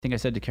think I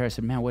said to Kara, I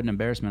said, man, what an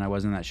embarrassment I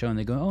was in that show. And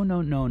they go, oh,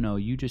 no,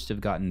 you just have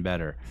gotten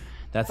better.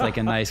 That's like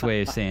a nice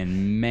way of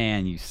saying,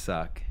 man, you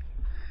suck.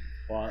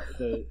 Well,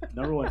 the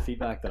number one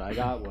feedback that I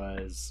got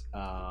was,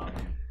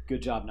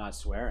 good job not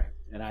swearing.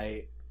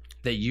 And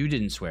that you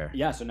didn't swear.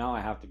 Yeah, so now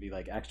I have to be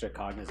like extra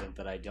cognizant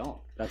that I don't.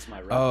 That's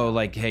my rep. Oh,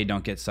 like, hey,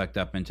 don't get sucked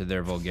up into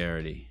their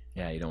vulgarity.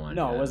 Yeah, you don't want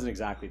to. No, it wasn't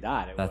exactly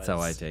that. That's how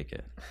I take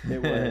it.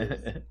 It was.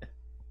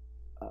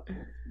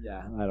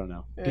 Yeah, I don't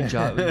know. Good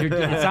job.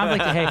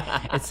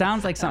 It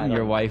sounds like something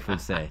your wife would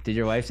say. Did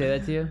your wife say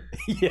that to you?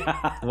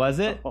 Yeah. Was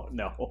it? Oh,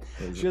 no.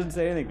 She doesn't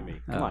say anything to me.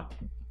 Come on.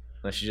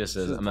 No, she just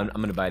says, I'm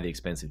going to buy the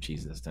expensive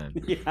cheese this time.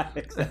 Yeah,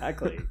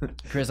 exactly.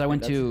 Chris, I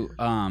went to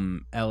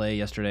LA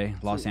yesterday,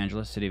 Los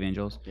Angeles, City of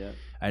Angels. Yeah.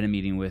 I had a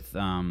meeting with,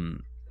 let's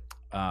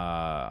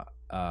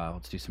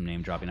do some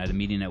name dropping. I had a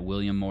meeting at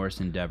William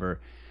Morris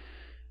Endeavor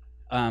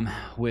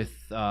with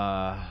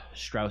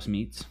Strauss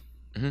Meats.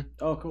 Mm-hmm.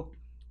 Oh, cool.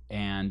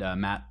 And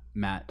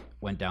Matt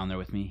went down there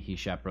with me. He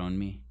chaperoned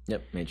me.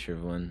 Yep, made sure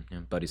everyone,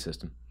 buddy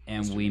system.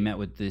 And we met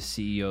with the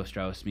CEO of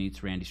Strauss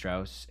Meats, Randy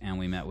Strauss, and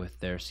we met with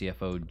their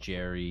CFO,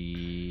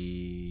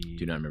 Jerry.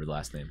 Do not remember the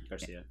last name.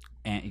 Garcia.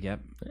 Yep.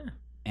 Yeah.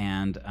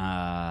 And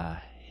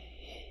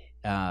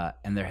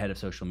their head of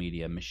social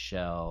media,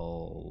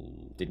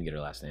 Michelle. Didn't get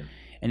her last name.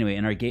 Anyway,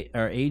 and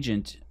our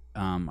agent,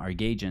 I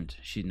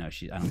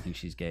don't think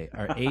she's gay.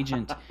 Our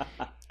agent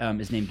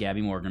is named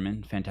Gabby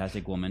Morganman,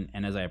 fantastic woman.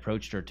 And as I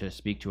approached her to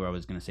speak to her, I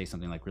was going to say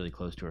something like really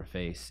close to her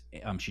face.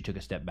 She took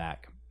a step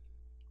back.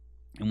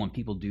 And when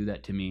people do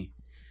that to me,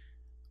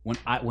 when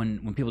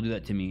people do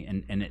that to me,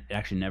 and it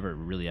actually never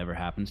really ever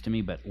happens to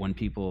me, but when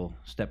people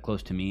step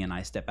close to me and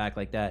I step back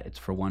like that, it's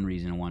for one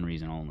reason and one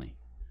reason only.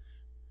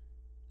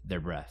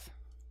 Their breath.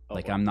 Oh,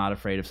 like, wow. I'm not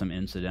afraid of some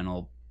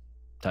incidental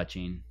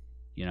touching,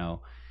 but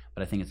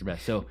I think it's the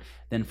breath. So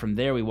then from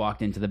there we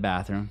walked into the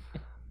bathroom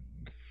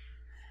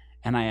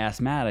and I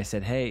asked Matt, I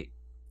said, hey,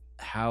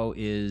 how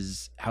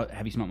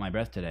have you smelled my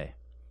breath today?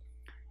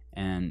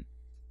 And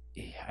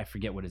I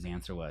forget what his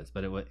answer was,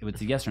 but it was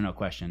a yes or no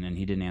question, and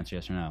he didn't answer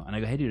yes or no. And I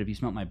go, hey, dude, have you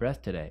smelled my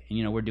breath today?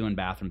 And, we're doing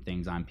bathroom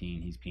things. I'm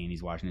peeing,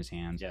 he's washing his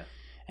hands. Yeah.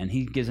 And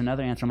he gives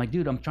another answer. I'm like,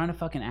 dude, I'm trying to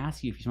fucking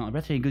ask you if you smell my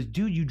breath today. He goes,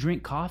 dude, you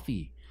drink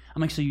coffee.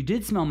 I'm like, so you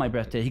did smell my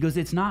breath today? He goes,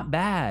 it's not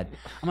bad.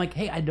 I'm like,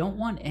 hey, I don't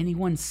want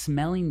anyone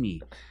smelling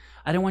me.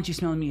 I don't want you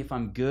smelling me if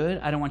I'm good.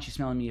 I don't want you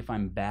smelling me if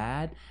I'm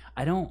bad.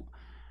 I don't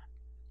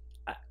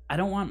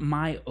want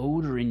my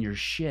odor in your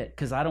shit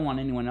because I don't want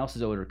anyone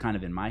else's odor kind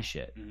of in my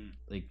shit. Mm-hmm.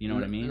 Like, you know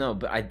what I mean? No,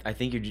 but I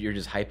think you're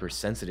just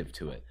hypersensitive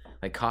to it.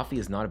 Like, coffee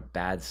is not a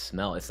bad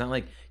smell. It's not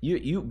like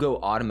you go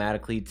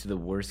automatically to the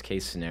worst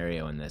case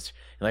scenario in this.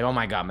 You're like, oh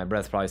my God, my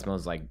breath probably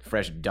smells like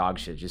fresh dog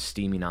shit just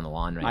steaming on the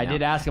lawn right now. I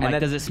did ask him,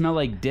 does it smell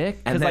like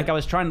dick? Because I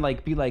was trying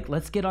to be like,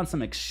 let's get on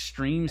some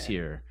extremes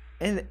here.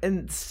 And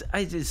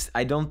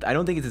I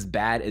don't think it's as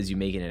bad as you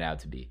making it out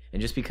to be.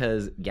 And just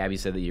because Gabby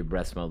said that your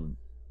breath smelled.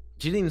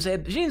 She didn't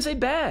say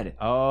bad.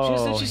 Oh, she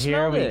just said she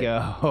here we it.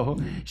 go.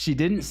 She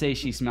didn't say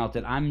she smelt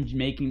it.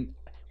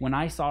 When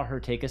I saw her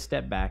take a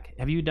step back,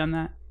 have you done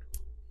that?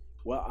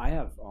 Well, I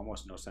have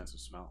almost no sense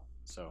of smell,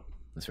 so.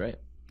 That's right.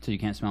 So you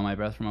can't smell my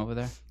breath from over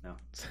there? No.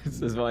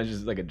 This one's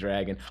just like a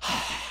dragon.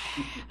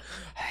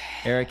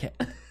 Eric,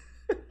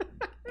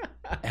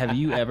 have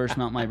you ever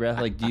smelt my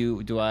breath? Like,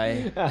 do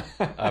I?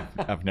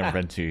 I've never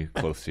been too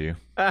close to you.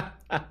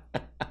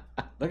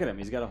 Look at him.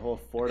 He's got a whole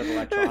fort of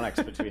electronics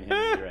between him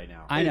and me right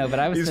now. I know, but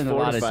I was spending a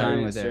lot of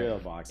time with cereal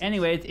her. boxes.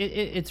 Anyway,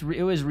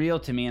 it was real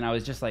to me, and I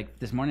was just like,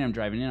 this morning I'm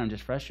driving in, I'm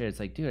just frustrated. It's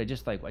like, dude, I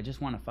just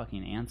want a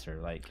fucking answer.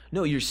 Like,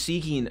 no, you're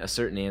seeking a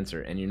certain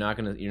answer, and you're not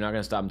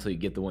gonna stop until you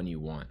get the one you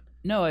want.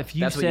 No, if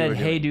you said,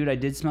 hey, dude, I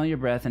did smell your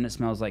breath, and it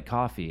smells like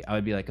coffee, I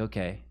would be like,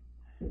 okay,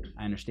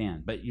 I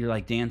understand. But you're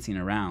like dancing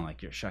around,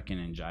 like you're shucking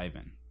and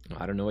jiving.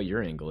 I don't know what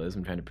your angle is.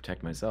 I'm trying to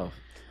protect myself.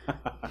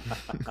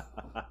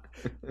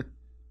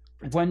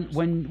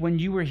 When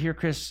you were here,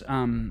 Chris,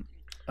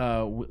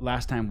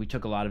 last time we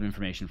took a lot of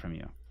information from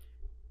you,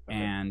 okay.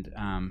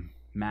 And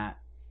Matt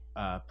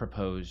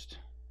proposed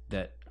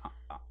that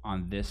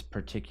on this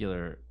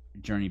particular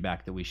journey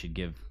back that we should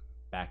give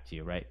back to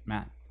you, right,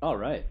 Matt? Oh,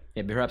 right.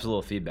 Yeah, perhaps a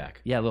little feedback.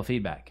 Yeah, a little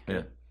feedback.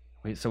 Yeah.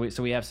 So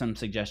we have some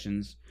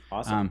suggestions.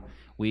 Awesome.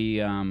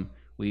 We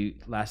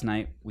last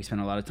night we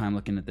spent a lot of time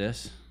looking at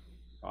this.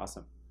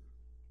 Awesome.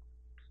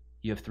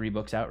 You have 3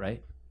 books out,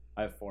 right?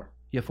 I have 4.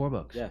 You have 4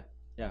 books.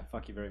 Yeah,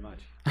 fuck you very much.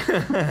 Is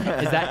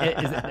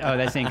that oh,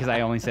 that's saying because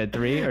I only said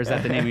 3, or is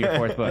that the name of your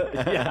 4th book?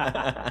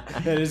 Yeah,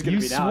 it is going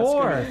to be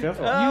swore. now. It's gonna be the 5th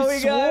one. Oh, you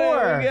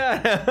swore. We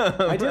got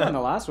it. I did on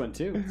the last one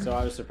too, so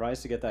I was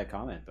surprised to get that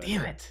comment. But,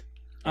 Damn it.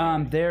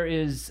 There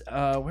is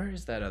where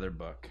is that other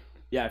book?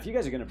 Yeah, if you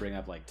guys are going to bring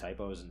up like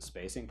typos and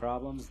spacing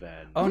problems,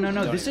 then oh no,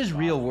 don't this even is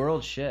bother. real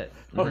world shit.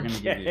 We're gonna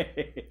give you.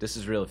 This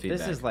is real feedback.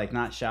 This is like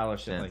not shallow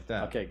shit like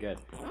that. Okay, good.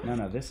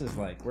 No, this is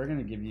like we're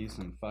gonna give you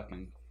some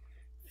fucking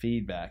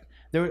feedback.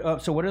 There.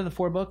 So what are the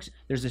 4 books?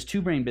 There's this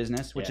 2 Brain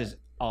Business, which is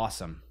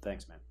awesome.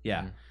 Thanks, man.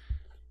 Yeah.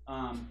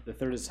 The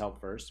 3rd is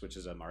Help First, which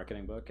is a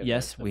marketing book. And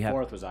yes, the we have.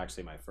 4th was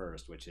actually my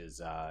first, which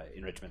is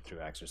Enrichment Through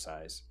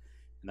Exercise.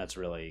 and that's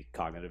really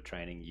cognitive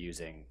training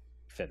using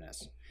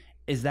fitness.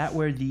 Is that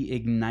where the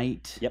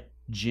Ignite Yep.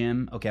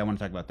 gym? Okay, I want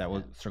to talk about that.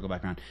 We'll circle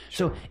back around.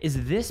 Sure. So,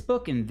 is this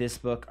book and this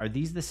book, are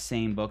these the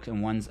same books?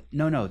 And one's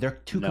no, they're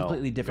two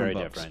completely different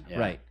very books. different, yeah.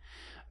 Right.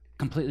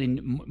 Completely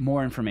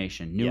more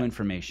information, new Yep.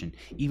 information.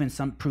 Even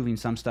some proving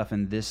some stuff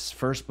in this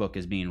first book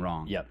is being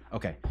wrong. Yep.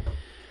 Okay.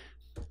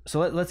 So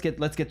let's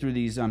get through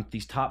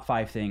these top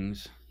 5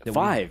 things. That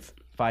Five.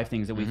 Five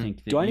things that we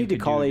think. That Do I you need to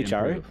could call do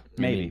HR? improve.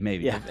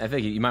 Maybe. Yeah. I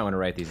think you might want to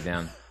write these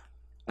down.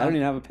 I don't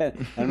even have a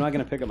pen. I'm not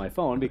going to pick up my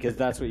phone because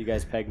that's what you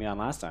guys pegged me on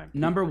last time.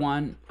 Number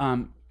 1,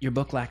 your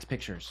book lacks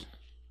pictures.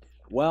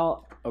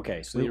 Well,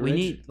 okay. So We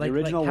need the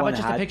original how one about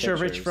just a had picture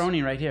of Rich pictures.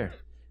 Froning right here?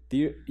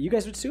 You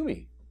guys would sue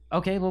me.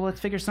 Okay, well let's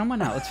figure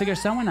someone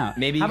out.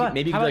 Maybe you could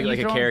do like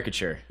a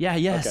caricature. Yeah.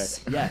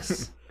 Yes. Okay.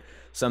 Yes.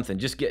 Something.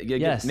 Just get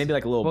Yes. maybe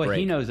like a little Boy, break.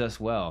 he knows us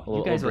well. A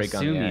little You guys will break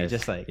on sue the me. eyes.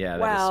 Just like yeah, that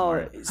is Well,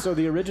 smart. so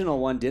the original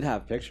one did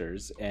have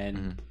pictures, and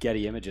Mm-hmm.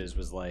 Getty Images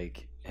was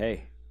like,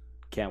 "Hey,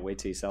 can't wait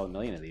till you sell 1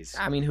 million of these."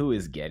 I mean, who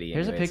is Getty?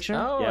 Here's a anyways? picture.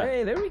 Oh, Yeah.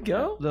 hey, there we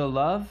go. little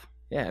love.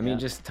 Yeah, I mean, Yeah.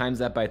 just times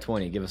that by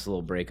 20. Give us a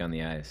little break on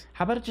the eyes.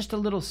 How about just a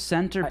little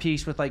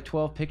centerpiece with like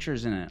 12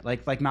 pictures in it,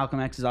 like Malcolm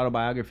X's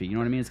autobiography? You know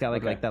what I mean? It's got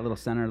like Okay. like that little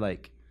center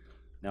like.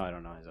 No, I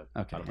don't know.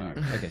 Okay.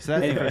 Autobiography. Anyway. Okay. So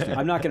that's the Anyway, first thing.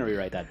 I'm not going to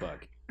rewrite that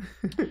book.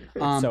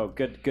 So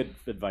good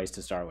advice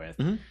to start with.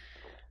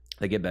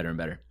 They get better and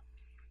better.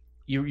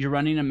 You're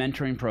running a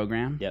mentoring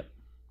program. Yep.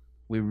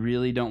 We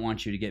really don't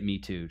want you to get Me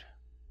Too'd.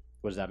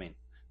 What does that mean?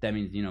 That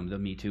means the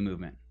Me Too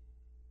movement.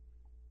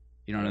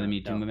 You don't know the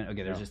Me Too No. movement?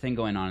 Okay, there's No. this thing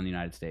going on in the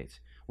United States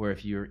where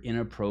if you're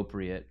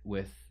inappropriate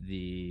with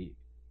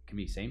can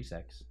be same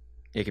sex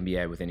It can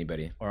be with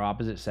anybody. or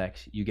opposite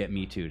sex, you get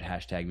Me Too'd.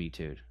 # Me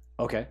Too'd.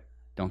 Okay.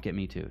 Don't get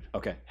Me Too'd.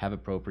 Okay. Have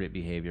appropriate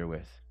behavior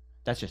with.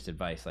 That's just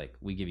advice. Like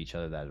we give each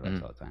other that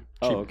advice all the time.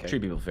 Oh, Treat, okay.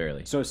 treat people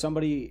fairly. So if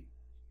somebody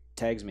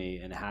tags me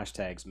and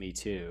hashtags me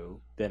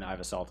too, then I've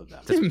assaulted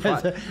them.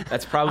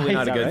 That's probably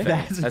not a good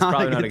thing. That's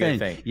probably not a good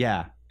thing.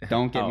 Yeah,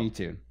 don't get Oh. Me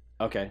Too.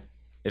 Okay.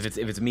 If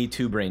it's Me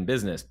Too brain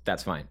business,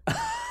 that's fine.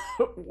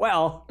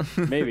 Well,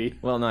 maybe.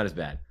 Well, not as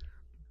bad.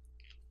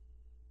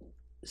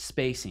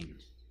 Spacing.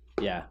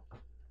 Yeah.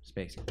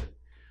 Spacing.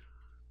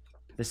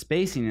 The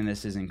spacing in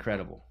this is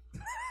incredible.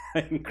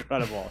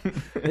 Incredible.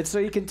 It's so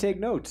you can take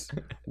notes.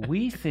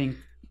 We think,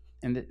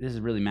 and this is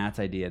really Matt's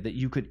idea, that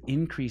you could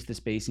increase the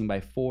spacing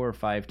by 4 or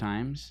 5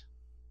 times,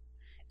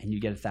 and you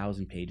get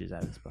 1,000 pages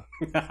out of this book.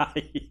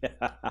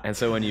 Yeah. And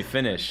so when you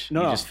finish,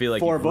 No, you just feel like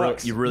 4 you've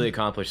books. you really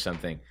accomplished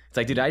something. It's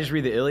like, did I just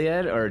read the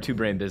Iliad or Two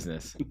Brain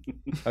Business?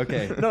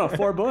 Okay. No,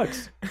 4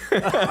 books.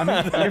 I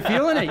mean, you're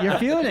feeling it. You're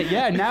feeling it.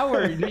 Yeah. Now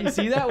you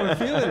see that? We're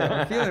feeling it.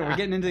 We're feeling it. We're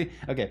getting into.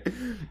 Okay.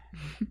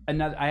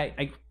 Another.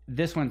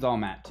 This one's all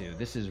Matt too.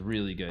 This is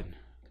really good.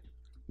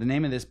 The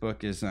name of this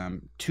book is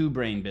Two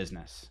Brain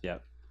Business.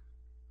 Yep.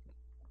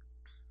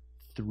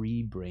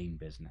 3 Brain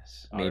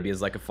Business. Maybe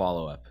as like a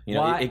follow up. You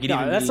know, Why? it could No,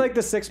 even that's be, like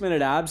the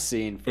 6-minute abs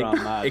scene from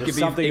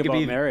Something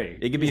About Mary.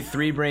 It could be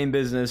 3 Brain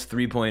Business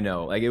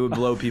 3.0. Like it would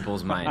blow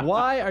people's mind.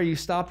 Why are you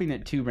stopping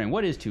at 2 Brain?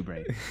 What is 2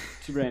 Brain?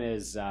 Two brain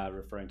is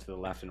referring to the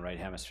left and right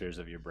hemispheres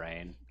of your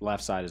brain.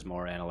 Left side is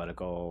more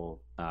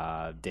analytical,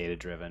 data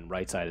driven.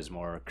 Right side is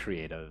more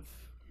creative.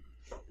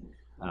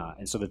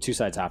 And so the two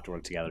sides have to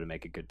work together to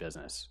make a good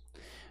business.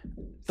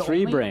 The 3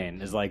 only-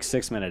 brain is like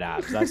 6-minute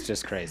abs. That's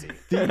just crazy.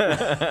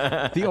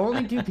 The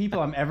only 2 people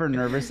I've ever been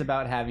nervous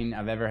about having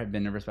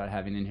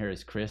in here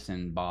is Chris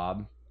and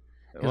Bob.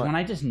 Because What? when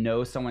I just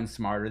know someone's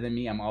smarter than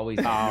me, I'm always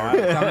nervous.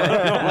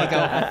 I'm like,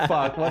 oh,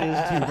 fuck, what is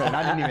 2 Brain?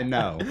 I didn't even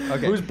know.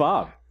 Okay. Who's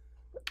Bob?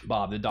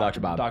 Bob, the doctor?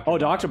 Dr. Bob. Oh,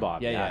 Dr.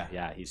 Bob. Yeah.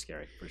 Yeah, he's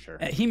scary for sure.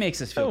 He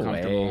makes us feel No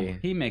comfortable. way.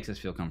 He makes us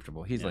feel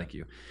comfortable. He's Yeah. like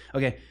you.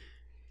 Okay.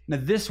 Now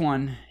this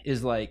one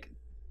is like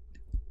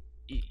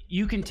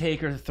you can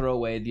take or throw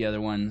away the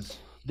other ones.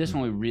 This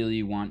one we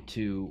really want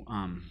to.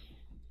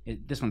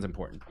 This one's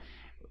important.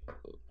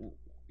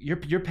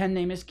 Your pen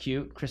name is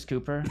cute, Chris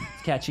Cooper.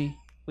 It's catchy.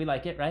 We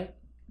like it, right?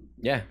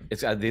 Yeah,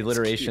 it's got the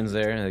alliterations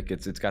there. Like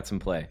it's got some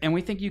play. And we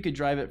think you could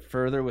drive it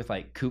further with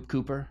like Coop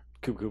Cooper.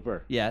 Coop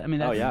Cooper. Yeah, I mean,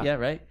 that's, yeah. yeah,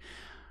 right.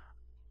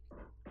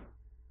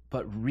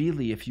 But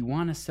really, if you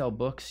want to sell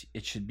books,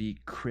 it should be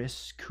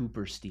Chris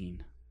Cooperstein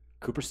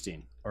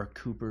Cooperstein. or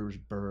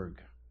Coopersburg.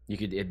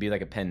 It'd be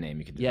like a pen name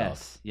you could develop.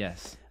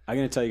 Yes. I'm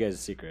going to tell you guys a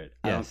secret.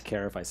 I Yes. don't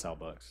care if I sell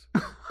books.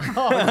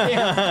 Oh,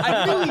 man.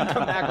 I knew you'd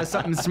come back with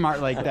something smart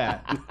like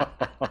that.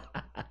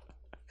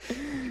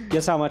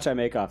 Guess how much I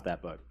make off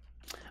that book?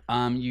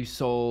 You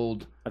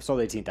sold I've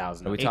sold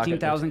 18,000. Are we talking-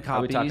 18,000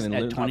 are we copies talking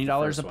at loot? $20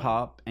 a First one.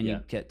 pop, and Yeah.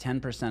 you get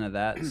 10% of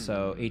that,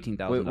 so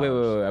 $18,000. Wait.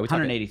 Are we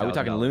talking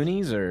 $180,000.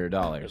 loonies or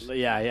dollars?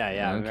 Yeah. Okay,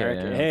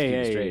 American. let's Hey, keep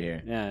it hey. straight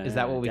here. Yeah, Is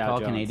that what we Dow call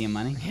Jones. Canadian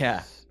money?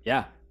 Yeah.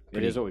 Yeah.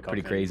 It is what we call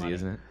Pretty Canadian crazy, money.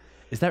 isn't it?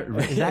 Is that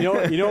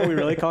You know what we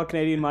really call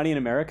Canadian money in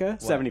America?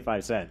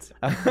 75 cents.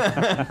 How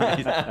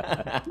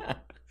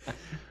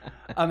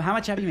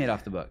much have you made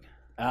off the book?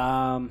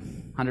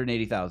 180,000.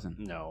 180,000.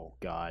 No,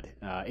 God.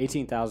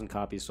 18,000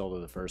 copies sold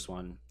of the first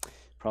one.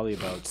 Probably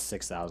about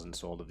 6,000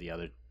 sold of the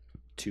other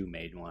 2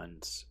 made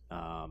ones.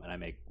 And I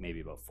make maybe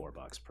about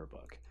 $4 per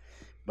book.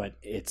 but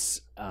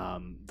it's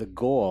the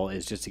goal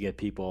is just to get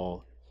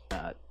people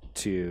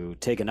to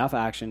take enough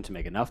action to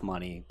make enough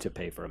money to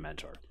pay for a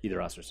mentor,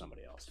 either us or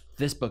somebody else.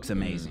 This book's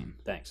amazing.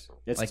 Thanks.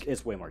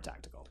 It's way more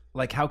tactical.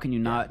 Like, how can you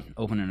not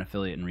open an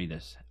affiliate and read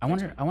this? I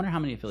wonder how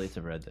many affiliates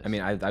have read this. I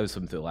mean, I was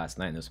flipping through it last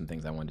night, and there's some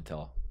things I wanted to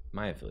tell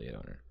my affiliate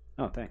owner.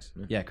 Oh, thanks.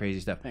 Yeah, crazy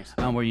stuff. Thanks.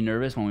 Were you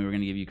nervous when we were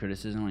going to give you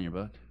criticism on your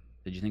book?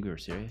 Did you think we were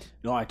serious?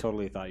 No, I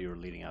totally thought you were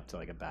leading up to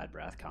like a bad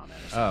breath comment.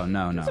 Or something.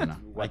 Oh, no.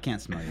 I can't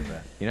smell your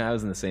breath. You know, I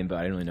was in the same boat.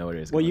 I didn't really know what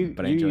it was. Well,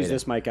 but I you enjoyed use it.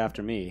 this mic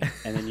after me,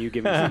 and then you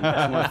give me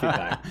some more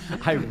feedback.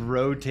 I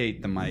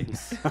rotate the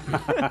mics.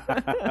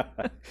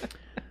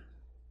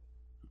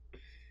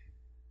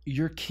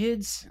 Your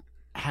kids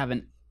have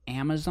an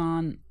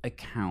Amazon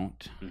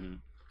account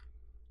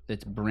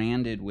that's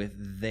branded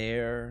with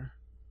their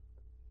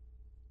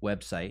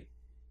website,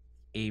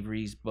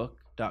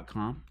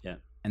 averysbook.com. Yeah.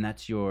 And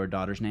that's your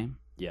daughter's name?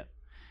 Yeah.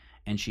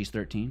 And she's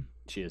 13?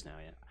 She is now,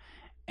 yeah.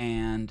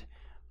 And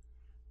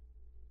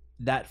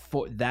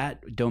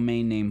that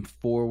domain name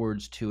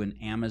forwards to an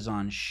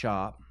Amazon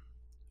shop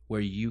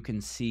where you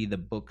can see the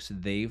books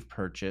they've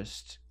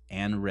purchased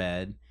and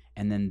read,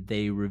 and then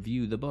they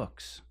review the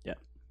books. Yeah.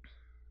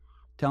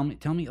 Tell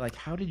me, like,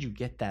 how did you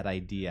get that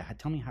idea?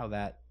 Tell me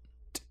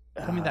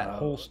Tell me that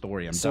whole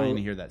story. I'm dying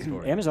to hear that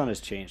story. Amazon has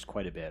changed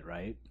quite a bit,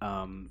 right?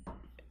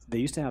 They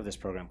used to have this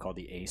program called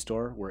the A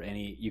Store, where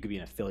you could be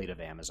an affiliate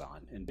of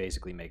Amazon and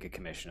basically make a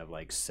commission of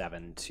like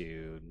 7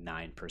 to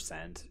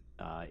 9%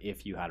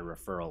 if you had a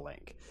referral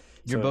link.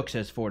 Your book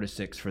says 4 to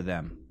 6 for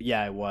them.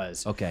 Yeah, it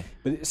was. Okay.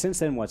 But since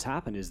then, what's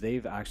happened is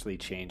they've actually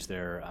changed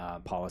their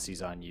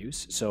policies on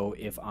use. So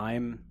if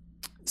I'm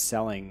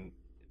selling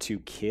to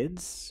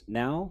kids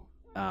now,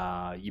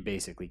 you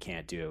basically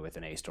can't do it with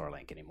an A Store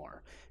link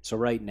anymore. So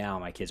right now,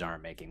 my kids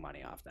aren't making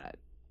money off that.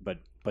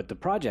 But the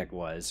project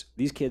was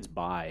these kids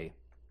buy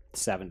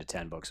 7 to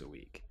 10 books a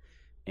week,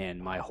 and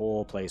my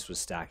whole place was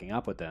stacking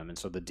up with them. And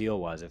so the deal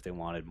was, if they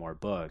wanted more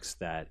books,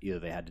 that either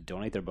they had to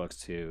donate their books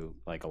to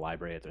like a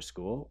library at their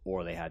school,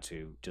 or they had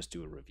to just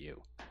do a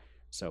review.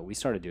 So we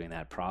started doing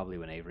that probably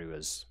when Avery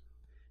was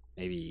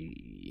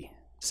maybe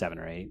 7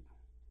 or 8.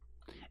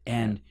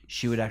 And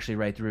she would actually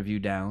write the review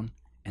down,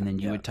 and then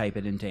you would type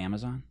it into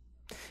Amazon?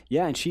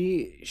 Yeah, and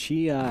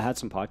she had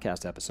some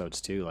podcast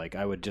episodes too. Like,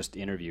 I would just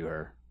interview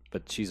her,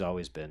 but she's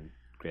always been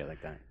great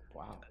like that.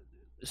 Wow.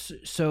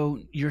 So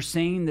you're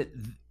saying that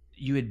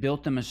you had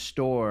built them a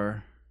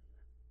store,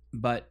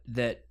 but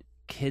that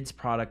kids'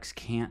 products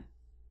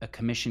a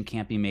commission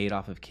can't be made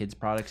off of kids'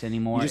 products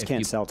anymore? You just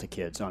can't sell to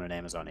kids on an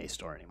Amazon A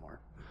Store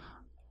anymore.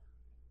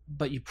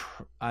 But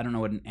I don't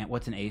know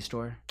what's an A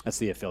Store? That's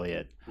the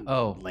affiliate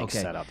link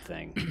setup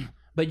thing.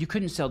 But you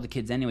couldn't sell to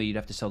kids anyway. You'd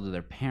have to sell to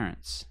their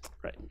parents.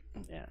 Right.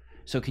 Yeah.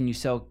 So can you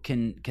sell?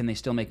 Can they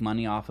still make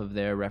money off of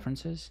their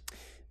references?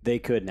 They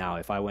could now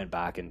if I went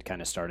back and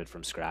kind of started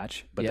from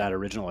scratch. But that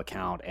original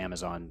account,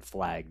 Amazon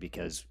flagged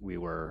because we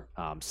were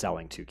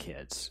selling to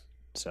kids.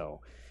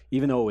 So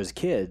even though it was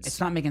kids, it's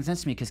not making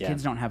sense to me because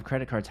kids don't have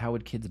credit cards. How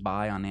would kids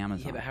buy on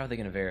Amazon? Yeah, but how are they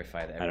going to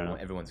verify that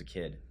everyone's a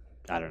kid?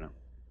 I don't know.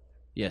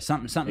 Yeah,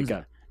 something's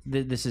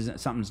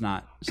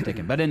not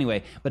sticking. But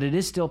anyway, but it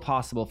is still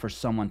possible for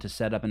someone to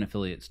set up an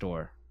affiliate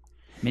store.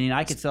 Meaning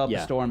I could set up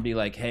a store and be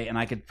like, hey, and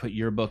I could put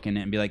your book in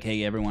it and be like,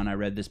 hey, everyone, I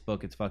read this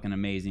book. It's fucking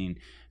amazing.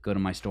 Go to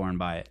my store and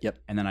buy it. Yep.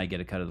 And then I get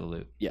a cut of the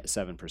loot. Yeah,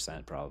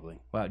 7% probably.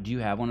 Wow. Do you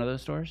have one of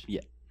those stores?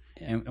 Yeah.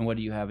 And what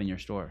do you have in your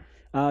store?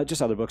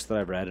 Just other books that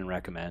I've read and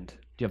recommend.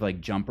 Do you have like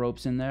jump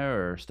ropes in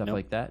there or stuff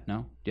like that?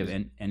 No? Do you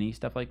have any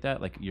stuff like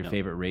that? Like your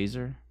favorite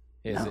razor?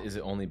 Is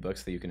it only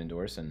books that you can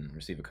endorse and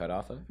receive a cut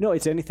off of? No,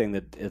 it's anything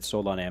that it's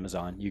sold on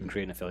Amazon. You can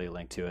create an affiliate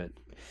link to it.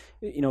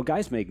 You know,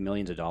 guys make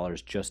millions of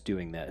dollars just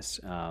doing this.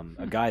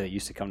 A guy that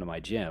used to come to my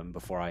gym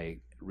before I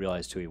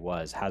realized who he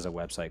was has a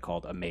website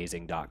called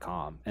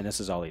amazing.com, and this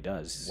is all he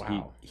does.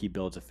 Wow. He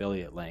builds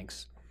affiliate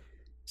links,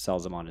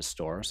 sells them on his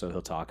store. So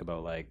he'll talk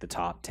about like the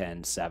top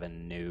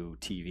 7 new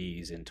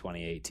TVs in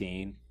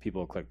 2018.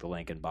 People will click the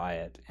link and buy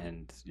it,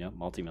 and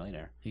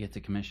multimillionaire. He gets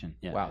a commission.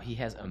 Yeah. Wow, he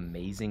has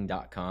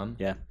amazing.com.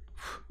 Yeah.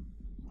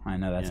 I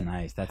know, that's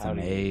nice. That's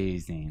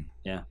amazing.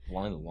 Yeah.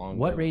 Long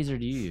What way. razor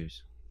do you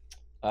use?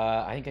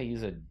 I think I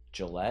use a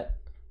Gillette.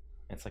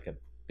 It's like a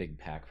big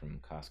pack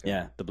from Costco.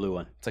 Yeah, the blue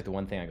one. It's like the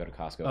one thing I go to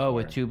Costco Oh, for.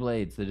 with 2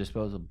 blades, the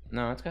disposable.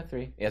 No, it's got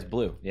 3. Yeah, it's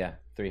blue. Yeah,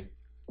 3.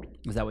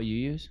 Is that what you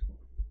use?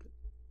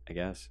 I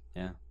guess.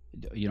 Yeah.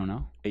 You don't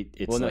know?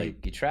 It's Well, no,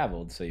 like you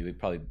traveled, so you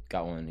probably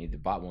got one, either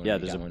bought one. yeah. or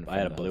you got one I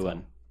had a from the blue hotel.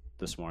 one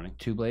this morning.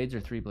 2 blades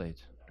or 3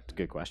 blades? It's a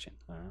good question.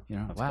 I don't know. You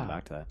know, Let's wow. come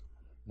back to that.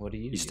 What do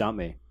you? You stumped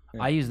me.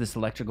 I use this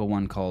electrical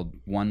one called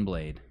 1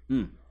 blade,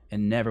 and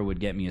never would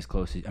get me as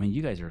close as. I mean,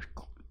 you guys are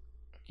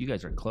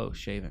close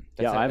shaven.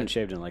 Yeah, I haven't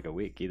shaved in like a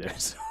week either.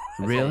 So.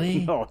 Really?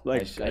 No,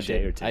 like I a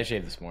day or two. I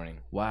shaved this morning.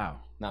 Wow.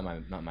 Not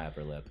my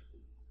upper lip.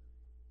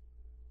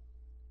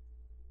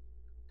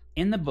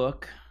 In the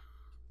book,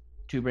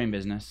 Two Brain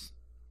Business,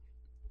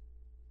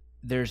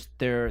 there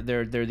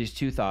are these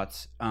 2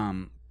 thoughts,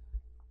 and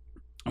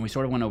we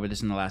sort of went over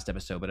this in the last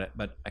episode,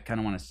 but I kind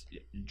of want to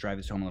drive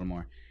this home a little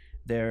more.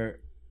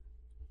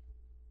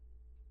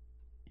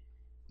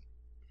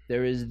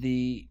 there is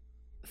the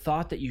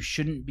thought that you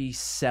shouldn't be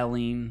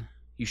chasing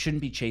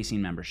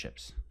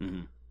memberships,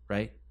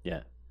 right?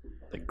 Yeah,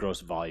 the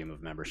gross volume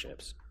of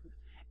memberships.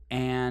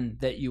 And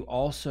that you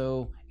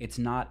also, it's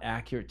not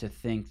accurate to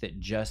think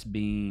that just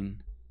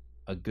being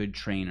a good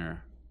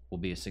trainer will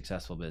be a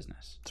successful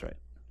business. That's right.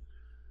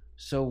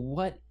 So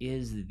what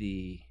is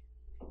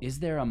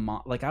there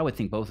a, like I would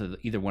think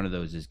either one of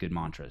those is good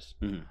mantras.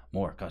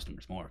 More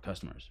customers,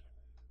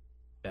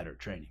 better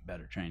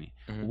training.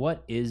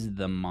 What is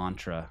the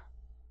mantra?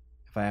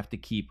 If I have to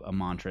keep a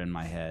mantra in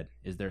my head,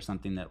 is there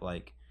something that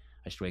like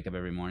I should wake up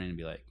every morning and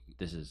be like,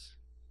 this is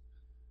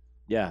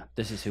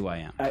who I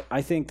am?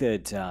 I think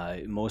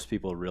that most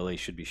people really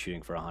should be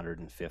shooting for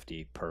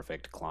 150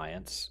 perfect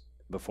clients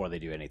before they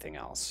do anything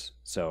else.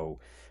 So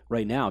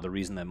right now, the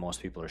reason that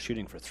most people are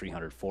shooting for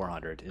 300,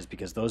 400 is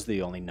because those are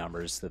the only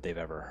numbers that they've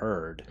ever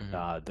heard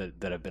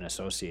that have been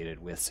associated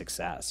with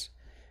success.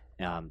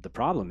 The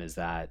problem is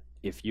that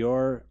if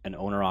you're an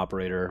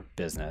owner-operator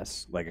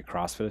business, like a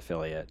CrossFit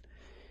affiliate,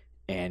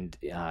 and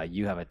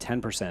you have a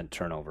 10%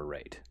 turnover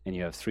rate and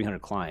you have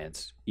 300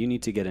 clients, you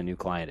need to get a new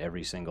client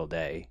every single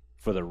day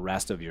for the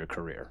rest of your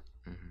career.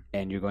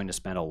 And you're going to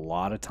spend a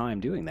lot of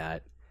time doing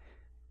that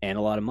and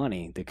a lot of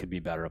money that could be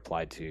better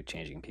applied to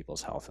changing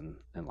people's health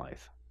and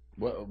life.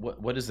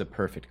 What is the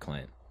perfect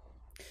client?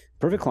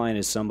 Perfect client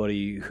is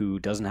somebody who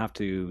doesn't have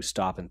to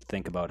stop and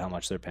think about how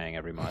much they're paying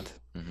every month,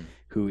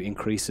 who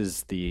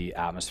increases the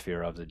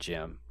atmosphere of the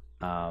gym.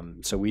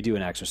 So we do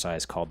an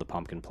exercise called the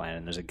Pumpkin Plan,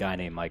 and there's a guy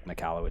named Mike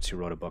Michalowicz who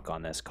wrote a book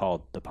on this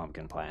called the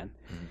Pumpkin Plan.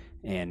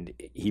 And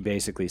he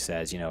basically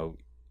says,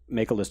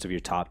 make a list of your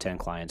top 10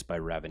 clients by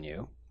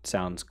revenue.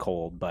 Sounds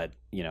cold, but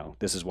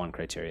this is one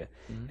criteria.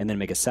 And then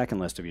make a second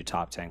list of your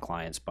top 10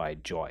 clients by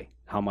joy.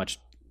 How much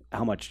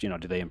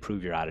do they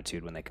improve your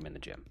attitude when they come in the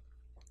gym?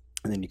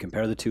 And then you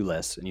compare the two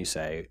lists and you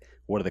say,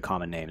 what are the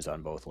common names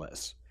on both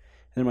lists?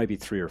 And there might be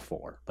 3 or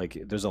 4. Like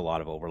there's a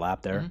lot of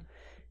overlap there.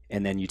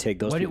 And then you take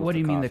those people What do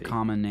you mean the coffee.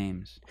 common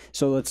names?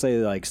 So let's say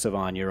like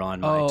Savan, you're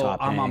on my top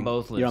I'm hang. on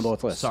both lists. You're on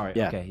both lists. Sorry.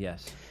 Yeah. Okay,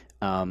 yes.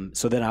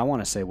 So then I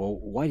want to say, well,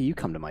 why do you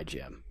come to my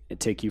gym? And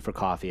take you for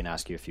coffee and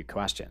ask you a few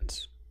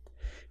questions.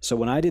 So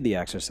when I did the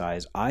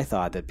exercise, I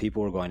thought that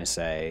people were going to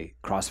say,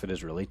 CrossFit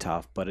is really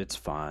tough, but it's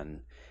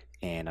fun.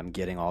 And I'm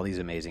getting all these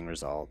amazing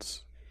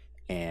results.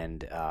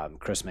 And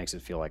Chris makes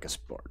it feel like a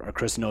sport. Or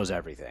Chris knows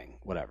everything,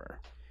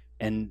 whatever.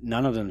 And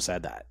none of them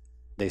said that.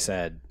 They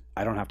said,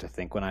 I don't have to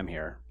think when I'm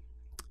here.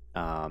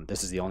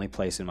 This is the only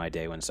place in my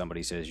day when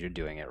somebody says you're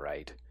doing it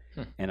right.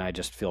 And I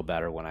just feel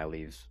better when I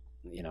leave,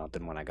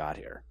 than when I got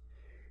here.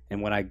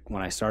 And when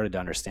I started to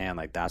understand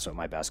like that's what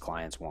my best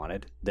clients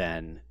wanted,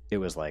 then it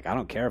was like, I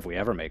don't care if we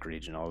ever make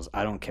regionals.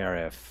 I don't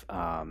care if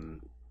I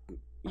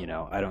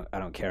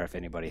don't care if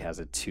anybody has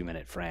a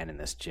 2-minute Fran in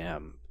this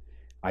gym.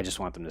 I just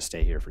want them to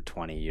stay here for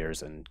 20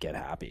 years and get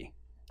happy.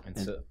 And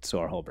so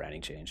our whole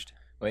branding changed.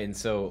 Wait, and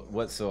so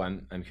what? So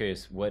I'm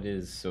curious.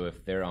 So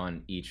if they're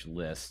on each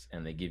list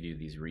and they give you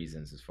these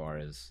reasons as far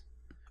as,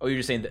 you're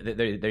just saying that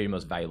they're your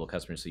most valuable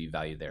customers, so you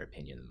value their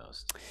opinion the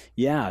most.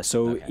 Yeah.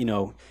 So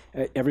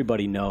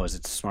everybody knows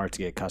it's smart to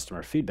get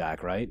customer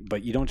feedback, right?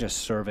 But you don't just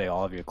survey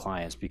all of your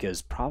clients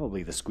because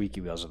probably the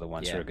squeaky wheels are the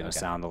ones who are going to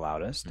sound the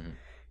loudest.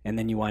 And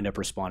then you wind up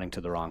responding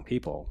to the wrong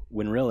people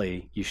when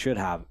really you should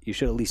at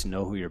least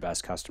know who your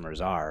best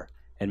customers are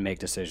and make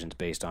decisions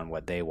based on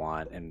what they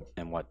want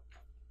and what,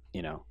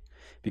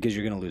 because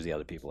you're going to lose the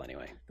other people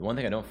anyway. The one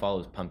thing I don't follow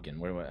is pumpkin.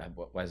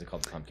 Why is it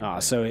called the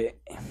pumpkin?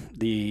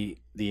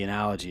 The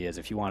analogy is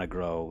if you want to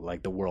grow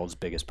like the world's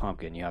biggest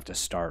pumpkin, you have to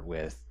start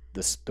with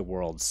the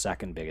world's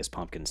second biggest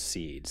pumpkin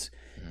seeds.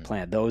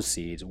 Plant those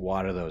seeds,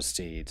 water those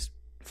seeds,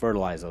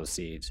 fertilize those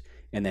seeds,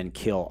 and then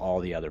kill all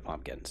the other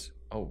pumpkins.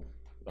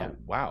 Yeah. Oh,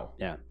 wow.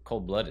 Yeah.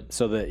 Cold-blooded.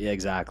 So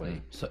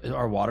exactly. So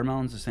are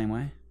watermelons the same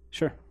way?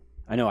 Sure.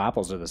 I know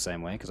apples are the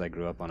same way because I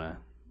grew up on a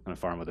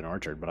farm with an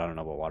orchard, but I don't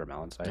know about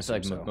watermelons. I feel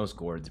like most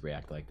gourds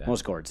react like that.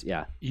 Most gourds,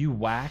 yeah. You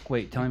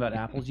wait, tell me about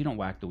apples. You don't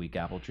whack the weak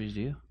apple trees,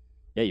 do you?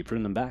 Yeah, you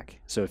prune them back.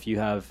 So if you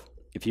have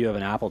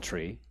an apple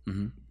tree,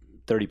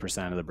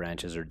 30% of the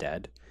branches are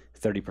dead,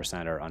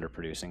 30% are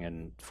underproducing,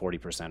 and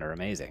 40% are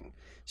amazing.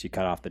 So you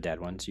cut off the dead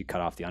ones, you cut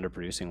off the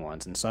underproducing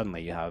ones, and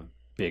suddenly you have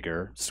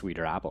bigger,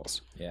 sweeter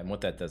apples. Yeah, and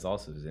what that does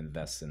also is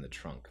invests in the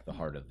trunk, the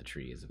heart of the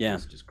tree, as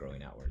opposed to just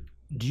growing outward.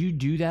 Do you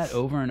do that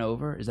over and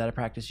over? Is that a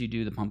practice you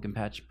do, the pumpkin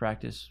patch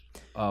practice?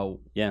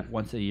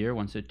 Once a year,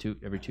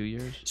 every 2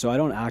 years? So I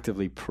don't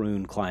actively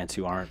prune clients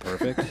who aren't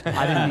perfect.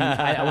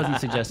 I wasn't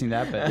suggesting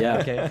that, but yeah.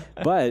 Okay.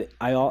 But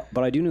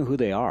I do know who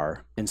they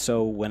are. And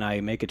so when I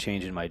make a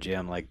change in my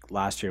gym, like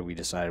last year we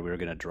decided we were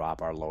going to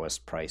drop our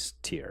lowest price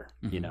tier,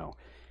 so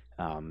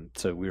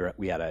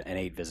we had an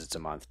 8 visits a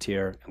month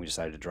tier and we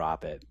decided to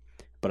drop it.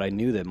 But I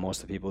knew that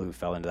most of the people who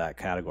fell into that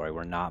category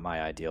were not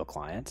my ideal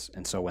clients.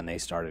 And so when they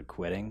started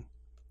quitting,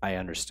 I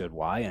understood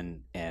why,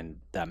 and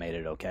that made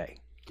it okay.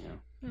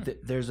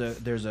 There's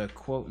a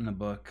quote in the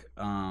book.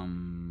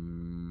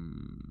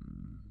 I'm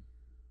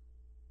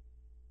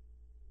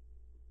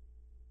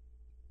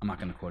not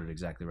going to quote it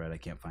exactly right. I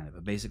can't find it.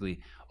 But basically,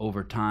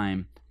 over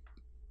time,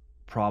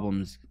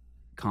 problems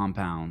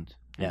compound,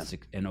 and, Yeah.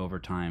 and over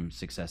time,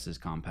 successes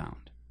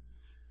compound.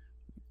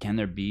 Can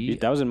there be?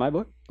 That was in my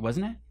book.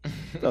 Wasn't it?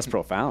 That's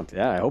profound.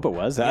 Yeah, I hope it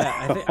was.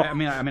 Yeah, I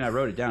mean, I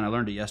wrote it down. I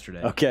learned it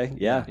yesterday. Okay.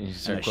 Yeah. You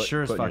And I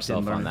sure as fuck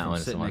didn't learn it from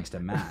sitting one. next to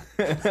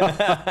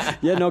Matt.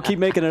 Yeah. No, keep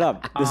making it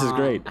up. This is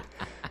great.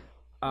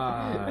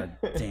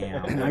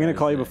 Damn. I'm gonna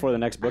call you before the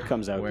next book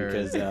comes out Where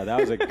because is that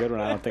was a good one.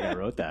 I don't think I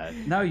wrote that.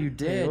 No, you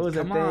did. What was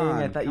Come that thing on,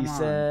 I thought come you on.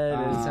 said?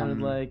 It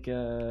sounded like.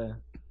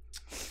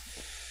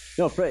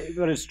 No,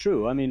 but it's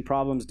true. I mean,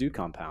 problems do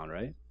compound,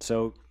 right?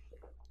 So,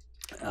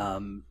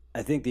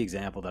 I think the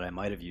example that I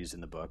might have used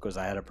in the book was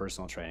I had a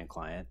personal training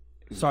client.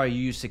 Sorry, you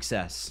use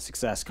success.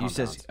 Success You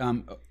compounds. says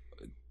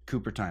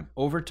Cooper time.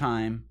 Over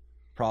time,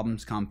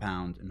 problems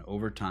compound, and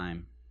over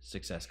time,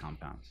 success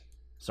compounds.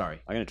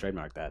 Sorry. I'm gonna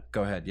trademark that.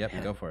 Go ahead.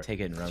 Yep, go for it. Take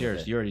it and run It's yours.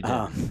 with You already did.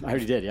 I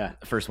already did. Yeah.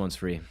 it. First one's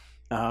free.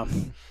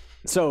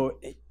 So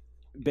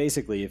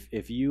basically,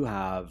 if you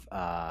have,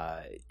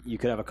 you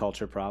could have a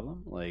culture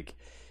problem. Like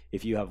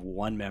if you have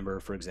one member,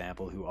 for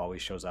example, who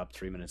always shows up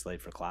 3 minutes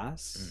late for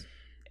class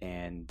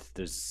and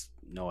there's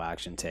no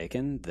action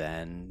taken,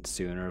 then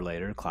sooner or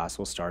later class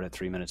will start at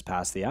 3 minutes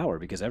past the hour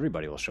because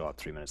everybody will show up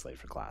 3 minutes late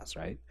for class,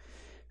 right?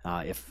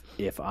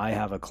 If I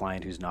have a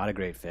client who's not a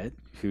great fit,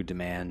 who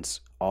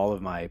demands all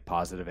of my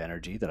positive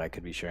energy that I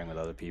could be sharing with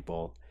other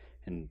people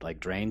and like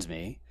drains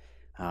me,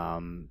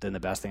 then the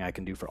best thing I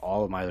can do for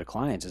all of my other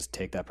clients is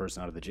take that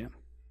person out of the gym.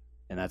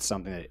 And that's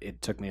something that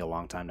it took me a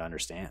long time to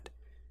understand,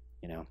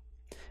 you know.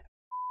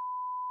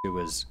 It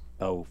was,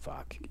 oh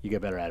fuck, you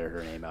get better edit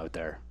her name out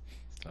there.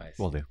 Nice.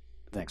 Will do.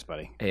 Thanks,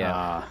 buddy.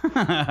 Yeah.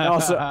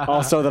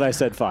 Also that I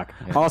said fuck.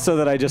 Also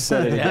that I just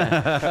said it.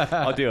 Yeah.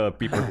 I'll do a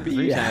beeper.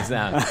 3 times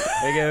now.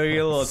 We get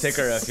a little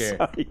ticker up here.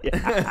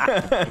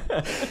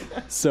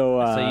 So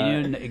So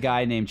you knew a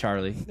guy named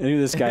Charlie. I knew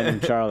this guy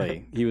named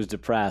Charlie. He was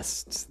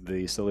depressed.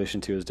 The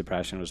solution to his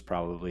depression was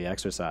probably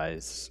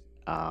exercise.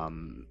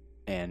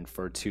 And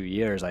for 2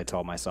 years, I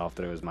told myself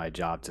that it was my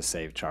job to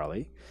save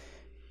Charlie.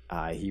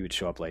 He would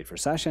show up late for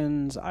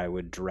sessions. I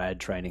would dread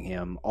training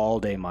him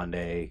all day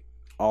Monday,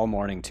 all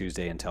morning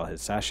Tuesday until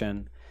his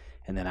session.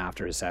 And then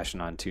after his session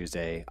on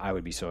Tuesday, I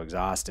would be so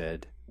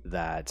exhausted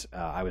that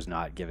I was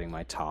not giving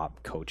my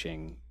top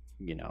coaching,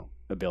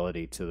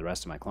 ability to the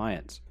rest of my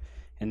clients.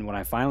 And when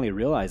I finally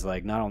realized,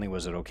 like, not only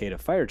was it okay to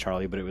fire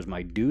Charlie, but it was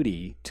my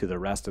duty to the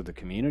rest of the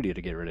community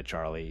to get rid of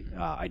Charlie,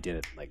 I did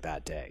it like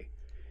that day.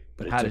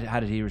 But it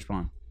How did he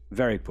respond?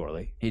 very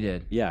poorly. He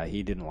did. Yeah,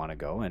 he didn't want to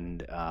go.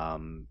 And,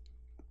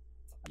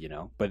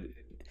 but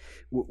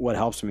what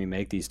helps me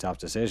make these tough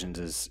decisions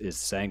is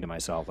saying to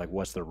myself, like,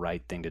 what's the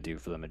right thing to do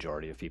for the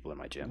majority of people in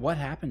my gym? What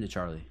happened to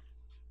Charlie?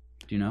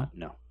 Do you know?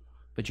 No.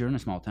 But you're in a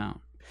small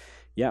town.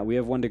 Yeah, we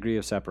have 1 degree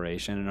of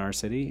separation in our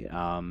city.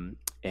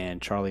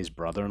 And Charlie's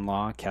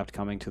brother-in-law kept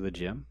coming to the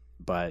gym.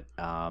 But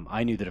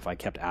I knew that if I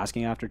kept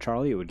asking after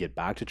Charlie, it would get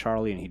back to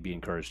Charlie and he'd be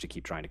encouraged to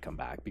keep trying to come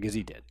back because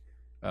he did.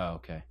 Oh,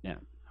 okay. Yeah.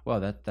 Well,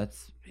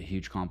 that's a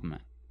huge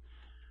compliment.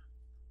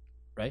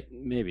 Right?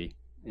 Maybe.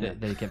 Yeah.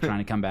 That he kept trying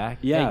to come back.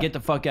 Yeah. Hey, get the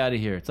fuck out of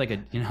here. It's like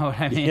you know what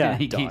I mean? Yeah,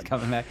 He keeps dog.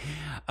 coming back.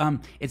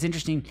 It's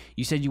interesting.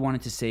 You said you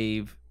wanted to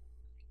save.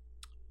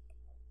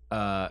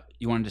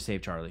 You wanted to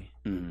save Charlie.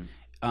 Mhm.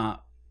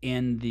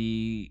 In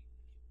the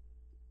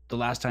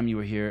last time you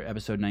were here,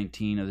 episode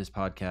 19 of this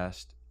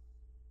podcast,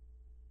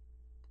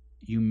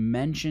 you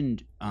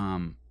mentioned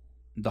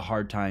the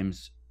hard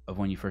times of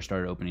when you first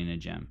started opening a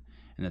gym,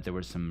 and that there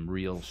were some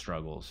real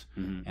struggles,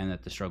 Mhm. and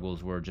that the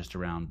struggles were just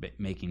around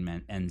making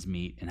ends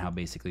meet, and how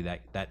basically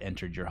that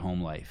entered your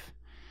home life.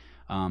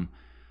 Or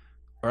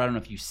I don't know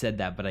if you said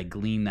that, but I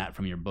gleaned that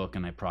from your book,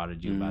 and I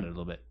prodded you about it a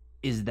little bit.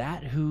 Is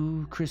that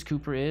who Chris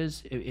Cooper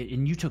is?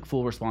 And you took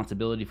full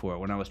responsibility for it.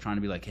 When I was trying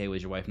to be like, hey,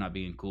 was your wife not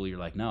being cool? You're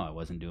like, no, I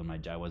wasn't doing my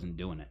job. I wasn't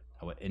doing it.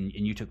 And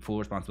you took full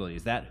responsibility.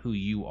 Is that who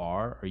you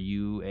are? Are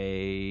you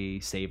a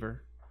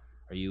saver?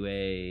 Are you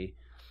a...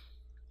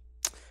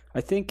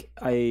 I think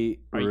I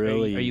Are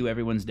you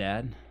everyone's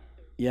dad?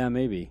 Yeah,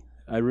 maybe.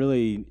 I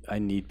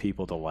need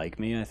people to like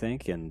me, I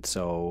think. And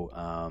so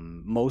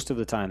most of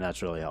the time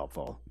that's really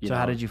helpful. So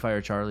how did you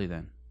fire Charlie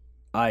then?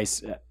 I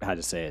had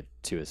to say it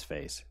to his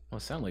face. Well,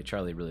 it sounded like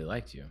Charlie really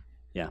liked you.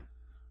 Yeah.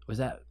 Was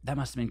that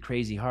must have been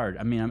crazy hard.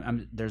 I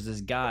mean, there's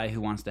this guy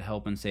who wants to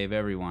help and save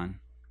everyone,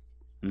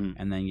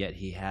 and then yet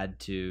he had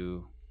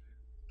to.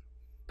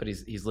 But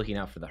he's looking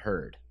out for the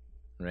herd,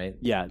 right?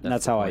 Yeah,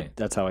 that's the how point.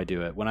 that's how I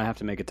do it. When I have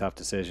to make a tough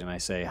decision, I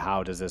say,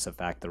 how does this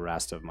affect the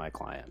rest of my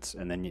clients?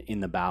 And then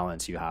in the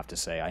balance, you have to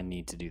say, I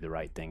need to do the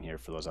right thing here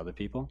for those other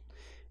people.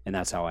 And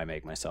that's how I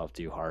make myself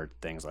do hard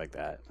things like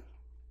that.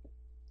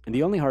 And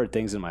the only hard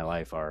things in my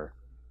life are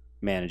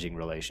managing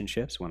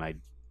relationships when I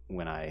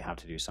have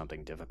to do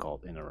something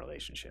difficult in a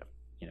relationship.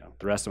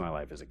 The rest of my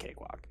life is a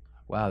cakewalk.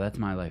 Wow, that's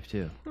my life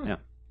too. Yeah.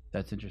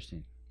 That's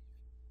interesting.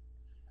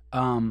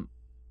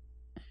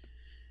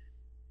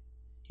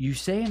 You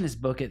say in this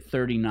book at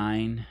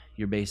 39,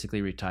 you're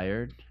basically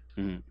retired.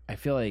 Mhm. I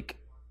feel like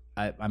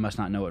I must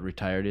not know what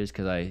retired is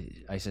because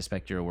I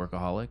suspect you're a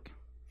workaholic.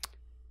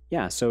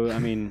 Yeah, so I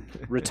mean,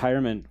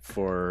 retirement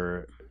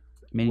for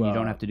Meaning you Well,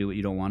 don't have to do what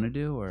you don't want to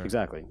do, or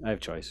Exactly. I have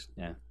choice.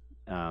 Yeah.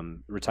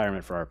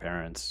 Retirement for our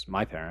parents.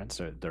 My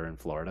parents they're in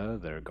Florida.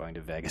 They're going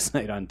to Vegas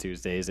night on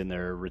Tuesdays in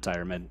their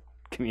retirement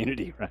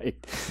community, right?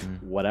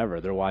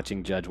 Whatever. They're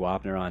watching Judge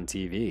Wapner on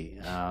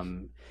TV.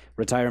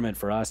 Retirement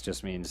for us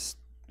just means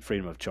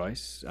freedom of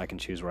choice. I can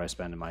choose where I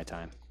spend my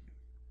time.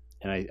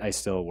 And I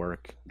still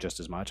work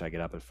just as much. I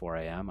get up at 4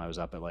 a.m. I was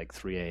up at like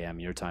 3 a.m.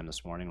 your time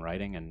this morning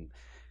writing, and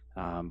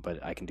but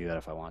I can do that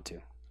if I want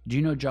to. do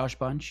you know Josh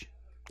Bunch?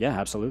 Yeah,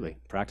 absolutely.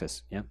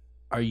 Practice. Yeah.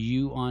 Are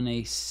you on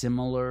a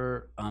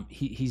similar?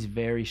 He's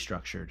very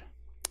structured.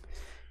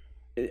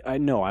 I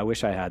know. I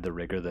wish I had the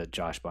rigor that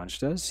Josh Bunch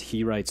does.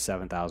 He writes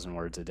 7,000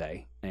 words a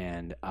day,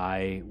 and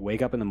I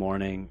wake up in the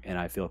morning and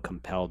I feel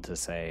compelled to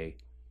say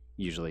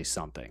usually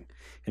something,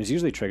 and it's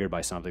usually triggered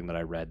by something that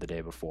I read the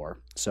day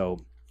before. So,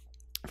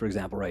 for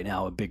example, right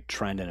now, a big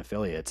trend in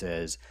affiliates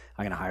is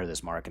I'm going to hire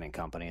this marketing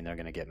company and they're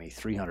going to get me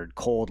 300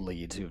 cold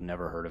leads who've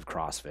never heard of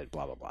CrossFit,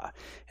 blah, blah, blah.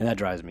 And that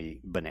drives me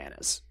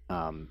bananas.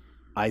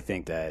 I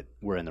think that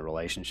we're in the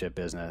relationship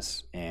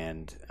business,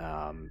 and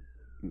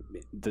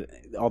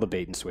all the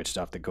bait and switch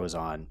stuff that goes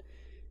on,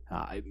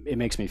 it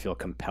makes me feel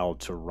compelled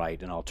to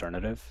write an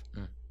alternative.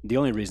 The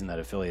only reason that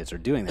affiliates are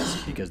doing this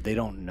is because they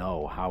don't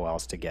know how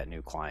else to get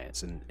new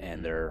clients,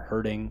 and they're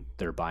hurting.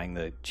 They're buying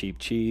the cheap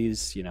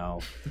cheese,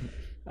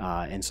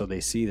 and so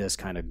they see this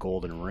kind of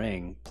golden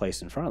ring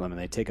placed in front of them,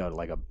 and they take out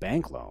like a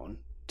bank loan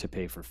to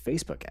pay for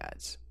Facebook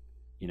ads,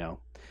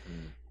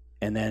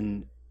 and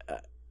then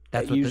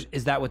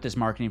Is that what this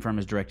marketing firm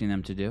is directing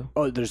them to do?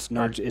 Oh, it's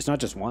not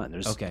just one.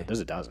 There's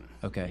a dozen.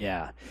 Okay.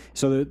 Yeah.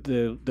 So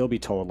they'll be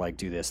told like,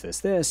 do this, this,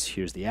 this.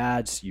 Here's the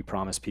ads. You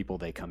promise people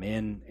they come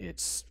in.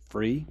 It's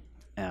free.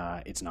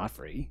 It's not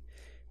free.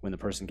 When the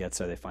person gets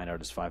there, they find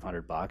out it's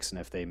 $500, and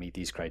if they meet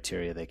these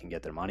criteria, they can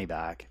get their money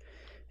back.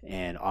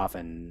 And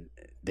often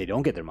they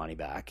don't get their money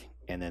back,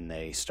 and then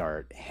they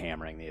start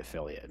hammering the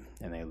affiliate,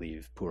 and they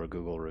leave poor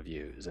Google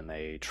reviews, and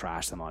they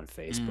trash them on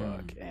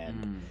Facebook.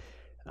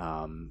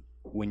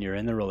 When you're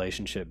in the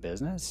relationship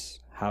business,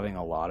 having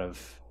a lot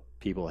of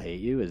people hate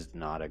you is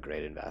not a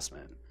great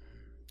investment.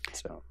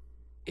 So,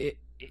 I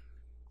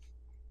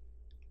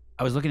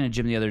was looking at a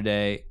gym the other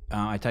day.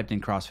 I typed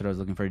in CrossFit. I was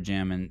looking for a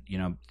gym, and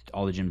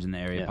all the gyms in the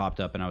area popped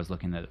up, and I was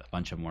looking at a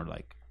bunch of them were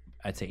like,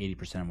 I'd say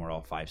 80% of them were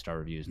all 5-star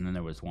reviews, and then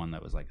there was one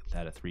that was like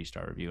had a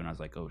 3-star review, and I was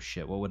like, oh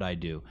shit, what would I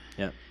do?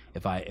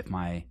 If I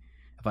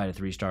had a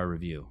 3-star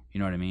review, you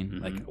know what I mean?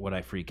 Mm-hmm. Like, would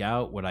I freak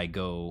out? Would I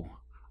go?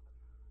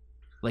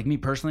 Like me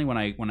personally, when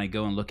I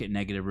go and look at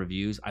negative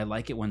reviews, I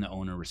like it when the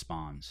owner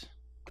responds.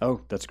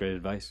 Oh, that's great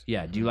advice.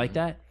 Yeah. Do you like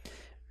that?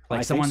 I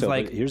Like someone's think so,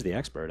 like, but here's the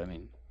expert. I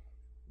mean,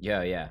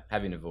 Yeah,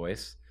 having a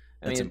voice.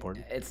 That's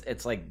important.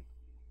 It's like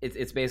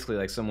it's basically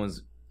like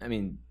someone's. I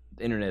mean,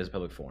 the internet is a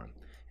public forum,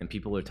 and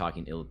people are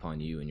talking ill upon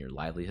you and your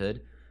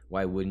livelihood.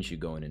 Why wouldn't you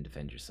go in and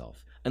defend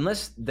yourself?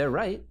 Unless they're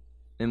right,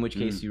 in which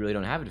case you really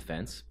don't have a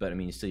defense. But I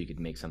mean, still you could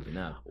make something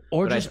up.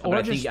 I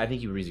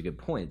think you raise a good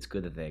point. It's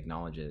good that they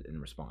acknowledge it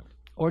and respond.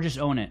 Or just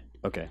own it.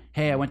 Okay.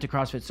 Hey, I went to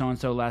CrossFit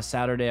so-and-so last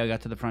Saturday. I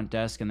got to the front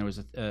desk, and there was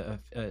a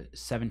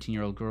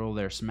 17-year-old girl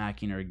there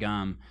smacking her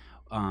gum,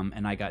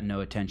 and I got no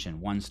attention,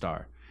 1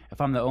 star.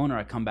 If I'm the owner,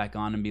 I come back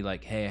on and be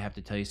like, hey, I have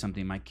to tell you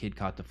something. My kid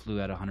caught the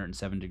flu at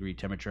 107-degree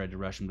temperature. I had to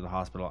rush him to the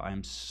hospital.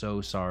 I'm so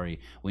sorry.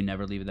 We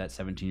never leave that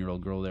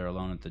 17-year-old girl there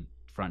alone at the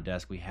front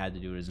desk. We had to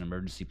do it as an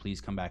emergency.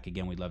 Please come back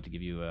again. We'd love to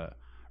give you a...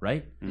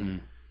 Right? Mm-hmm.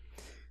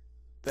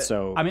 But,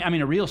 so I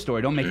mean, a real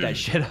story. Don't make that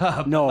shit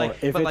up. No,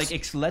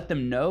 let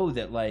them know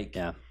that, like,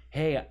 yeah.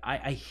 Hey,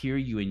 I hear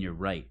you and you're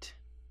right,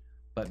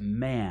 but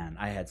man,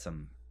 I had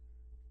some.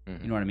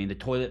 You know what I mean? The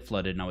toilet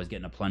flooded and I was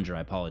getting a plunger.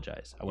 I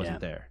apologize. I wasn't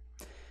there.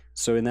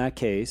 So in that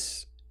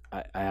case,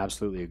 I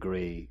absolutely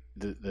agree.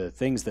 The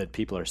things that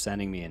people are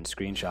sending me in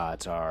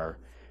screenshots are,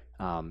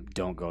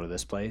 don't go to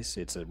this place.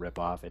 It's a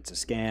ripoff. It's a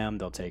scam.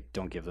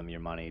 Don't give them your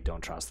money. Don't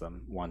trust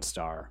them. 1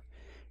 star.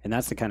 And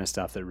that's the kind of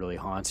stuff that really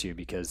haunts you,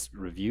 because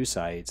review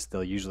sites,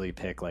 they'll usually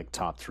pick like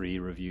top 3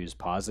 reviews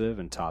positive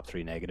and top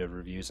 3 negative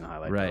reviews and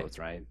highlight both,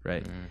 right?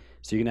 Right.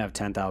 So you can have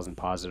 10,000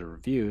 positive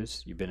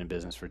reviews. You've been in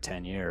business for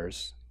 10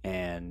 years,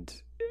 and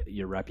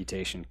your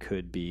reputation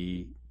could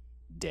be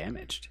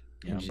damaged.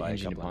 By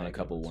a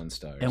couple 1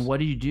 stars. And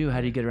what do you do?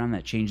 How do you get around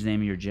that? Change the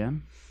name of your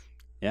gym?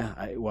 Yeah.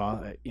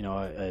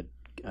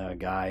 A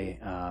guy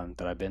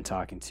that I've been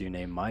talking to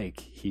named Mike,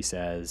 he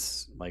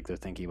says like they're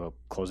thinking about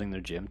closing their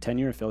gym,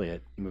 10-year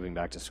affiliate, moving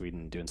back to Sweden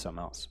and doing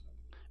something else.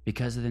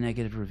 Because of the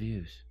negative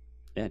reviews.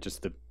 Yeah,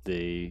 just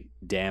the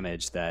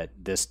damage that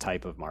this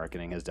type of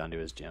marketing has done to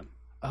his gym.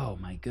 Oh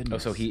my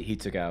goodness. Oh, so he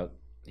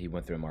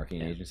went through a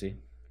marketing agency?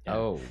 Yeah.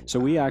 Oh. So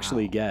we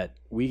actually get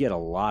a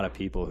lot of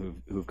people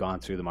who've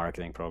gone through the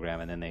marketing program,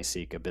 and then they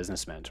seek a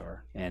business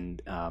mentor,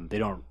 and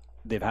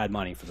they've had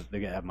money they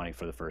have money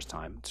for the first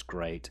time. It's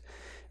great.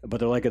 But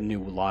they're like a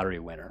new lottery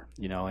winner,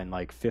 and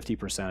like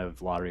 50%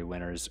 of lottery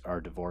winners are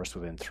divorced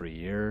within 3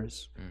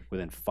 years.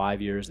 Within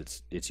 5 years,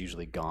 it's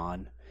usually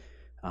gone.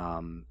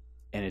 And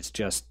it's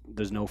just,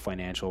 there's no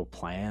financial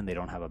plan. They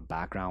don't have a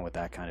background with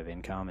that kind of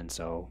income. And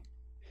so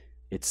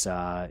it's,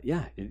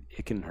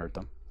 it can hurt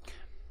them.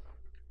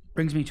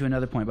 brings me to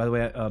another point. By the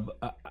way,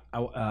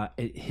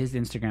 his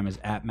Instagram is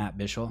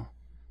 @MattBishel,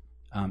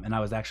 and I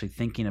was actually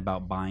thinking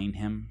about buying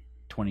him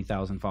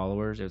 20,000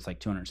 followers. It was like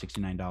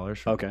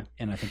 $269. Okay.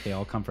 And I think they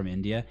all come from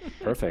India.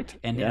 Perfect.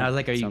 And I was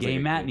like, "Are you Sounds like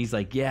game, a Matt?" good- And he's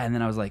like, "Yeah." And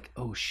then I was like,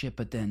 "Oh shit!"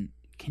 But then,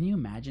 can you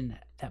imagine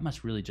that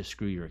must really just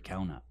screw your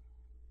account up?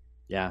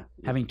 Yeah.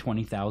 Having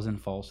 20,000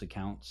 false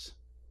accounts.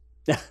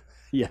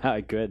 Yeah,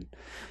 I could.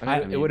 I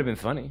mean, it would have been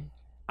funny.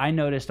 I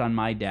noticed on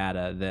my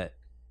data that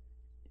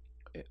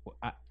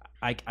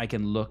I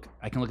can look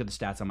at the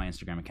stats on my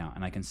Instagram account,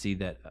 and I can see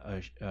that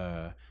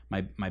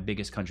my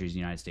biggest country is the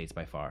United States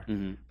by far,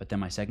 but then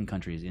my second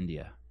country is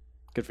India.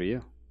 Good for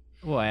you.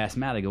 Well, I asked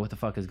Matt, I go, "What the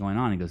fuck is going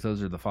on?" He goes,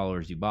 "Those are the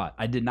followers you bought."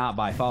 I did not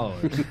buy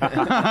followers.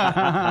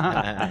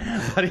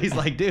 But he's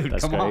like, "Dude,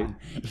 That's come great. on."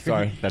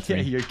 Sorry, that's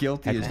me. You're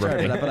guilty as Happy charged,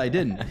 birthday. but I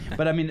didn't.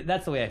 But I mean,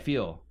 that's the way I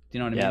feel. Do you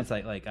know what I mean? Yeah. It's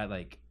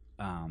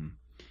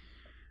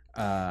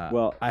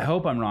Well, I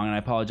hope I'm wrong, and I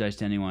apologize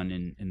to anyone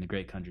in the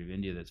great country of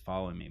India that's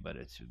following me, but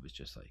it was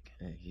just like,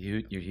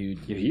 You're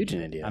huge. you're huge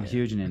in India. I'm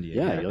huge in India.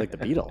 Yeah, you're like the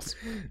Beatles.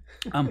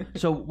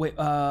 So wait,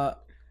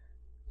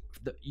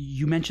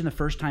 you mentioned the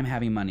first time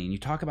having money, and you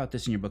talk about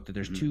this in your book that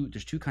there's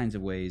two kinds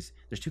of ways.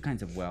 There's two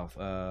kinds of wealth.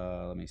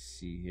 Let me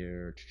see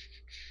here.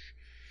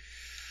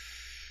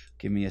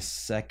 Give me a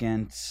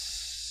second.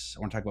 I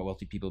want to talk about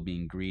wealthy people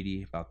being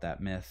greedy. About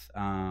that myth.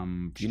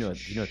 You know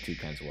two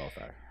kinds of wealth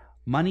are.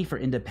 Money for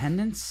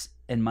independence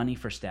and money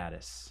for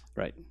status.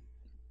 Right.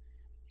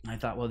 I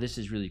thought, well, this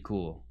is really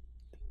cool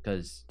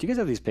because Do you guys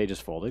have these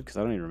pages folded? Because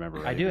I don't even remember.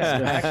 I writing do this.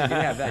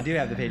 have. I do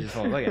have the pages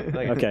full. Look at it.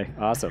 Okay,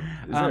 awesome.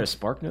 Is there a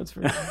Spark Notes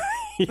for it?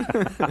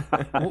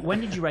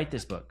 When did you write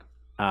this book?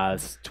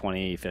 It's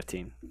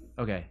 2015.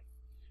 Okay,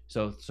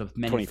 so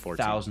many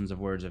 2014. thousands of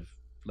words have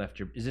left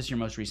your. Is this your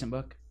most recent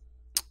book?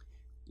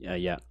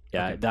 Yeah.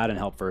 Okay. That and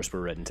Help First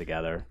were written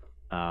together.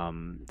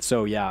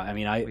 So yeah, I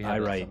mean, We I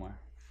have that write somewhere.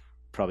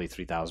 probably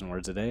 3,000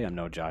 words a day. I'm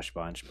no Josh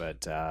Bunch,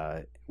 but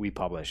we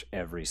publish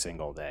every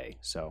single day.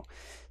 So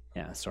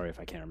yeah, sorry if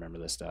I can't remember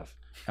this stuff.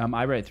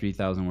 I write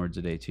 3,000 words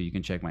a day too. You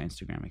can check my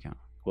Instagram account.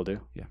 Will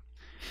do.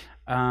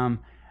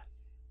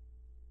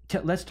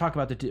 Let's talk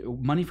about the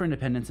money for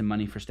independence and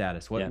money for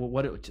status. Yeah.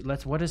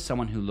 What does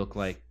someone who look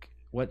like?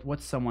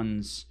 What's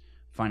someone's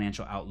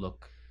financial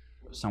outlook?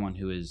 Someone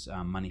who is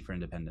money for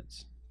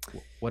independence.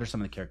 What are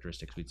some of the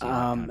characteristics we'd see in that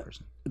kind of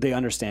person? They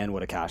understand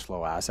what a cash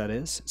flow asset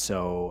is.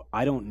 So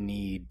I don't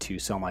need to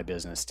sell my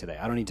business today.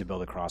 I don't need to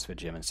build a CrossFit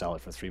gym and sell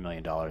it for $3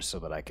 million so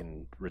that I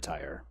can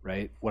retire,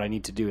 right? What I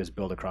need to do is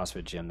build a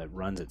CrossFit gym that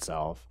runs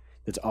itself,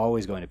 that's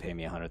always going to pay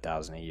me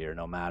 $100,000 a year,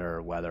 no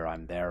matter whether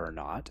I'm there or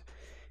not,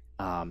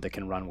 that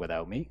can run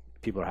without me.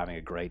 People are having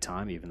a great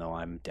time, even though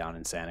I'm down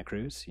in Santa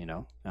Cruz,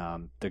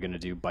 They're going to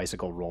do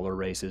bicycle roller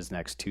races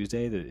next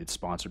Tuesday. It's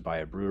sponsored by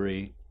a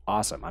brewery.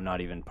 Awesome. I'm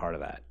not even part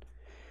of that.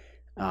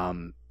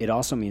 It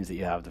also means that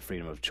you have the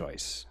freedom of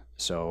choice.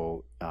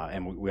 So,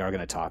 and we are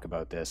going to talk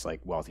about this,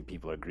 like wealthy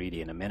people are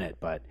greedy in a minute,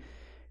 but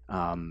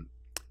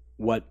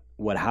what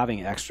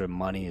having extra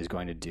money is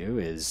going to do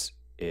is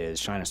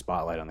shine a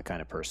spotlight on the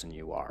kind of person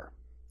you are.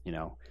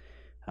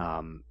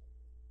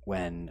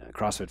 When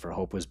CrossFit for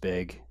Hope was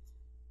big,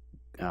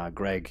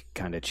 Greg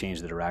kind of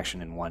changed the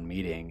direction in one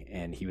meeting,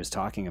 and he was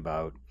talking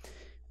about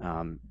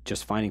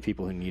just finding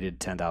people who needed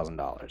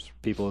 $10,000,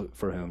 people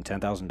for whom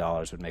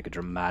 $10,000 would make a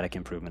dramatic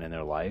improvement in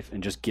their life,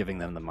 and just giving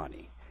them the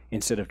money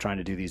instead of trying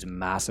to do these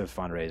massive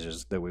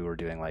fundraisers that we were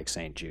doing, like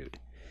St. Jude.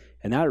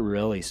 And that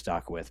really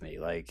stuck with me.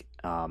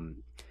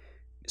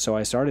 So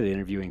I started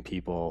interviewing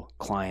people,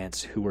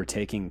 clients who were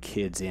taking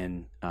kids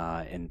in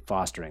and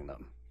fostering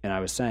them. And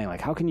I was saying,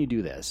 how can you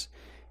do this?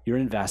 You're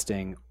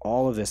investing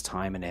all of this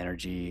time and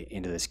energy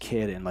into this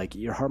kid, and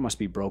your heart must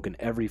be broken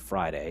every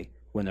Friday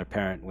when their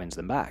parent wins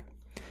them back.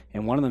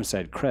 And one of them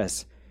said,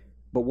 "Chris,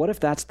 but what if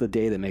that's the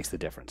day that makes the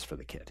difference for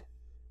the kid?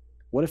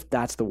 What if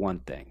that's the one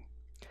thing?"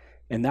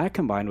 And that,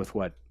 combined with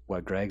what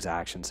Greg's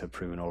actions have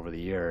proven over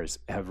the years,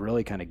 have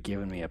really kind of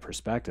given me a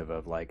perspective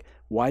of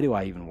why do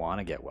I even want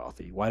to get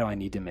wealthy? Why do I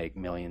need to make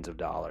millions of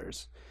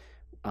dollars?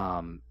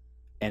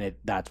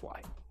 That's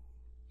why.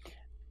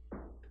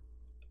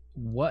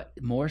 What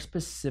more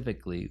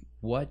specifically,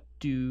 what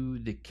do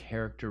the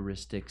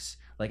characteristics,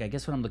 I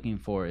guess what I'm looking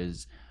for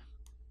is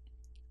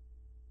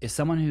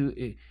someone who,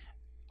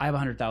 I have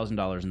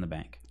 $100,000 in the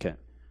bank. Okay.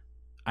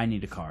 I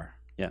need a car.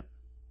 Yeah.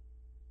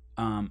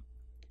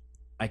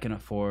 I can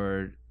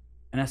afford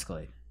an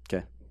Escalade.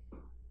 Okay.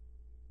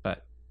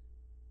 But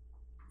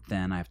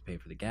then I have to pay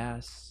for the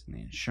gas and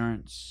the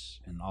insurance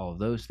and all of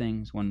those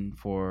things. When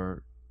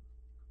for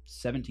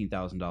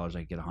 $17,000 I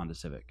could get a Honda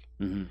Civic.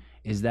 Mm-hmm.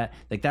 Is that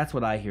that's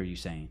what I hear you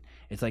saying?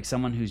 It's like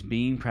someone who's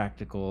being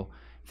practical,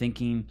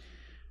 thinking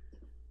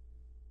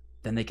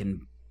then they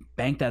can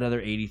bank that other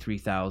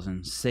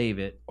 83,000, save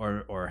it,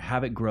 or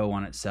have it grow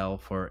on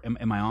itself. Or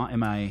am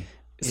I?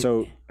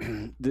 So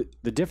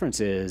the difference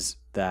is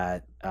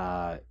that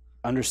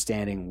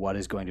understanding what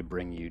is going to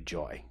bring you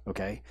joy.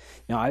 Okay.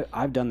 Now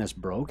I've done this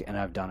broke and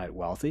I've done it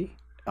wealthy.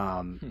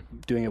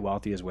 Doing it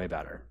wealthy is way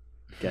better.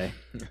 Okay.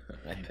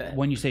 I bet.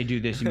 When you say do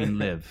this, you mean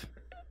live.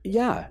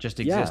 Yeah. Just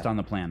exist on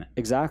the planet.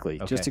 Exactly.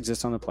 Okay. Just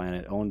exist on the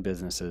planet, own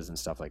businesses and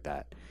stuff like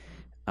that.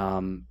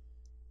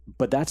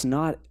 But that's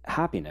not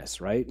happiness,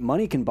 right?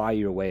 Money can buy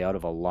your way out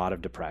of a lot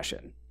of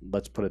depression.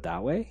 Let's put it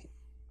that way.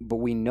 But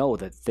we know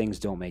that things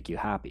don't make you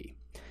happy.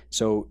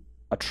 So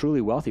a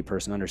truly wealthy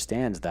person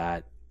understands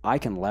that I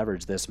can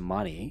leverage this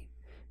money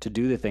to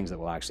do the things that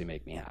will actually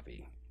make me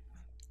happy.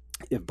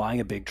 If buying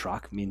a big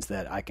truck means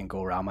that I can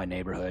go around my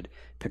neighborhood,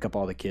 pick up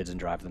all the kids and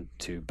drive them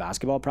to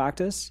basketball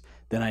practice,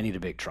 then I need a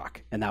big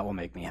truck and that will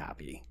make me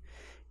happy.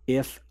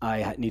 If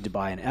I need to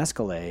buy an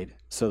Escalade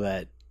so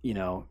that, you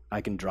know,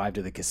 I can drive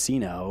to the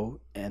casino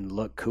and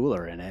look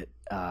cooler in it,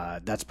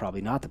 that's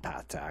probably not the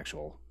path to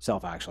actual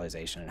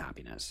self-actualization and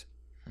happiness.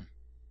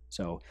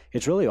 So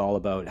it's really all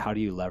about how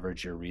do you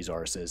leverage your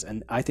resources.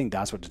 And I think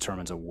that's what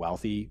determines a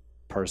wealthy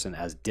person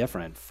as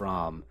different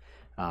from,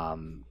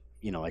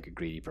 you know, like a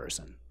greedy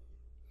person.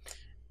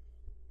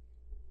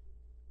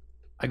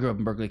 I grew up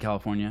in Berkeley,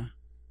 California.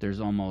 There's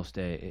almost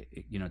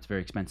it's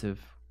very expensive,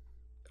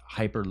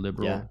 hyper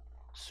liberal,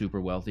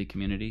 super wealthy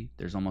community.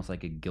 There's almost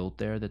like a guilt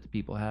there that the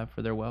people have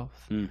for their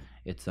wealth.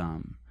 It's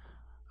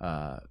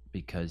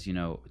because, you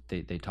know,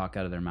 they talk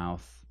out of their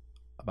mouth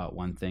about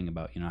one thing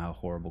about, you know, how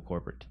horrible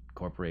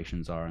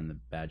corporations are and the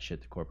bad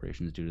shit that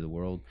corporations do to the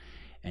world,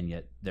 and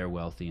yet they're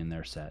wealthy and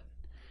they're set.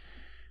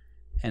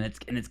 And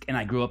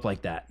I grew up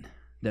like that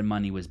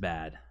money was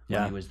bad.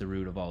 Money was the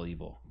root of all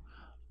evil.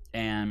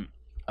 And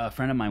a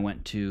friend of mine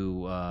went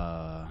to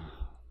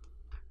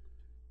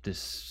this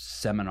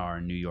seminar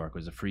in New York. It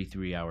was a free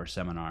 3-hour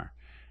seminar.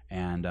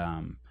 And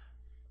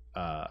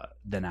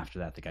then after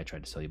that, the guy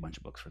tried to sell you a bunch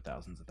of books for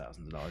thousands of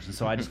dollars. And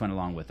so I just went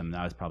along with him.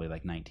 I was probably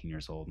like 19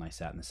 years old, and I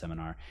sat in the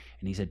seminar.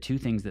 And he said 2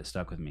 things that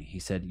stuck with me. He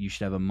said, you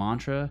should have a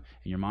mantra,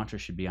 and your mantra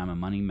should be, I'm a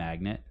money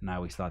magnet. And I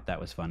always thought that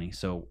was funny.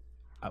 So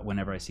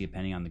whenever I see a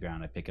penny on the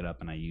ground, I pick it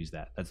up and I use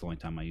that. That's the only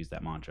time I use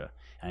that mantra.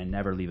 And I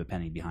never leave a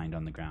penny behind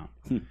on the ground.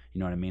 You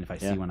know what I mean? If I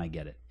see one, I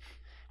get it.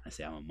 I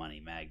say, I'm a money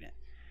magnet.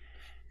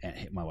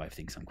 And my wife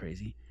thinks I'm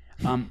crazy.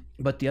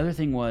 But the other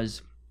thing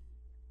was,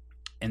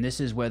 and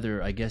this is whether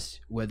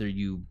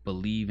you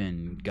believe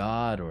in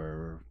God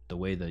or the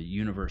way the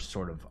universe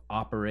sort of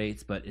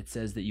operates, but it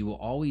says that you will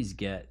always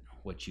get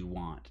what you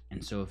want.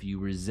 And so if you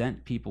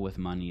resent people with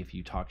money, if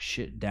you talk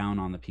shit down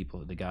on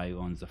the guy who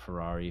owns the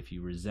Ferrari, if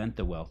you resent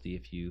the wealthy,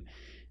 if you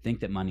think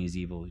that money is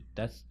evil,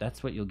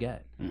 that's what you'll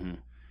get.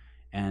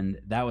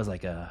 And that was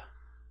like a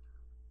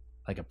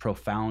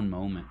profound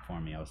moment for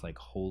me. I was like,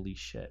 holy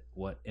shit,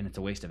 what? And it's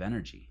a waste of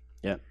energy.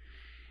 Yeah.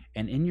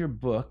 And in your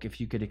book,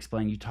 if you could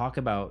explain, you talk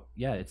about,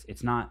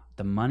 it's not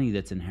the money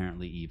that's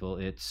inherently evil,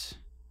 it's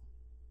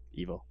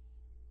evil.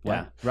 What?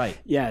 Yeah. Right.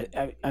 Yeah.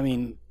 I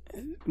mean,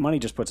 money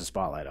just puts a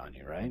spotlight on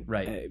you, right?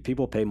 Right.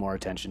 People pay more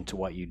attention to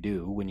what you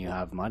do when you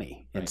have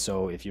money. And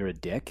so if you're a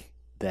dick,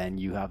 then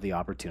you have the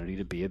opportunity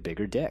to be a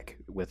bigger dick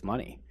with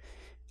money.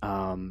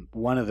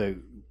 One of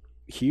the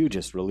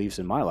hugest reliefs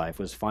in my life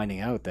was finding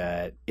out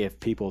that if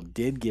people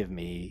did give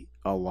me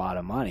a lot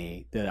of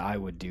money, that I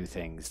would do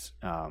things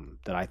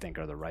that I think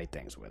are the right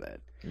things with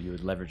it. You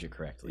would leverage it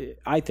correctly.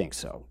 I think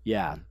so,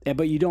 yeah.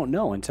 But you don't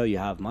know until you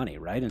have money,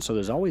 right? And so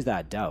there's always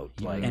that doubt.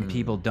 Like, and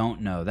people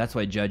don't know. That's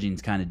why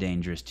judging's kind of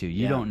dangerous too.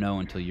 You don't know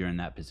until you're in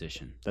that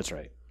position. That's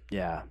right.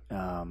 Yeah.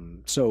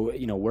 So,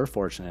 you know, we're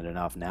fortunate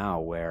enough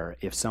now where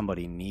if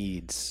somebody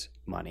needs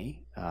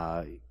money,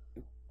 a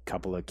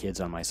couple of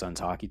kids on my son's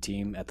hockey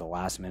team at the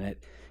last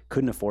minute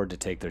couldn't afford to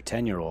take their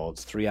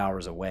 10-year-olds 3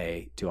 hours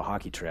away to a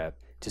hockey trip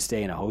to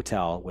stay in a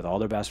hotel with all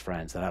their best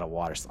friends that had a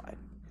water slide.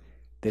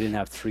 They didn't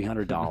have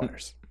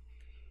 $300.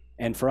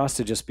 And for us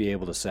to just be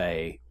able to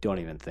say, don't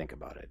even think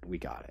about it, we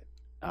got it.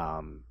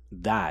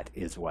 That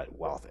is what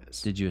wealth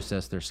is. Did you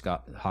assess their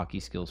hockey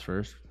skills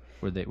first?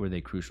 Were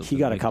they crucial? He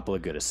got a couple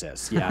of good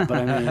assists. Yeah, but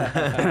I mean,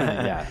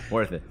 yeah.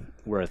 Worth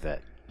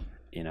it.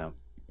 You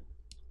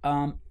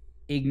know?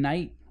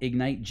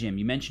 Ignite Gym.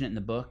 You mentioned it in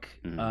the book,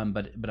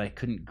 but I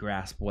couldn't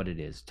grasp what it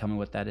is. Tell me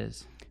what that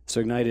is. So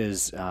Ignite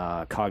is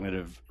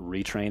cognitive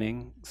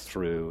retraining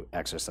through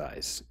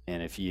exercise.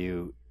 And if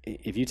you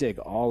take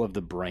all of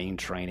the brain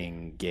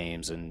training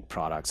games and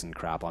products and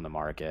crap on the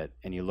market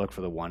and you look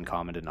for the one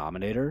common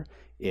denominator,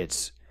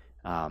 it's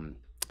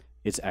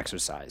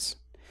exercise.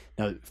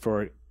 Now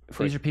for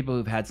these are people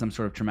who've had some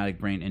sort of traumatic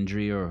brain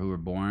injury or who were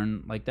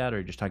born like that, or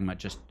you're just talking about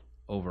just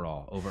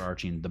overall,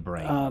 overarching the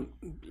brain?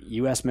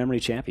 U.S. memory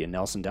champion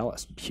Nelson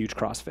Dellis, huge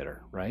CrossFitter,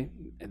 right?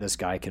 This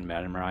guy can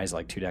memorize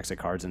like 2 decks of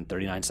cards in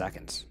 39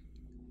 seconds.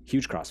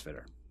 Huge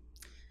CrossFitter.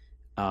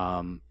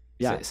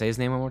 Yeah. Say his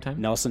name one more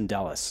time. Nelson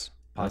Dellis.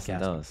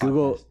 Podcast.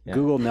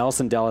 Google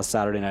Nelson Dellis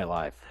Saturday Night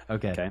Live.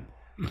 Okay.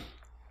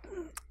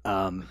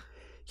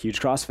 Huge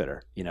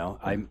CrossFitter. You know,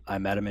 I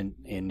met him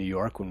in New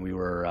York when we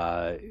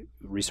were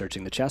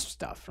researching the chess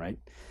stuff, right?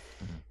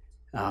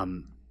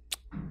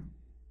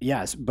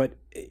 Yes, but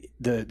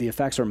the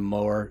effects are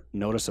more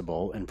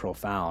noticeable and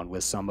profound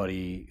with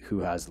somebody who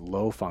has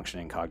low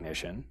functioning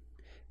cognition,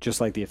 just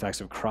like the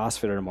effects of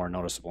CrossFit are more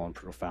noticeable and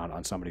profound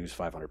on somebody who's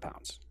 500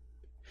 pounds.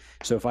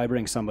 So if I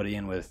bring somebody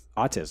in with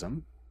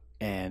autism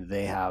and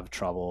they have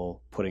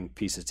trouble putting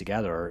pieces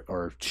together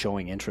or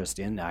showing interest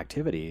in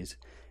activities,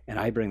 and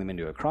I bring them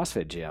into a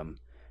CrossFit gym,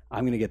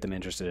 I'm going to get them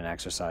interested in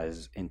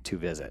exercise in 2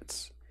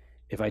 visits.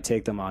 If I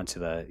take them onto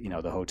the,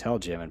 the hotel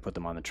gym and put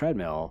them on the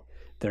treadmill,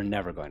 they're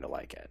never going to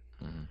like it.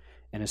 Mhm.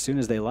 And as soon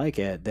as they like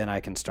it, then I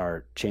can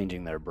start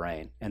changing their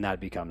brain, and that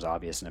becomes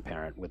obvious and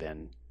apparent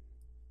within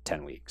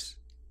 10 weeks.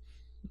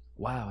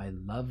 Wow, I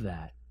love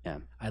that. Yeah.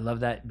 I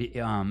love that.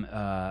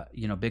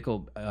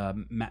 Bickle,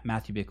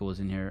 Matthew Bickle was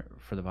in here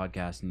for the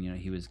podcast, and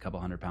he was a couple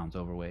 100 pounds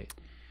overweight,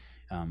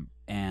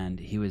 and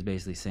he was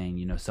basically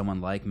saying, someone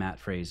like Matt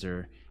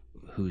Fraser,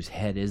 whose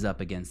head is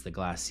up against the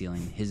glass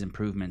ceiling, his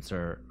improvements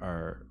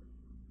are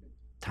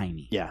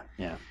tiny. Yeah.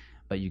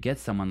 But you get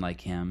someone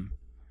like him,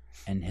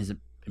 and his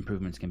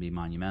improvements can be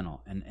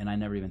monumental. And I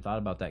never even thought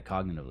about that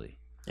cognitively.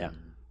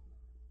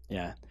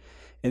 Yeah.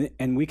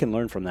 And we can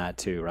learn from that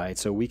too, right?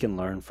 So we can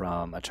learn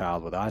from a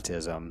child with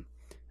autism.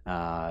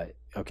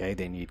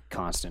 They need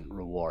constant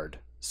reward.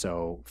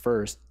 So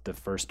the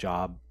first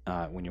job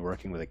when you're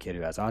working with a kid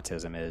who has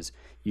autism is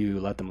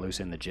you let them loose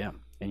in the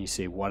gym and you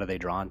see what are they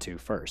drawn to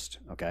first,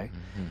 okay?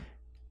 Mm-hmm.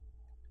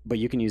 But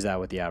you can use that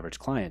with the average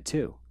client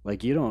too.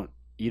 Like you don't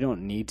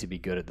need to be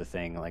good at the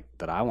thing like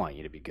that I want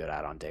you to be good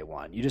at on day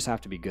one. You just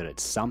have to be good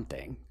at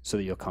something so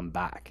that you'll come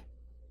back.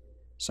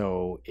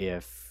 So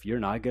if you're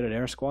not good at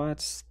air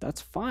squats,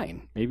 that's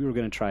fine. Maybe we're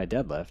going to try a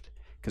deadlift,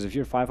 because if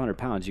you're 500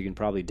 pounds, you can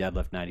probably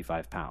deadlift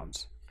 95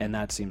 pounds. And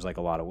that seems like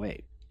a lot of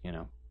weight, It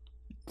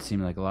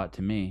seemed like a lot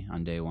to me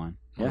on day one.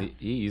 Yeah. Well,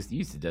 you used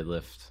to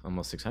deadlift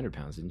almost 600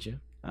 pounds, didn't you?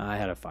 I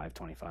had a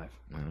 525.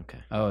 Oh, okay.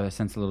 Oh, I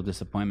sense a little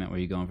disappointment. Were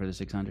you going for the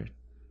 600?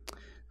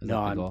 No,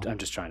 I'm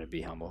just trying to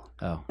be humble.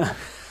 Oh.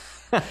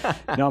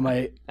 No,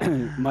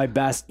 my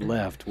best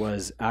lift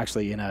was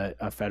actually in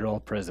a federal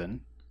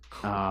prison.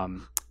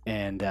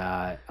 And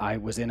I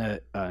was in an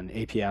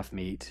APF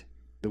meet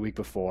the week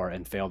before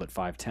and failed at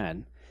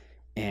 510.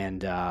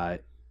 And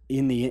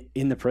in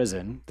the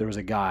prison, there was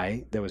a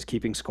guy that was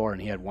keeping score,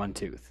 and he had 1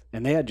 tooth.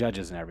 And they had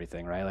judges and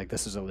everything, right? Like,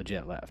 this is a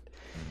legit lift.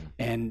 Mm-hmm.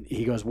 And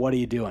he goes, "What are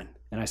you doing?"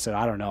 And I said,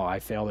 "I don't know. I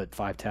failed at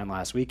 510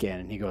 last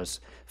weekend." And he goes,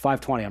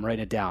 "520. I'm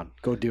writing it down.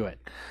 Go do it."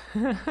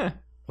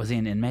 Was he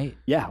an inmate?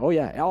 Yeah. Oh,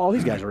 yeah. All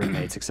these guys were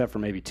inmates except for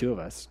maybe 2 of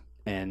us.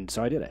 And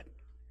so I did it.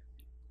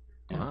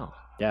 Yeah. Wow.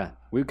 Yeah,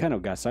 we kind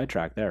of got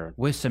sidetracked there.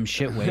 With some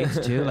shit weights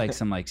too, like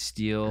some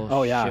steel.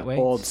 Oh yeah, shit weights?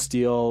 old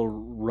steel,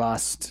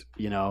 rust.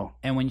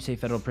 And when you say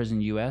federal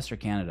prison, U.S. or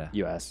Canada?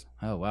 U.S.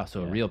 Oh wow,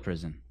 so a real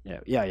prison.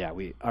 Yeah.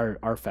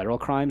 Our federal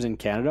crimes in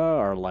Canada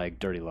are like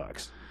dirty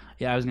looks.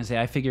 Yeah, I was gonna say.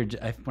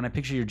 When I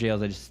picture your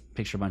jails, I just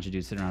picture a bunch of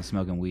dudes sitting around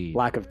smoking weed.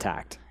 Lack of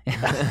tact.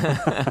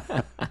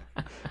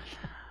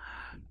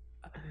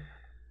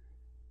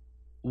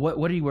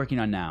 What are you working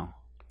on now?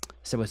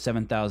 So with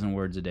 7,000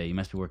 words a day, you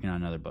must be working on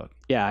another book.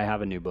 Yeah, I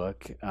have a new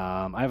book.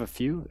 I have a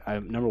few.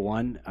 Number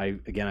one, I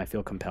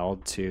feel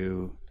compelled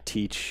to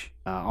teach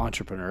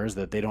entrepreneurs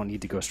that they don't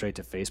need to go straight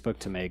to Facebook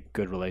to make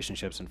good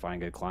relationships and find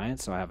good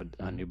clients. So I have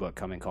a new book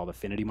coming called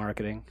Affinity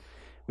Marketing,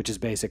 which is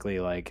basically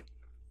like,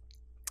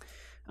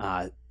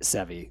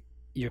 Sevi,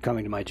 you're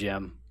coming to my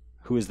gym.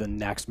 Who is the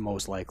next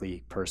most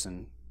likely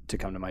person to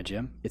come to my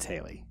gym? It's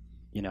Haley,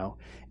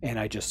 And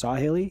I just saw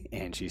Haley,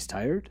 and she's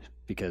tired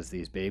because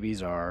these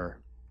babies are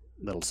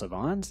little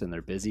savants and they're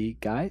busy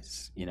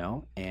guys,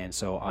 and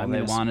so all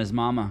they want is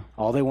mama.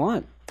 All they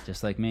want,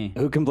 just like me.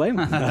 Who can blame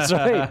them? That's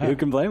right. Who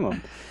can blame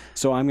them?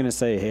 So I'm going to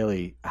say,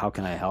 Haley, how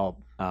can I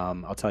help?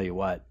 I'll tell you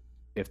what,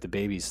 if the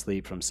babies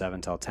sleep from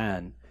 7 till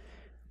 10,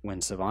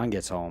 when Savant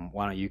gets home,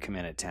 why don't you come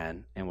in at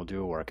 10 and we'll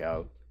do a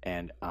workout.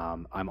 And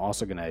I'm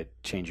also going to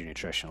change your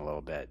nutrition a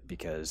little bit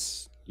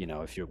because,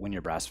 when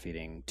you're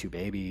breastfeeding 2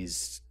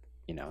 babies,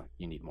 you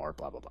need more,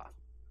 blah, blah,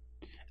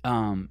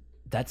 blah.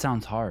 That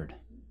sounds hard.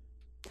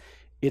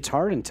 It's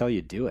hard until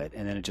you do it,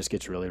 and then it just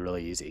gets really,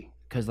 really easy.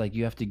 Because,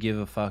 you have to give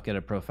a fuck at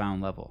a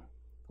profound level.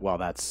 Well,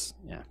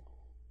 yeah.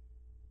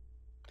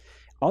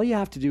 All you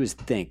have to do is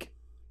think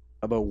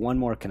about one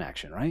more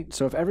connection, right?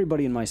 So if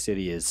everybody in my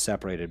city is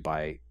separated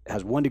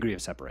has 1 degree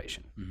of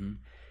separation, mm-hmm.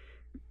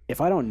 If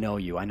I don't know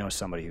you, I know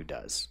somebody who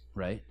does.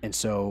 Right. And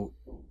so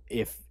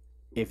if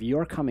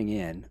you're coming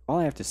in, all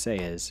I have to say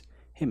is,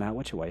 "Hey, Matt,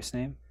 what's your wife's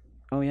name?"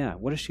 "Oh, yeah.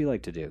 What does she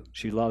like to do?"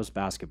 "She loves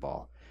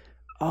basketball."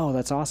 "Oh,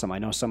 that's awesome. I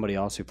know somebody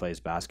else who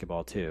plays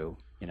basketball too."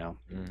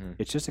 Mm-hmm.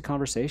 It's just a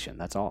conversation.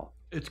 That's all.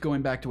 It's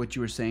going back to what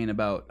you were saying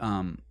about,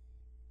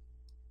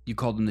 you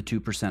called them the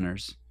 2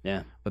 percenters.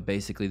 Yeah. But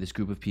basically this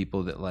group of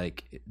people that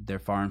they're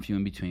far and few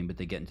in between, but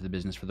they get into the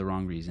business for the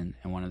wrong reason.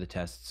 And one of the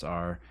tests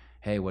are,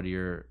 hey, what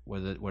are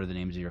the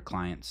names of your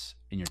clients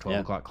in your 12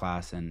 o'clock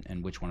class,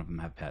 and which one of them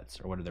have pets,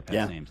 or what are their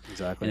pets' names?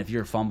 Exactly. And if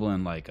you're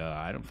fumbling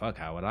I don't fuck,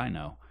 how would I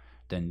know?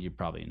 Then you're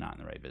probably not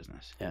in the right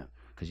business. Yeah.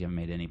 Because you haven't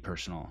made any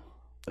personal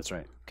That's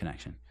right.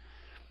 connection.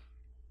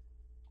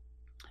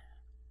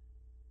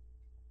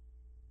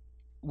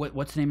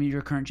 What's the name of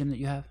your current gym that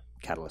you have?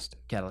 Catalyst.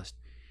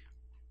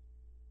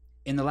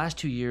 In the last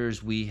 2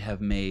 years, we have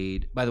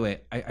made. By the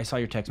way, I saw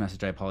your text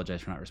message. I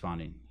apologize for not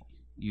responding.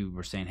 you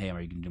were saying, hey,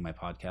 are you going to do my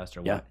podcast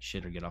or Yeah. what?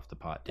 Shit or get off the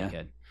pot, Yeah.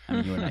 dickhead. I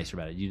mean, you were nicer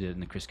about it. You did it in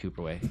the Chris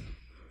Cooper way.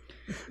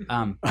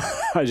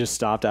 I just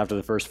stopped after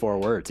the first 4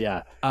 words.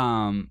 Yeah.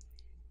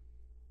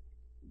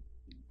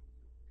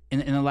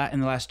 In the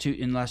last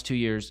 2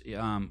 years,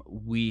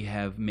 we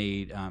have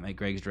made at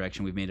Greg's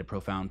direction, we've made a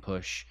profound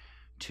push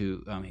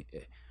to.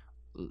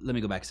 Let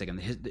me go back a second.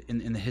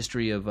 In the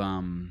history of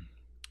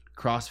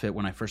CrossFit,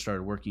 when I first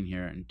started working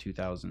here in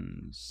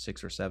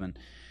 2006 or 7,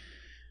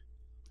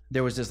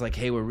 there was this like,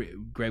 hey, where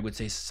Greg would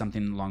say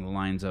something along the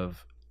lines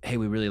of, hey,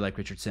 we really like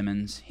Richard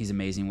Simmons. He's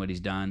amazing what he's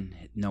done.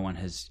 No one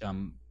has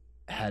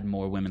had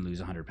more women lose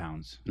 100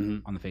 pounds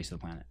on the face of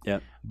the planet. Yeah.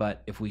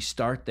 But if we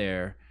start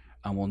there,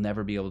 we'll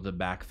never be able to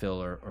backfill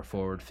or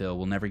forward fill.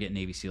 We'll never get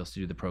Navy SEALs to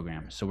do the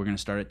program. So we're going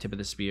to start at tip of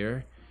the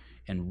spear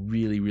and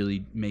really,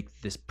 really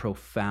make this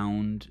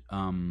profound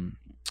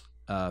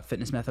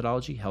fitness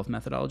methodology, health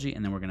methodology,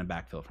 and then we're going to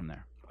backfill from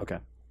there. Okay.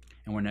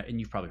 And and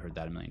you've probably heard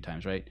that a million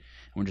times, right?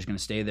 And we're just going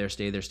to stay there,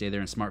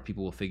 and smart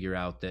people will figure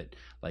out that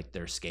like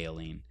they're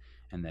scaling,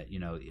 and that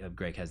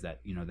Greg has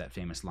that that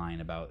famous line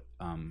about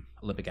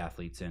Olympic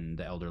athletes and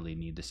the elderly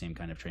need the same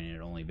kind of training.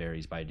 It only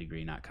varies by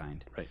degree, not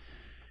kind. Right.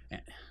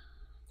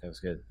 That was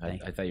good. I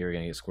thought you were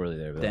going to get squirrely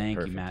there. But Thank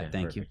perfect, you, Matt. yeah,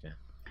 Thank perfect, you.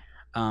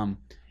 Yeah.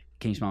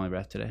 Can you smell my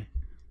breath today?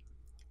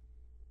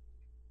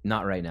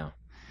 Not right now.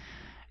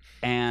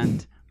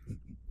 And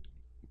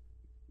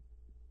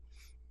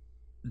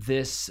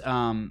this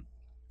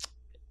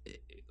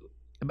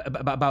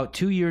about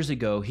 2 years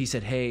ago, he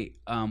said, "Hey,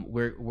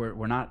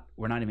 we're not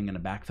even going to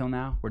backfill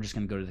now. We're just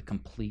going to go to the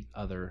complete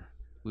other.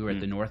 We were at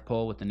the North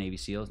Pole with the Navy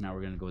SEALs. Now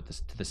we're going to go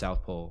to the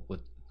South Pole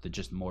with the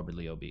just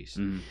morbidly obese."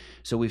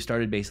 So we've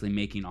started basically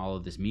making all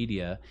of this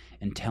media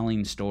and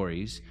telling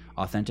stories,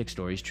 authentic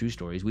stories, true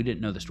stories. We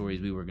didn't know the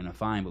stories we were going to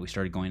find, but we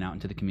started going out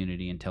into the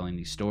community and telling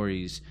these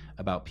stories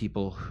about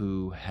people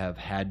who have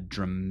had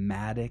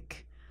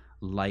dramatic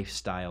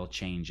lifestyle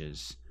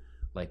changes.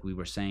 Like we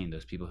were saying,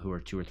 those people who are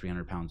 200 or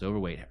 300 pounds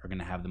overweight are going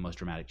to have the most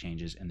dramatic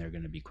changes, and they're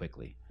going to be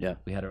quickly. Yeah.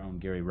 We had our own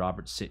Gary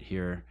Roberts sit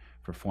here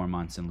for 4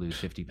 months and lose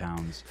 50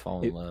 pounds.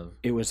 Fall in love.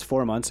 It was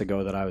 4 months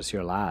ago that I was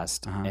here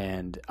last,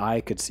 and I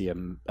could see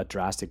a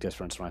drastic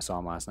difference when I saw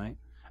him last night.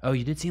 Oh,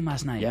 you did see him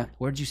last night? Yeah.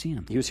 Where did you see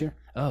him? He was here.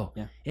 Oh,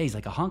 Yeah. Yeah, he's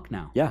like a hunk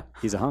now. Yeah,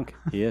 he's a hunk.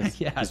 He is.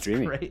 Yeah, he's it's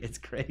dreaming. great. It's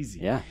crazy.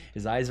 Yeah.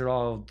 His eyes are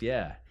all,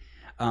 yeah.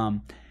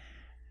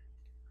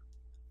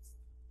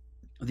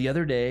 The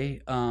other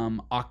day,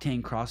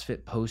 Octane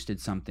CrossFit posted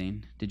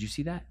something. Did you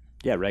see that?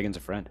 Yeah, Reagan's a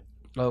friend.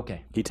 Oh,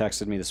 okay. He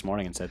texted me this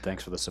morning and said,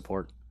 thanks for the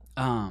support.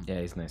 Yeah,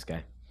 he's a nice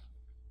guy.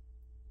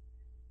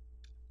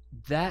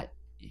 That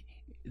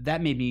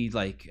made me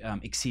like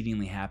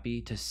exceedingly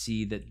happy to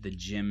see that the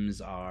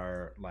gyms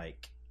are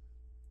like.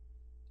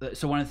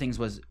 So one of the things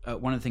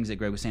that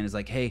Greg was saying is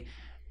like, hey,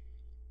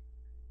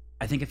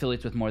 I think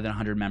affiliates with more than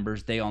 100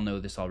 members, they all know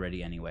this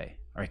already anyway.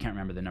 Or I can't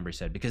remember the number he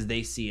said, because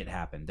they see it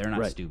happen. They're not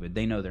Right. stupid.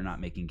 They know they're not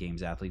making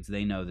games athletes.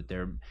 They know that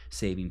they're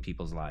saving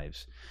people's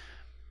lives,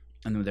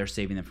 and they're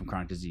saving them from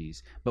chronic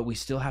disease. But we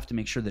still have to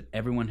make sure that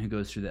everyone who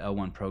goes through the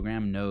L1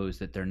 program knows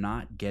that they're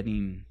not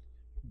getting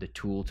the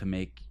tool to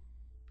make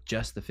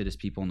just the fittest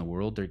people in the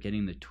world. They're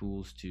getting the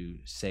tools to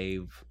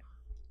save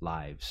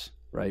lives.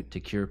 Right. To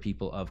cure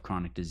people of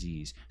chronic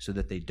disease, so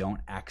that they don't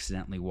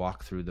accidentally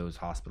walk through those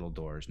hospital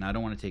doors. Now, I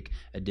don't want to take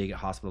a dig at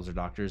hospitals or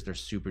doctors. They're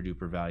super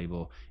duper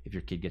valuable if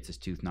your kid gets his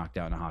tooth knocked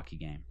out in a hockey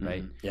game,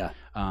 right? Yeah.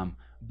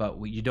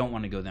 But you don't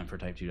want to go them for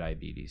type 2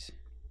 diabetes.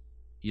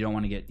 You don't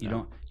want to get you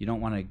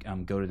don't want to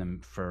go to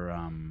them for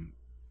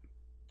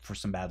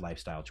some bad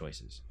lifestyle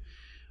choices.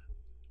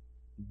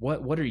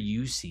 What are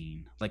you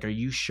seeing? Like, are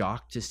you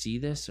shocked to see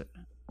this?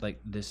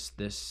 Like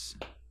this.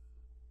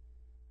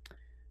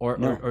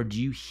 Or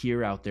do you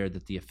hear out there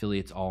that the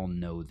affiliates all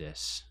know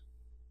this?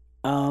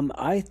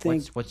 I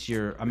think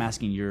I'm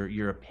asking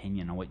your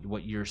opinion on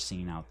what you're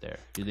seeing out there.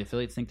 Do the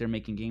affiliates think they're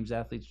making games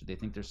athletes? Do they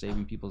think they're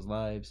saving people's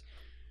lives?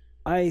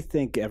 I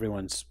think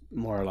everyone's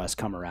more or less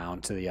come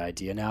around to the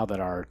idea now that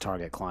our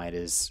target client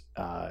is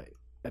a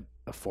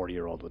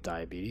 40-year-old with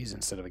diabetes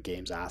instead of a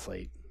games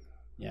athlete.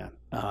 Yeah.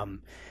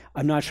 I'm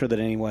not sure that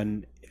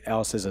anyone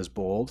else is as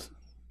bold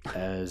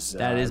as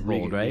that is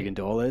bold, right? Regan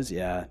Dole is,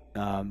 yeah,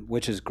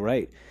 which is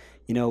great.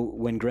 You know,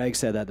 when Greg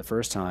said that the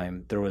first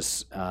time, there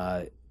was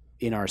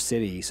in our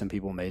city, some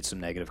people made some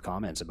negative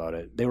comments about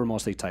it. They were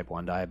mostly type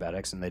 1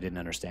 diabetics, and they didn't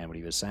understand what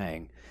he was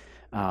saying.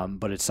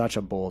 But it's such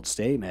a bold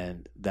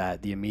statement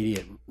that the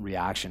immediate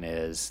reaction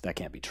is that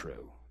can't be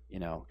true. You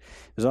know,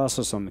 there's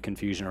also some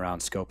confusion around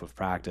scope of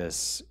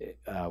practice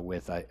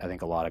with I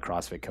think a lot of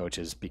CrossFit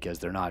coaches, because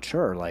they're not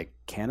sure. Like,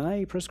 can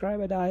I prescribe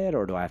a diet,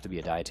 or do I have to be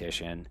a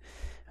dietitian?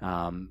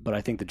 But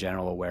I think the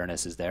general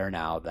awareness is there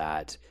now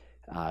that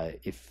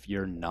if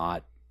you're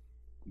not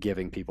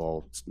giving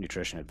people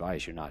nutrition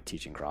advice, you're not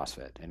teaching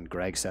CrossFit. And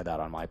Greg said that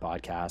on my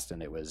podcast,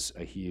 and it was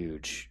a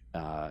huge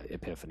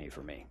epiphany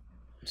for me.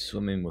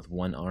 Swimming with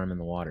one arm in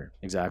the water.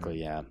 Exactly.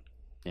 Yeah.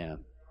 Yeah.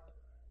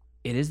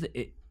 It is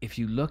if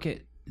you look at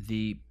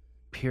the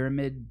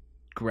pyramid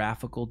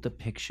graphical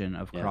depiction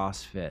of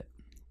CrossFit,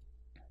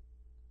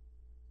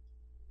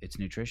 it's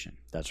nutrition.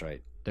 That's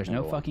right. There's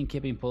Number no one. fucking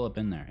kipping pull-up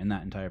in there, in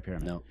that entire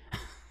pyramid. No.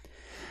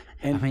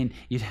 I mean,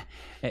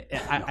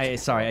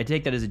 sorry, I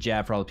take that as a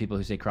jab for all the people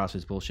who say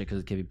CrossFit's bullshit because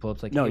of kipping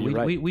pull-ups. Like, No, hey, you're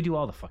right. we do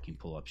all the fucking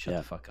pull-ups. Shut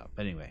Yeah. the fuck up.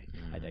 But anyway,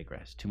 I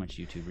digress. Too much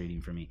YouTube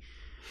reading for me.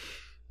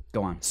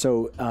 Go on.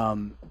 So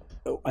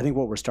I think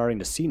what we're starting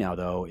to see now,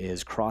 though,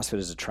 is CrossFit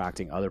is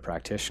attracting other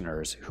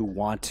practitioners who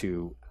want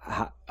to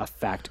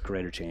affect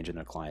greater change in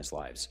their clients'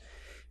 lives.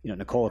 You know,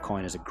 Nicole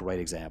Coyne is a great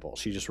example.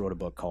 She just wrote a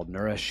book called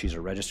Nourish. She's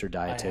a registered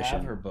dietitian. I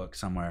have her book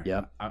somewhere.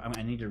 Yep.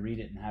 I need to read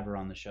it and have her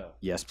on the show.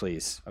 Yes,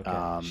 please.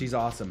 Okay. She's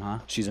awesome, huh?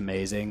 She's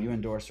amazing. You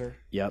endorse her?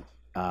 Yep.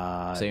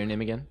 Say your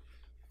name again.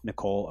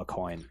 Nicole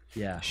Coyne.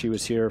 Yeah. She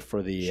was here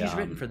for the. She's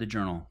written for the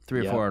Journal.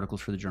 3 or 4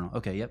 articles for the Journal.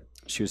 Okay. Yep.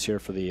 She was here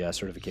for the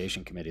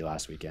certification committee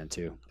last weekend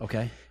too.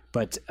 Okay.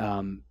 But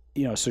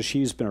you know, so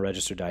she's been a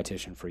registered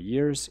dietitian for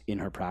years. In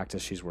her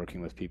practice, she's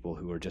working with people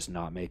who are just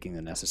not making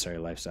the necessary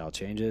lifestyle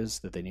changes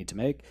that they need to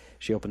make.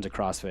 She opens a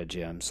CrossFit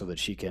gym so that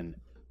she can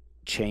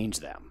change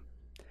them.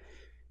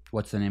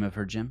 What's the name of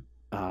her gym?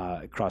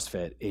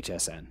 CrossFit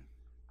HSN,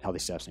 Healthy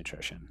Steps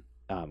Nutrition,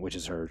 which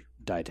is her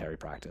dietary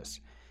practice.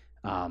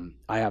 I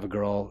have a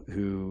girl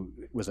who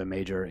was a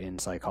major in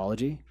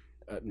psychology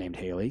named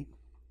Haley,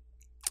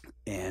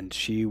 and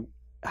she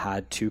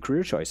had 2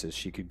 career choices.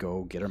 She could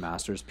go get her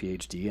master's,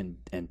 PhD,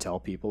 and tell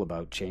people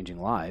about changing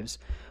lives,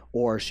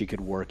 or she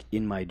could work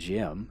in my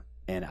gym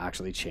and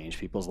actually change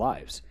people's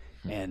lives.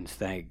 And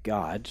thank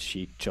God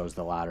she chose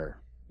the latter,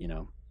 you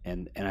know.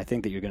 And I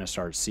think that you're going to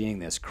start seeing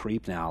this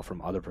creep now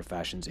from other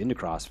professions into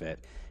CrossFit,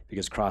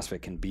 because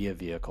CrossFit can be a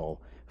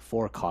vehicle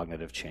for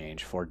cognitive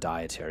change, for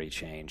dietary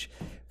change,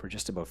 for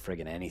just about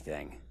friggin'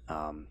 anything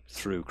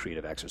through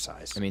creative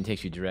exercise. I mean, it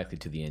takes you directly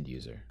to the end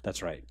user.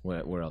 That's right.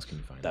 Where else can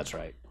you find That's that?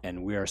 right.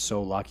 And we are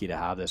so lucky to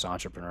have this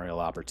entrepreneurial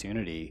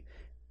opportunity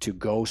to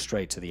go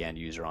straight to the end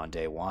user on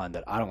day one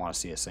that I don't want to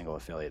see a single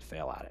affiliate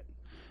fail at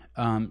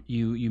it.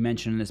 You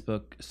mentioned in this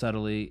book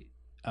subtly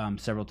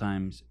several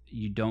times,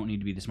 you don't need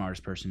to be the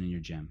smartest person in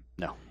your gym.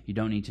 No. You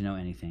don't need to know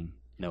anything.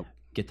 Nope.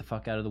 Get the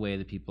fuck out of the way of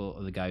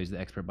the guy who's the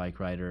expert bike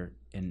rider,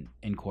 and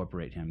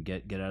incorporate him.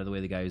 Get out of the way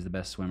of the guy who's the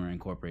best swimmer,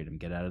 incorporate him.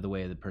 Get out of the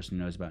way of the person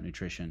who knows about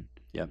nutrition.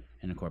 Yep.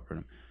 And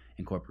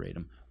incorporate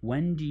him.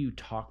 When do you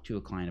talk to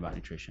a client about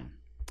nutrition?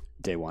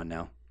 Day one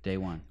now. Day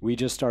one. We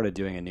just started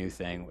doing a new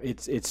thing.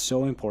 It's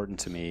so important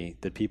to me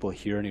that people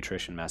hear a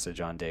nutrition message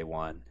on day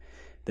one,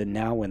 that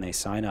now when they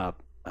sign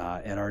up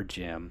at our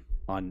gym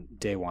on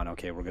day one,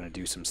 okay, we're going to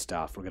do some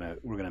stuff. We're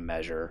going to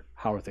measure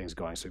how are things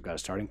going. So we've got a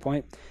starting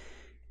point.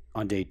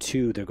 On day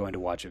 2, they're going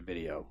to watch a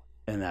video,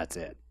 and that's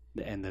it.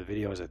 And the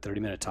video is a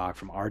 30-minute talk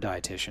from our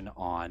dietitian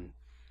on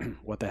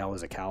what the hell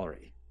is a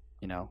calorie,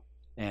 you know,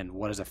 and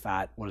what is a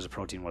fat, what is a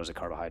protein, what is a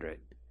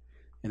carbohydrate.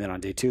 And then on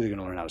day 2, they're going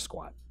to learn how to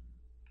squat.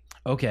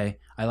 Okay,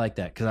 I like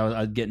that, because I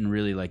was getting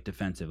really like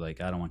defensive.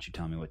 Like, I don't want you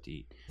telling me what to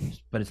eat,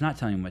 but it's not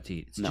telling me what to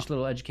eat. It's just a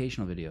little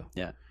educational video.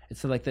 Yeah.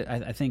 It's like that.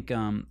 I think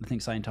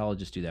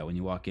Scientologists do that. When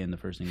you walk in, the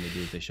first thing they do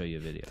is they show you a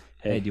video.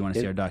 Hey, do you want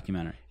to see our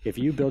documentary? If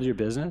you build your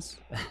business,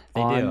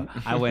 They do.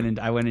 I went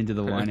into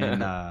the one in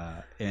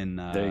There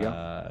you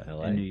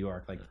go. in New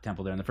York, like the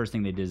temple there. And the first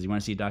thing they did is, you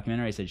want to see a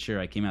documentary? I said, sure.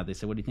 I came out. They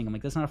said, what do you think? I'm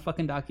like, that's not a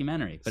fucking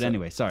documentary. But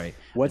anyway, sorry.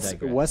 What's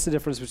the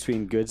difference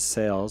between good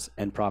sales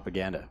and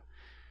propaganda?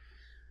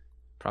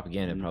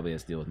 Propaganda probably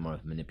has to deal with more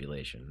with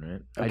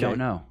manipulation, right? I don't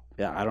know.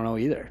 Yeah, I don't know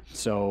either.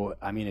 So,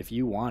 I mean, if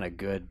you want a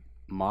good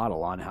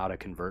model on how to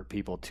convert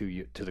people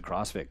to the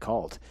CrossFit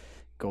cult,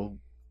 go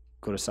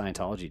to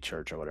Scientology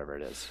church or whatever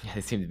it is. Yeah,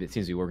 it seems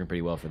to be working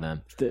pretty well for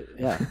them.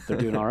 They're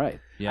doing all right.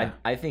 Yeah.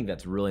 I think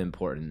that's really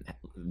important,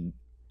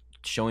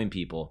 showing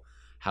people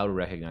how to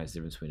recognize the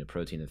difference between a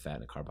protein, a fat,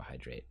 and a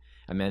carbohydrate.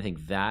 I mean, I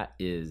think that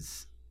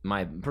is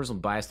my personal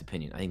biased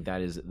opinion. I think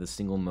that is the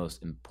single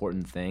most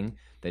important thing,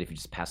 that if you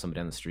just pass somebody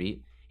down the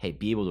street, hey,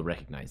 be able to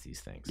recognize these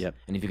things. Yep.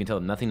 And if you can tell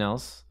them nothing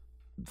else,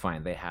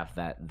 fine, they have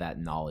that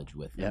knowledge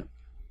with them.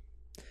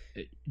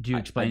 Yep. Do you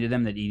explain to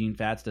them that eating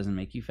fats doesn't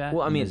make you fat?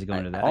 Well, I mean, does it go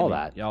into that? all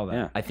that.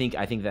 Yeah. I think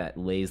that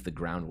lays the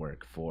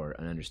groundwork for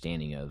an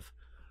understanding of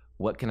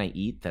what can I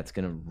eat that's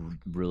going to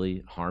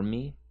really harm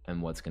me,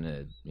 and what's going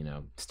to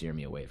steer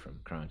me away from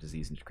chronic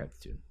disease and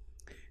decrepitude.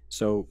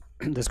 So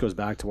this goes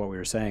back to what we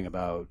were saying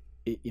about,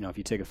 if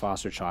you take a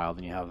foster child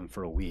and you have them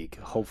for a week,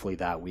 hopefully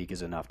that week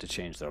is enough to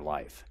change their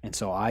life. And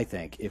so I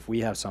think if we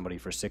have somebody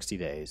for 60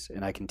 days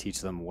and I can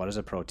teach them what is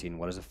a protein,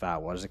 what is a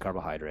fat, what is a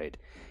carbohydrate,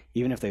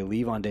 even if they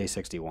leave on day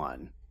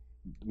 61,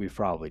 we've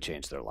probably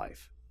changed their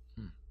life.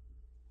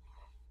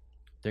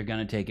 They're going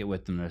to take it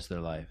with them the rest of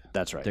their life.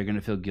 That's right. They're going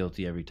to feel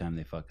guilty every time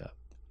they fuck up.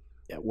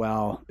 Yeah,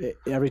 well,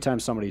 every time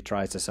somebody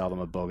tries to sell them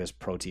a bogus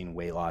protein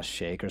weight loss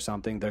shake or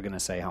something, they're going to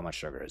say how much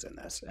sugar is in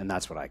this. And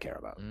that's what I care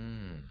about.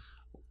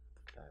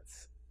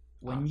 That's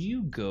When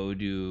you go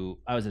to,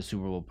 I was at a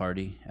Super Bowl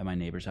party at my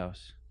neighbor's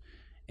house,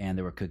 and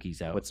there were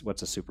cookies out.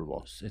 What's a Super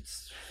Bowl?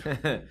 It's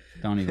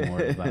don't even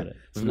worry about it.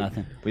 It's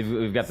nothing.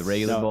 We've got the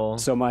regular bowl.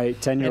 So my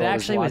 10-year-old is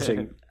actually was-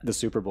 watching the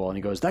Super Bowl, and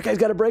he goes, "That guy's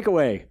got a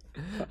breakaway."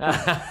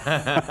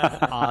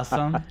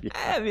 Awesome.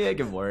 I mean, it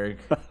can work.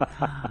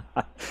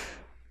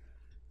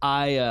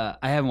 I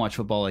haven't watched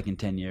football like in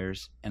 10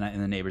 years, and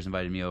the neighbors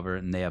invited me over,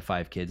 and they have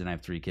 5 kids, and I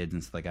have 3 kids,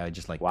 and it's like I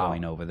just like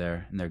going over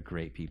there, and they're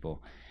great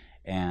people,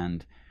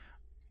 and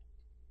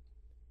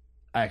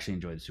I actually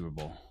enjoyed the Super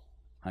Bowl.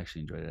 I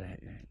actually enjoyed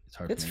it. It's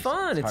hard. It's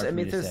fun.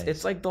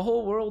 It's like the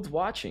whole world's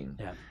watching.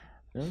 Yeah.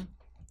 Yeah.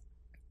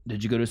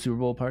 Did you go to a Super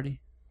Bowl party?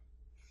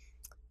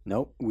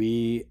 Nope.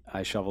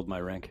 I shoveled my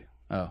rink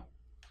Oh,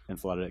 and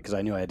flooded it because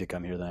I knew I had to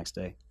come here the next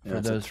day. for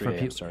those for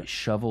people,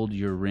 shoveled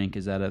your rink.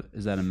 Is that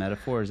a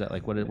metaphor? Is that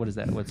like what is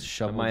that? What's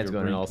shoveled? Mine's your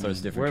going in rink all sorts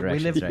of mean? different We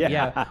directions. live,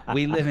 yeah,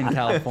 we live in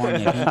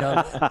California. Can you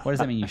tell, what does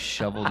that mean? You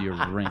shoveled your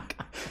rink?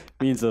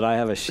 Means that I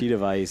have a sheet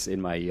of ice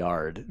in my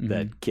yard Mm-hmm.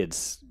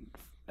 that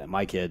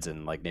my kids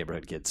and like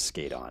neighborhood kids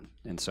skate on,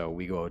 and so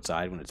we go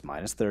outside when it's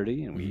minus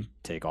 30, and we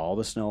take all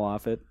the snow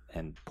off it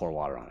and pour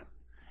water on it.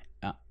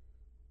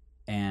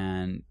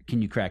 And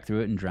can you crack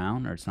through it and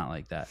drown, or it's not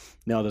like that?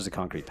 No, there's a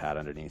concrete pad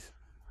underneath.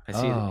 I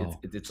see. Oh,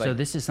 It's so like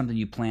this is something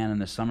you plan in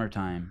the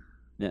summertime.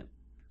 Yeah.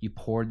 You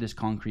poured this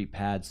concrete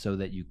pad so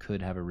that you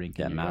could have a rink.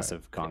 Yeah, in your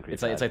massive yard. concrete.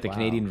 it's like the Wow.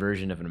 Canadian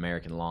version of an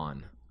American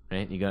lawn,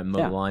 right? You got to mow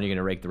the lawn. You're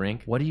gonna rake the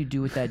rink. What do you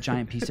do with that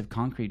giant piece of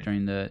concrete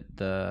during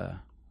the?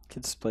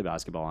 Kids play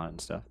basketball on it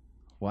and stuff.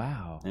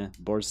 Wow. Yeah,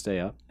 boards stay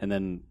up, and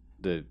then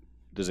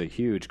there's a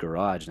huge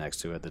garage next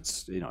to it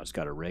that's it's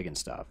got a rig and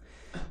stuff.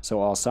 So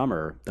all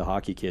summer the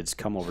hockey kids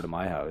come over to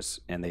my house,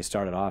 and they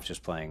started off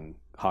just playing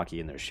hockey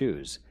in their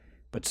shoes,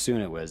 but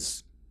soon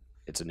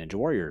it's a Ninja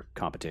Warrior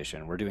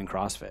competition. We're doing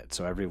CrossFit,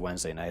 so every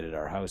Wednesday night at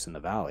our house in the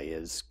valley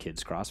is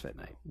kids CrossFit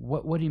night.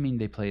 What do you mean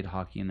they played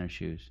hockey in their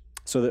shoes?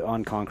 So they're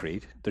on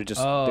concrete. They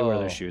wear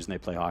their shoes and they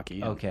play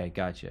hockey. Okay,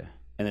 gotcha.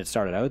 And it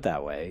started out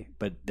that way,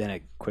 but then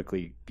it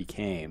quickly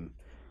became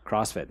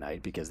CrossFit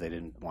night because they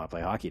didn't want to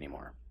play hockey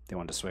anymore. They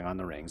wanted to swing on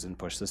the rings and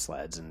push the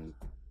sleds and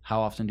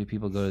How often do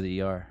people go to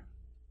the ER?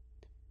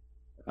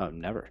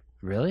 never.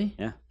 Really?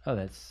 Yeah. Oh,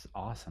 that's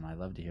awesome. I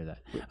love to hear that.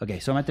 Okay,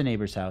 so I'm at the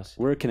neighbor's house.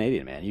 We're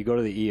Canadian, man. You go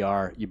to the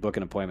ER, you book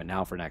an appointment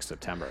now for next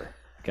September.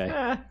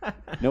 Okay.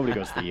 Nobody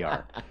goes to the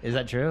ER. Is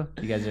that true?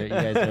 You guys are.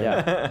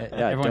 Yeah.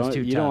 Everyone's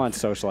too you tough. don't want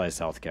socialized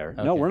healthcare.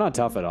 No, Okay. we're not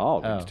tough at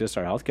all. Oh. It's just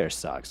our healthcare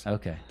sucks.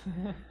 Okay.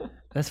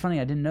 That's funny.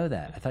 I didn't know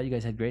that. I thought you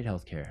guys had great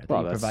health care. I thought Well,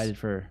 you that's- provided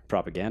for.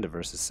 Propaganda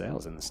versus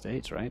sales in the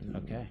States, right?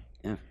 Okay.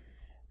 Yeah.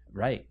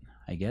 Right.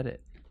 I get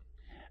it.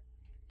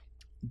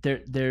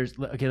 There's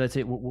okay. Let's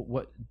say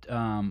what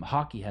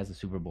hockey has a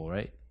Super Bowl,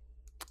 right?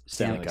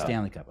 Stanley Cup.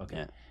 Stanley Cup. Okay.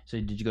 Yeah. So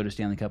did you go to a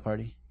Stanley Cup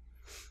party?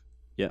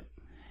 Yeah.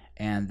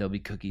 And there'll be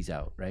cookies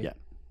out, right? Yeah.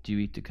 Do you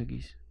eat the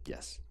cookies?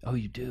 Yes. Oh,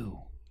 you do.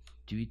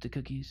 Do you eat the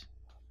cookies?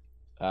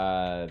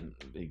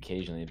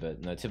 Occasionally, but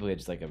no. Typically,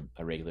 just like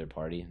a regular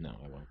party. No,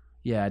 I won't.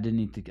 Yeah, I didn't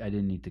eat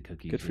the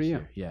cookies. Good for this you.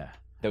 year. Yeah.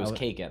 There was I would-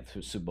 cake at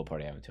the Super Bowl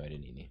party I went to. I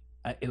didn't eat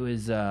any. It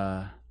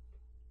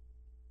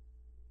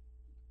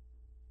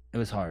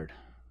was hard.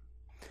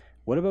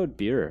 What about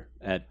beer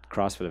at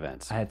CrossFit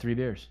events? I had 3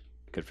 beers.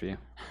 Good for you.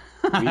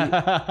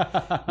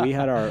 We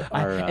had our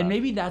and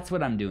maybe that's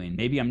what I'm doing.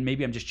 Maybe I'm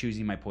just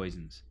choosing my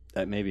poisons.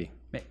 maybe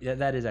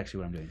That is actually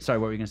what I'm doing. Sorry,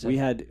 what were you gonna say? we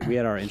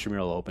had our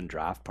intramural open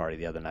draft party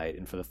the other night,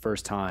 and for the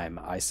first time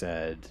I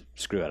said,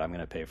 screw it, I'm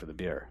going to pay for the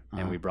beer.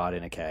 And we brought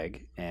in a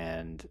keg,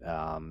 and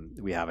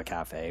we have a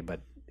cafe,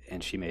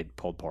 and she made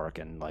pulled pork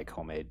and like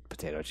homemade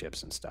potato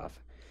chips and stuff,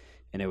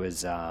 and it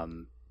was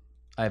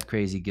I have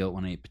crazy guilt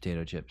when I eat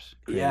potato chips.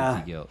 Crazy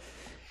Yeah. guilt.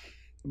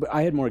 but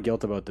I had more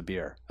guilt about the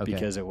beer Okay.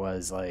 because it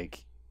was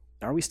like,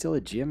 are we still a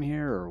gym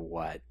here or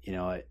what?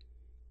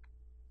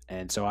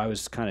 And so I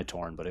was kind of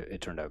torn, but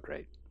it turned out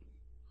great.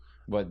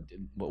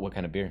 What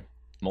kind of beer?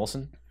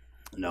 Molson?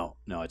 No,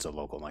 it's a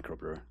local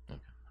microbrewer.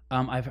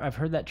 I've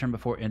heard that term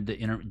before. In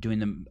doing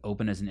them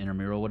open as an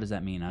intramural. What does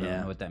that mean? I don't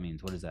Yeah. know what that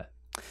means. What is that?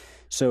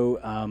 So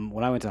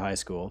when I went to high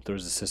school, there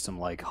was a system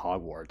like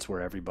Hogwarts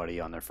where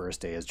everybody on their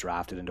first day is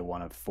drafted into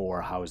one of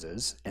 4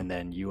 houses, and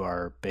then you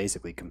are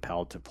basically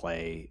compelled to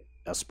play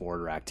a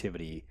sport or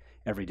activity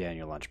every day on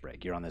your lunch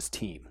break. You're on this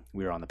team.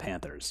 We were on the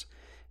Panthers.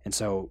 And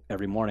so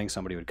every morning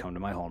somebody would come to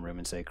my homeroom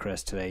and say,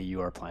 Chris, today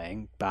you are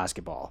playing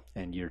basketball,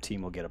 and your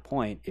team will get a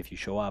point if you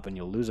show up, and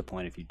you'll lose a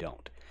point if you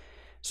don't.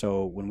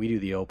 So when we do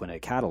the open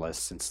at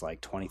Catalyst since like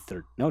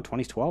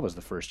 2012 was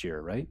the first year,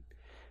 right?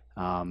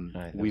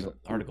 We've an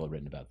article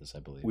written about this, I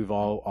believe. We've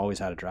always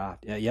had a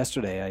draft. Yeah,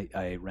 yesterday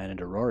I ran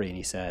into Rory, and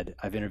he said,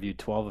 I've interviewed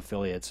 12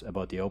 affiliates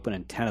about the open,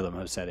 and 10 of them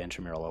have said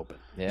intramural open.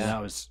 Yeah. And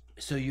that was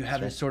So you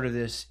have this sort of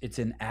this. It's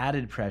an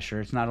added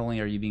pressure. It's not only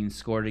are you being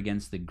scored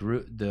against the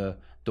group,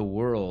 the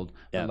world,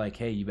 Yeah. but like,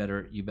 hey, you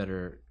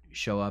better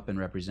show up and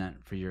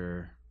represent for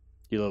your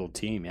your little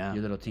team, yeah.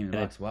 little team in the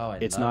And box. Wow,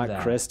 It's love not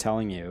that. Chris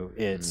telling you,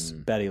 it's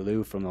Betty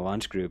Lou from the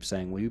lunch group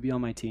saying, will you be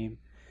on my team?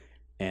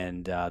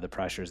 And the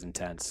pressure is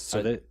intense. So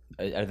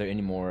Are there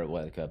any more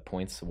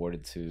points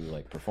awarded to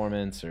like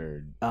performance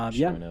or showing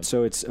yeah, up?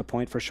 so it's a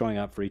point for showing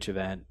up for each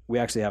event. We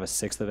actually have a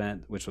 6th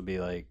event, which will be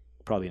like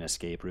probably an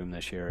escape room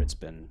this year. It's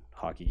been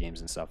hockey games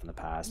and stuff in the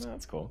past. Oh,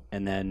 that's cool.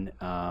 And then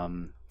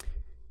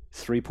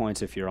 3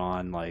 points if you're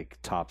on like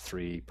top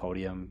 3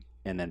 podium,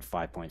 and then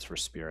 5 points for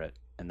spirit,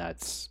 and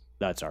that's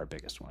our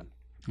biggest one.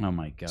 Oh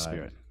my god.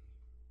 Spirit.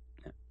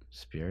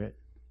 Spirit.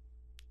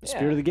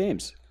 Spirit of the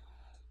games.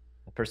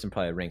 The person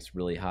probably ranks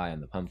really high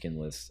on the pumpkin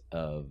list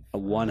of A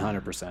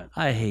 100%.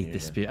 I hate the Yeah.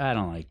 Spirit. I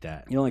don't like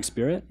that. You don't like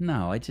Spirit?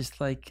 No, I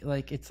just like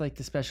it's like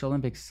the Special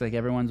Olympics. It's like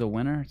everyone's a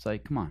winner. It's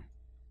like, come on.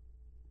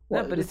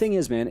 Well, but the thing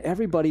is, man,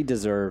 everybody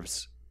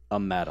deserves a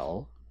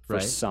medal for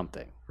Right.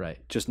 something. Right.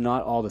 Just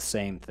not all the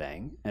same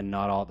thing and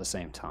not all at the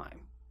same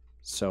time.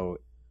 So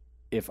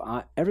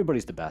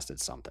everybody's the best at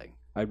something.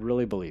 I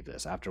really believe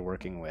this after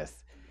working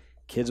with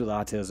kids with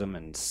autism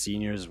and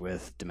seniors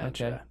with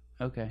dementia.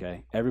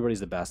 Okay. Everybody's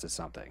the best at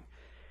something.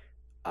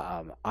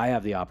 I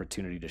have the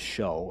opportunity to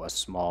show a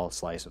small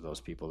slice of those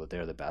people that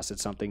they're the best at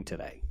something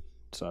today.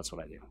 So that's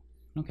what I do.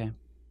 Okay.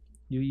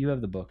 You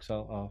have the book,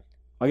 so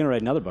I'm going to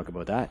write another book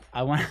about that.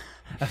 I want.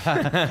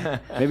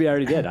 Maybe I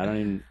already did. I don't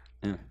even.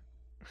 Yeah.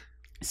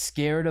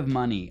 Scared of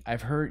money.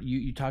 I've heard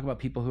you talk about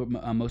people who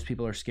most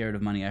people are scared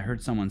of money. I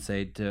heard someone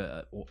say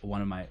to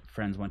one of my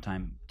friends one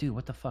time, "Dude,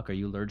 what the fuck? Are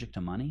you allergic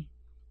to money?"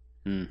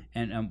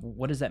 And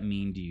what does that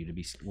mean to you to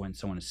be when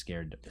someone is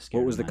scared?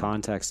 What was of the money?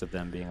 context of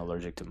them being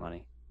allergic to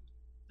money?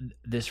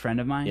 This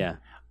friend of mine. Yeah.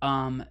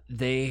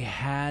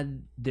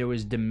 There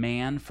was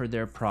demand for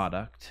their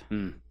product,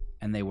 and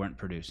they weren't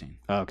producing.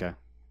 Oh, okay.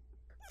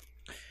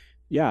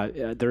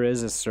 Yeah, there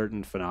is a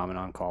certain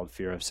phenomenon called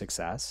fear of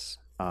success.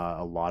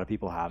 A lot of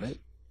people have it.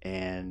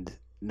 And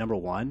number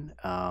one,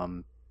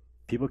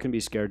 people can be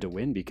scared to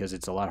win because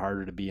it's a lot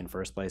harder to be in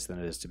first place than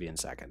it is to be in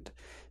second.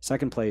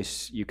 Second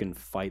place, you can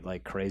fight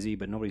like crazy,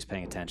 but nobody's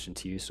paying attention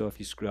to you. So if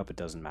you screw up, it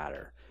doesn't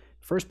matter.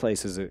 First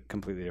place is a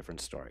completely different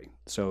story.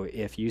 So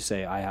if you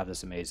say, I have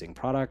this amazing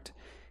product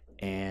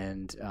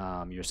and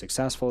you're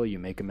successful, you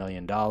make $1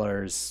 million,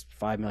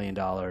 $5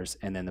 million,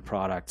 and then the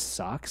product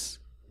sucks,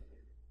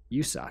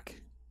 you suck,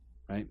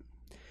 right?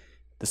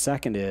 The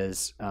second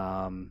is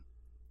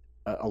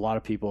a lot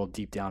of people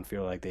deep down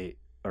feel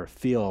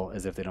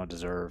as if they don't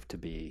deserve to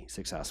be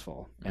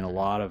successful. And a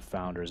lot of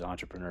founders,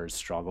 entrepreneurs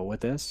struggle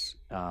with this.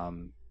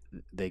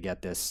 They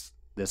get this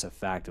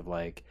effect of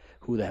like,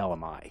 who the hell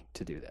am I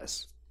to do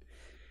this?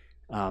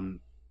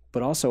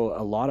 But also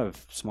a lot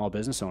of small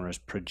business owners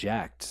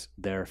project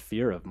their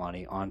fear of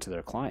money onto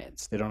their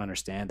clients. They don't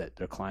understand that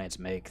their clients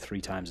make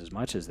 3 times as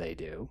much as they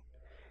do.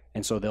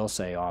 And so they'll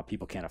say, oh,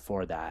 people can't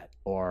afford that.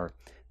 Or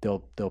they'll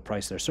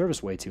price their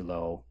service way too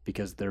low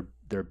because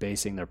they're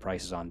basing their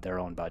prices on their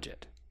own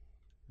budget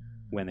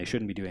when they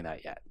shouldn't be doing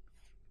that yet.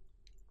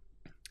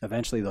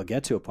 Eventually they'll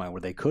get to a point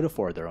where they could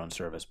afford their own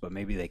service, but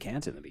maybe they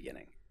can't in the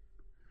beginning.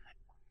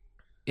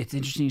 It's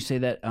interesting you say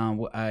that.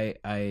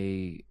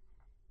 I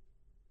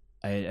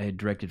had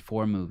directed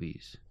 4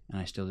 movies, and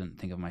I still didn't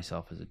think of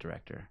myself as a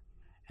director.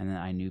 And then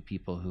I knew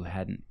people who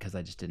hadn't, because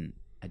I just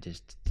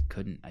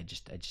couldn't.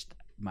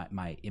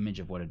 My image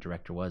of what a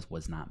director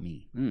was not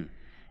me.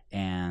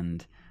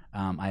 And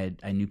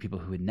I knew people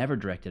who had never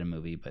directed a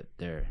movie, but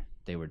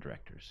they were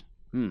directors.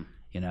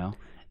 You know,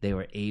 they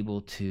were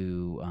able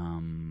to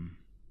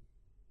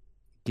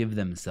give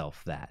themselves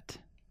that.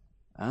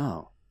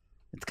 Oh,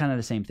 it's kind of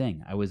the same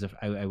thing. I was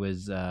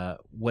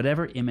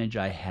whatever image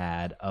I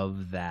had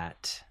of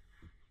that.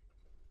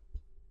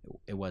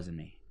 It wasn't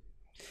me.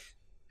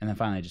 And then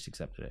finally I just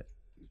accepted it.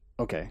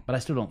 okay. But I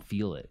still don't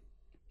feel it.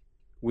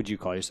 Would you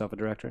call yourself a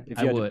director? If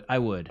I you would. I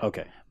would.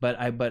 Okay. But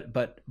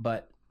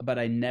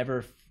I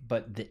never.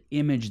 But the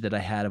image that I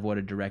had of what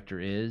a director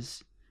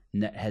is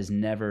has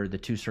never. The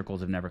 2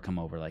 circles have never come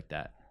over like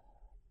that.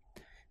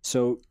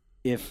 So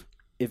if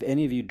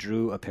any of you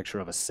drew a picture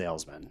of a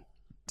salesman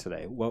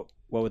today, what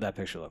would that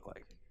picture look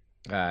like?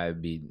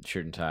 It'd be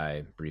shirt and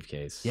tie,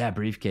 briefcase. Yeah,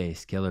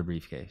 briefcase, killer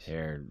briefcase.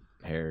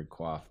 Hair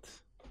coiffed.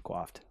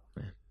 Coiffed.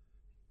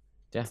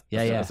 Yeah.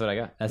 Yeah. That's what I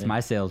got. That's Yeah. my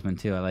salesman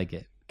too. I like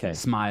it. Okay.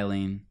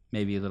 Smiling,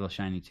 maybe a little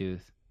shiny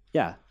tooth.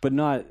 Yeah, but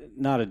not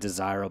a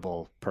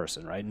desirable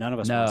person, right? None of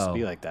us wants to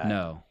be like that.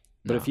 No.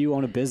 But if you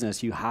own a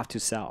business, you have to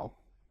sell.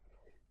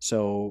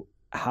 So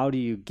how do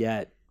you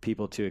get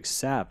people to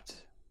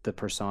accept the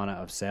persona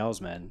of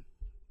salesman?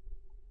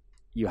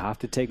 You have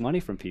to take money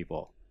from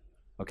people.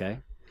 Okay.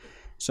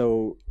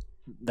 So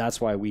that's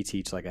why we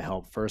teach like a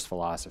help first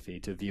philosophy,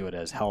 to view it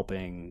as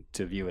helping,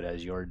 to view it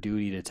as your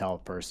duty to tell a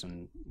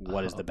person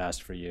what is the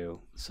best for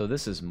you. So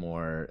this is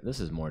more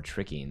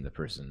tricking the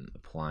person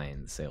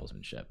applying the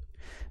salesmanship.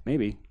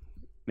 Maybe.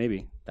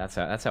 That's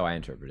how I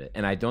interpret it,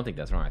 and I don't think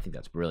that's wrong. I think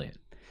that's brilliant,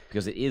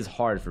 because it is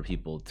hard for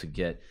people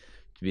to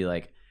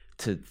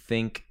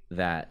think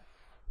that.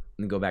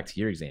 And go back to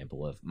your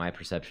example of my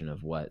perception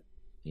of what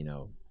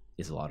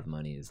is a lot of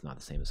money is not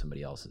the same as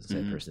somebody else's.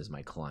 That person is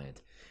my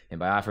client, and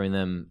by offering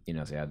them,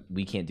 say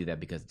we can't do that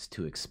because it's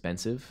too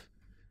expensive.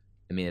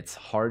 I mean, it's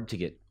hard to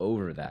get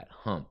over that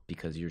hump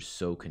because you're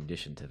so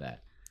conditioned to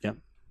that. Yep.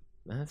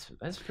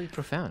 That's pretty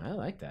profound. I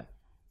like that.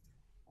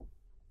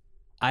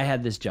 I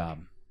had this job,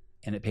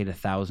 and it paid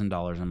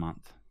 $1,000 a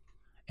month,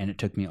 and it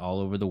took me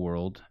all over the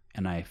world,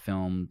 and I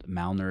filmed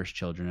malnourished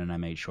children, and I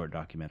made short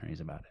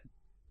documentaries about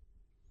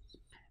it.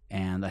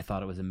 And I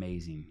thought it was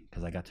amazing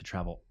because I got to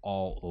travel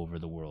all over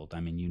the world. I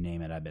mean, you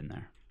name it, I've been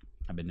there.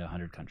 I've been to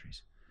 100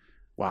 countries.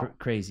 Wow.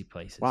 Crazy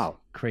places. Wow.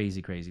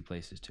 Crazy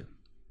places too.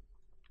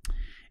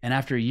 And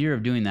after a year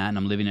of doing that, and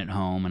I'm living at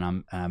home,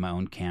 and I have my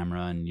own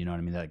camera, and you know what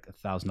I mean, like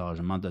 $1,000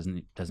 a month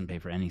doesn't pay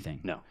for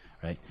anything. No.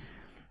 Right.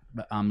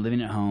 But I'm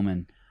living at home,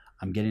 and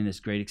I'm getting this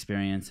great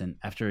experience. And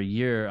after a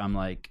year, I'm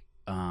like,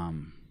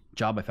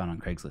 job I found on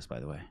Craigslist, by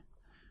the way,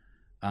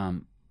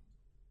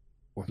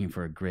 working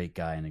for a great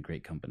guy in a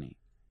great company.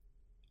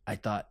 I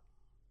thought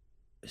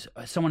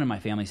someone in my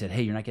family said,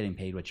 "Hey, you're not getting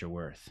paid what you're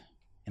worth,"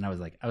 and I was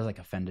like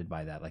offended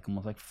by that. Like,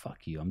 almost like,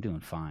 "Fuck you, I'm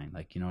doing fine."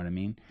 Like, you know what I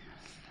mean?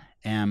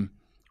 And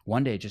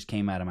one day it just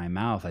came out of my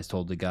mouth. I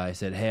told the guy, I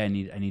said, "Hey, I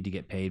need to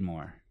get paid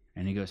more."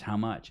 And he goes, "How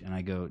much?" And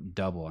I go,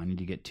 "Double. I need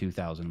to get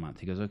 $2,000 a month."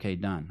 He goes, "Okay,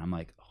 done." I'm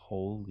like,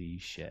 holy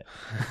shit.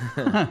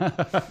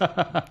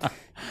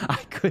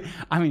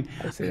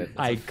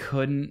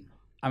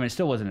 It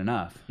still wasn't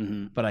enough,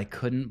 but I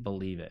couldn't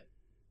believe it.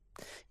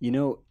 You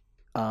know,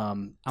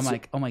 I'm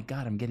like, oh my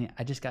God, I'm getting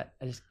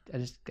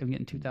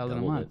 $2,000 a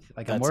month.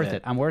 Like, I'm That's worth it.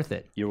 it. I'm worth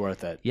it. You're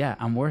worth it. Yeah,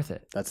 I'm worth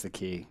it. That's the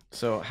key.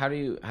 So how do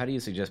you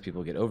suggest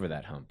people get over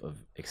that hump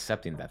of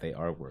accepting that they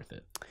are worth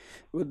it?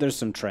 Well, there's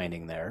some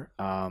training there.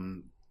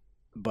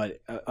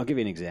 But I'll give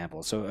you an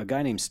example. So a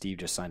guy named Steve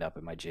just signed up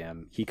at my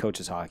gym. He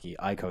coaches hockey.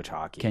 I coach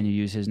hockey. Can you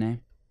use his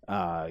name?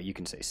 You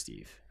can say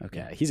Steve. Okay.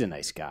 Yeah, he's a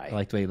nice guy. I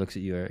like the way he looks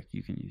at you, Eric.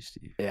 You can use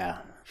Steve. Yeah,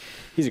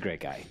 he's a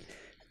great guy.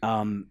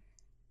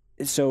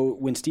 So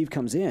when Steve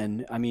comes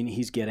in, I mean,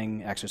 he's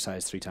getting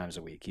exercise 3 times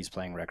a week. He's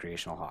playing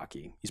recreational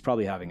hockey. He's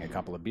probably having a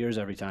couple of beers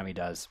every time he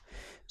does.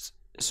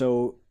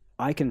 So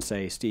I can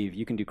say, Steve,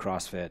 you can do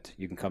CrossFit.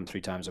 You can come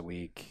 3 times a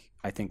week.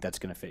 I think that's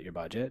going to fit your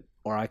budget.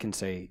 Or I can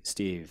say,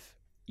 Steve,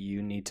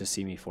 you need to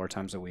see me 4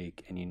 times a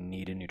week, and you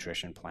need a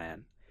nutrition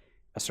plan,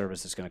 a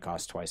service that's going to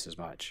cost twice as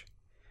much.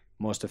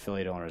 Most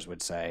affiliate owners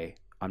would say,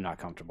 I'm not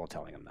comfortable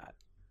telling him that.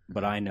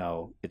 But I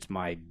know it's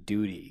my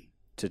duty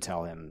to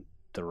tell him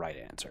the right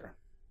answer.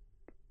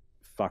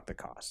 Fuck the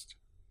cost.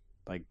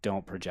 Like,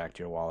 don't project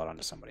your wallet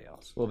onto somebody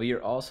else. Well, but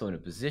you're also in a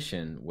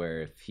position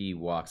where if he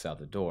walks out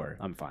the door,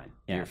 I'm fine.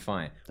 You're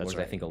fine. That's Whereas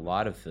right. I think a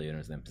lot of affiliate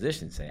owners in that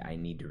position say, I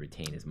need to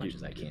retain as much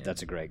as I can.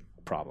 That's a great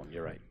problem.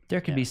 You're right.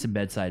 There can be some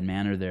bedside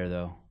manner there,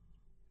 though.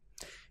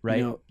 Right?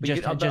 You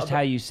know, just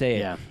how you say it.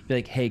 Yeah. Be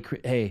like,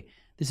 hey,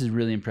 this is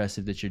really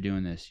impressive that you're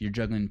doing this. You're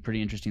juggling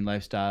pretty interesting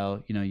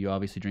lifestyle. You know, you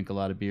obviously drink a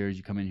lot of beers.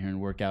 You come in here and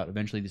work out.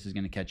 Eventually, this is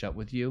going to catch up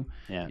with you.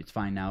 Yeah. It's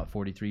fine now at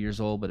 43 years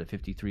old, but at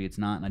 53, it's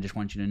not. And I just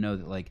want you to know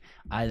that, like,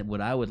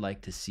 what I would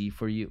like to see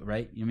for you,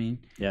 right? You mean?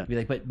 Yeah. Be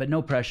like, but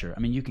no pressure. I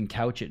mean, you can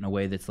couch it in a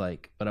way that's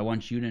like, but I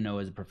want you to know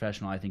as a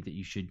professional, I think that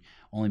you should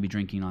only be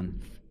drinking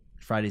on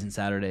Fridays and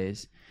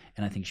Saturdays,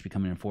 and I think you should be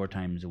coming in 4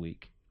 times a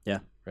week. Yeah.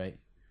 Right.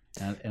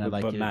 And I'd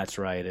like but you Matt's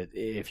right.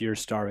 If you're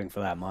starving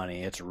for that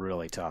money, it's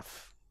really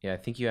tough. Yeah, I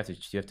think you have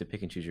to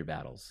pick and choose your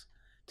battles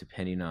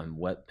depending on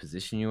what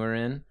position you are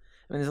in.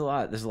 I mean, there's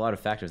a lot of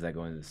factors that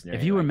go into the scenario.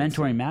 If you were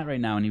mentoring Matt right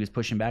now and he was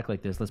pushing back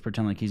like this, let's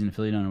pretend like he's an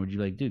affiliate owner. Would you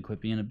like, dude,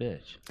 quit being a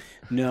bitch?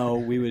 No,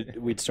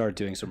 we'd start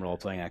doing some role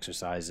playing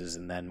exercises,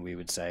 and then we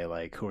would say,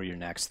 like, who are your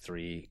next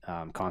 3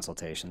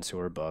 consultations who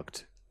are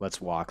booked?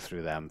 Let's walk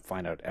through them,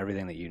 find out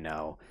everything that you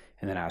know,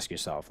 and then ask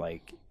yourself,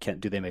 like,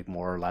 do they make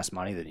more or less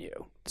money than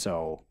you?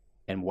 So,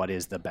 and what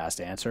is the best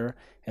answer?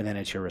 And then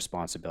it's your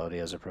responsibility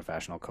as a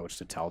professional coach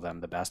to tell them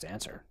the best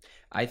answer.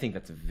 I think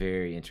that's a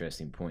very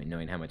interesting point,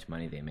 knowing how much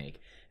money they make.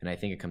 And I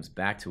think it comes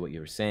back to what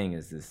you were saying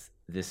is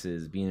this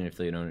is being an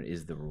affiliate owner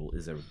is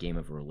a game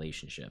of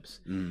relationships.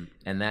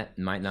 And that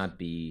might not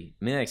be,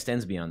 I mean, that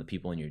extends beyond the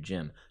people in your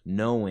gym,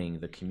 knowing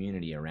the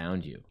community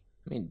around you.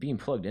 I mean, being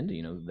plugged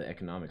into, the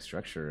economic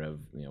structure of,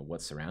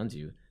 what surrounds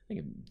you, I think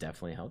it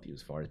definitely help you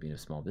as far as being a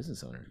small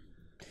business owner.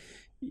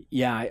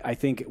 Yeah, I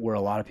think where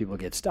a lot of people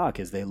get stuck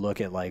is they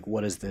look at, like,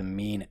 what is the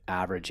mean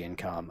average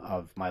income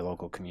of my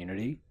local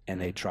community,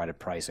 and they try to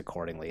price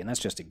accordingly. And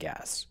that's just a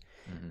guess.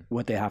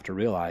 What they have to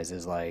realize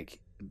is, like,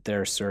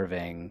 they're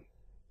serving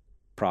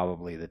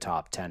probably the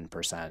top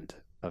 10%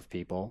 of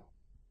people,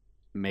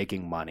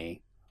 making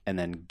money and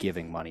then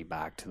giving money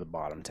back to the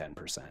bottom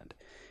 10%.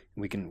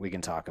 We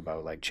can talk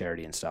about, like,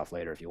 charity and stuff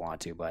later if you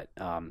want to, but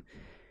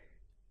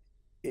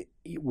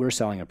we're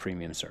selling a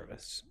premium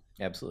service.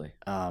 Absolutely.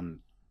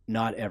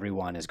 Not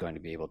everyone is going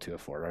to be able to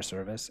afford our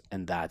service,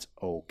 and that's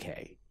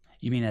okay.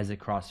 You mean as a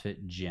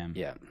CrossFit gym?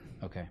 Yeah.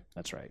 Okay.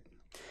 That's right.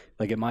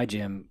 Like at my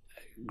gym,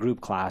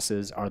 group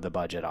classes are the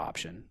budget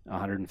option,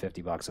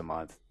 $150 a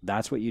month.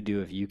 That's what you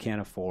do if you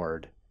can't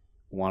afford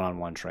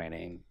one-on-one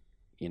training,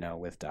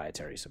 with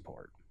dietary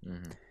support.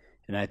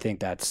 And I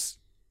think that's,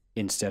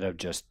 instead of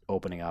just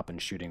opening up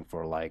and shooting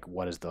for, like,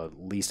 what is the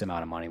least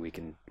amount of money we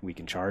can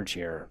charge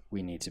here,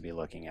 we need to be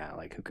looking at,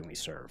 like, who can we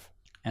serve?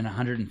 And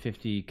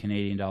 150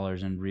 Canadian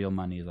dollars in real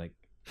money is like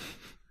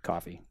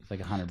coffee. It's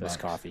like $100. This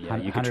coffee, yeah.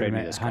 You can trade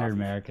me this coffee. 100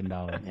 American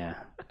dollars. Yeah.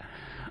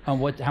 How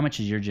much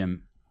is your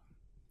gym?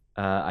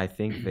 I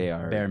think they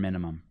are bare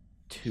minimum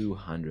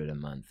 $200 a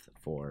month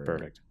for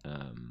perfect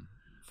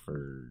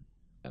for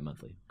a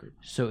monthly group.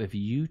 So if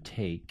you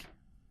take,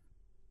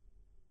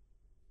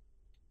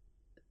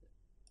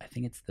 I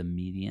think it's the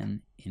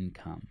median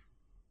income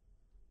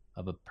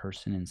of a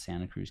person in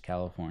Santa Cruz,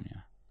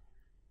 California,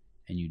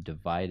 and you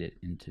divide it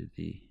into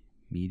the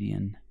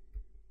median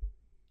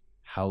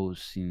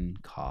housing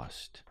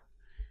cost,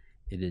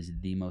 it is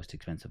the most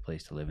expensive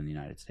place to live in the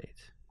United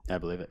States. I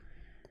believe it.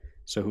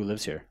 So who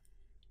lives here?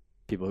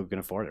 People who can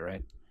afford it,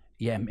 right?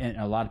 Yeah, and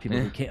a lot of people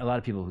who can't. A lot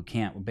of people who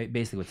can't.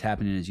 Basically, what's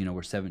happening is,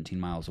 we're 17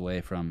 miles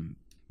away from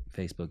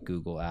Facebook,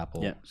 Google,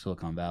 Apple,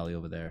 Silicon Valley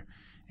over there,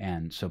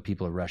 and so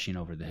people are rushing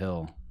over the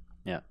hill,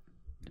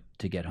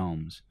 to get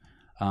homes.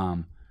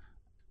 And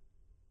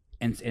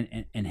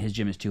his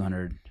gym is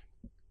 $200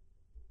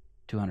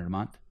 a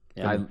month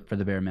for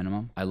the bare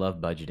minimum. I love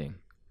budgeting.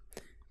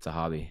 It's a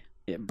hobby.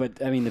 Yeah,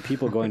 but I mean, the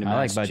people going to I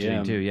like Matt's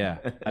budgeting gym, too. Yeah.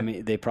 I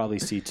mean, they probably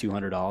see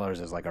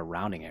 $200 as like a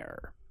rounding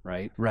error,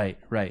 right? Right.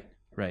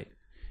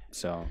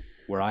 So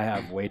where I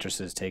have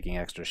waitresses taking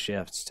extra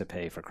shifts to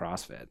pay for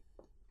CrossFit.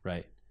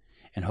 Right.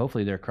 And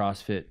hopefully their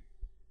CrossFit,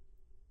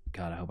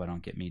 God, I hope I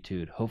don't get me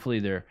too'd. Hopefully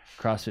their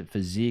CrossFit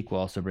physique will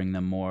also bring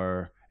them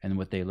more, and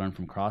what they learn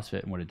from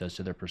CrossFit and what it does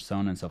to their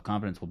persona and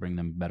self-confidence will bring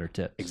them better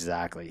tips.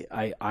 Exactly.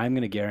 I'm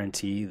going to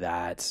guarantee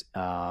that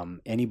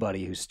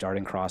anybody who's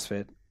starting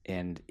CrossFit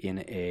and in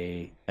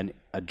a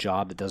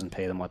job that doesn't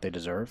pay them what they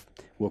deserve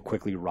will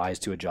quickly rise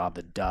to a job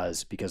that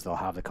does, because they'll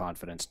have the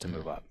confidence to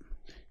move up.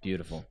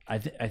 Beautiful. I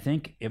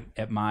think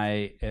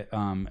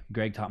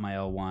Greg taught my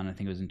L1. I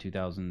think it was in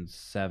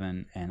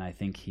 2007, and I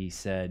think he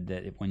said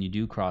that when you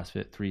do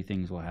CrossFit, 3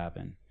 things will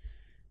happen.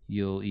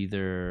 You'll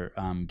either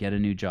get a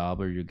new job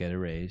or you'll get a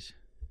raise.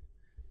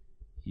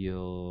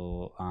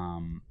 You'll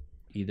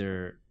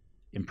either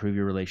improve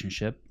your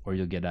relationship or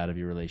you'll get out of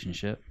your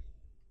relationship.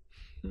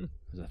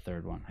 There's a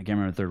third one. I can't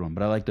remember the third one,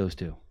 but I like those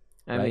 2.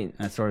 I right? mean,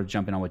 that's sort of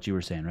jumping on what you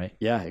were saying, right?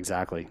 Yeah,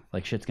 exactly.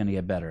 Like shit's gonna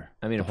get better.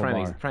 I mean, a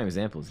prime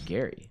example is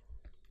Gary.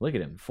 Look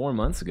at him. 4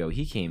 months ago,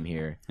 he came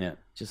here,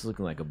 just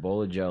looking like a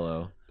bowl of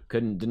Jello.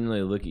 Didn't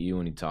really look at you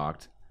when he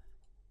talked,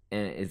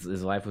 and his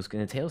life was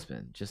in a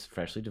tailspin. Just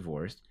freshly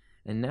divorced,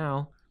 and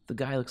now the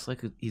guy looks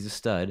like he's a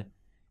stud.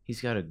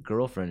 He's got a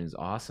girlfriend who's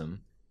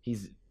awesome.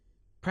 He's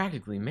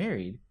practically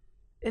married,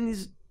 and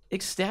he's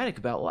ecstatic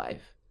about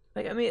life.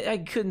 Like, I mean, I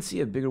couldn't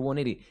see a bigger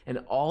 180. And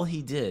all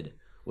he did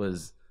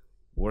was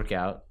work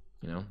out,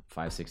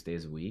 5-6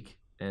 days a week,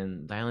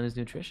 and dial in his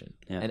nutrition,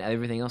 and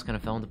everything else kind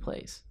of fell into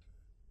place.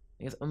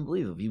 It's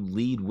unbelievable. If you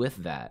lead with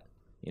that,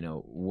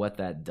 what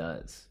that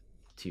does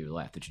to your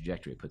life, the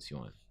trajectory it puts you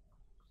on.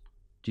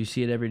 Do you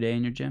see it every day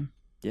in your gym?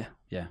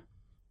 Yeah.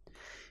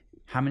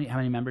 How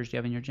many members do you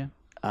have in your gym?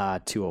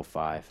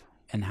 205.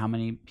 And how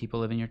many people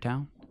live in your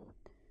town?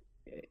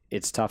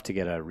 It's tough to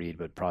get a read,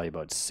 but probably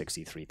about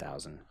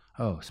 63,000.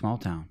 Oh, small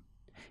town.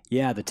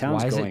 Yeah, the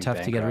town's going Why is it tough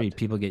bankrupt. to get a read?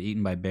 People get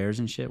eaten by bears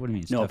and shit? What do you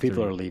mean? No,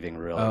 people are leaving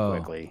really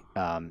quickly.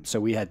 Oh. So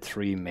we had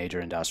 3 major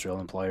industrial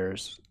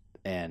employers,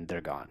 and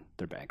they're gone.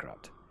 They're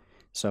bankrupt.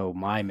 So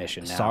my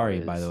mission now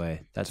is... by the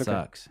way. That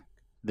sucks. Okay.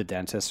 The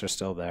dentists are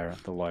still there.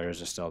 The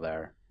lawyers are still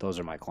there. Those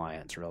are my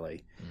clients,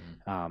 really.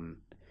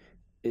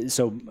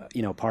 So,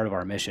 part of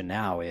our mission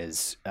now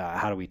is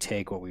how do we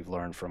take what we've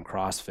learned from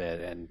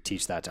CrossFit and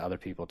teach that to other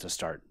people to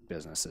start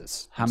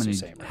businesses? How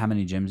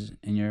many gyms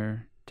in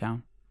your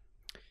town?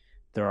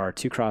 There are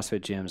 2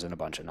 CrossFit gyms and a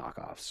bunch of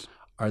knockoffs.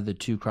 Are the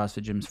 2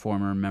 CrossFit gyms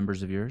former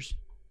members of yours?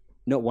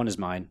 No, one is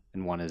mine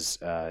and one is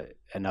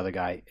another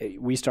guy.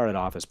 We started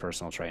off as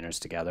personal trainers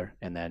together,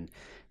 and then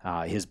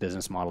his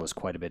business model is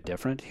quite a bit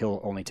different.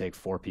 He'll only take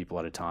 4 people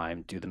at a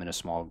time, do them in a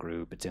small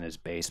group. It's in his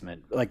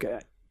basement.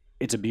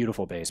 It's a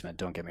beautiful basement,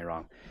 don't get me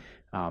wrong,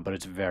 but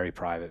it's very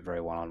private,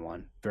 very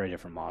one-on-one, very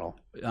different model.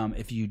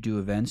 If you do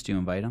events, do you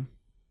invite them?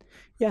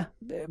 Yeah,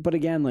 but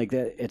again,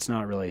 it's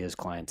not really his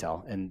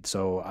clientele. And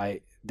so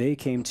they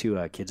came to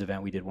a kids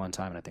event we did one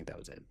time, and I think that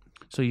was it.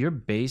 So you're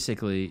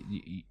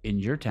basically in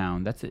your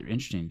town. That's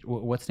interesting.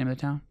 What's the name of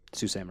the town?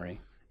 Sault Ste. Marie.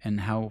 And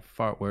how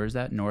far? Where is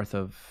that? North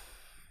of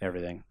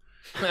everything.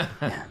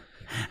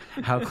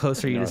 How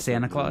close are you to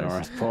Santa Claus?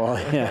 North Pole.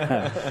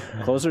 Yeah,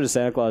 closer to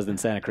Santa Claus than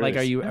Santa Cruz.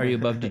 Are you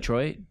above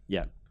Detroit?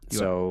 Yeah.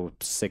 So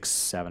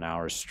 6-7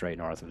 hours straight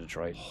north of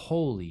Detroit.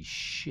 Holy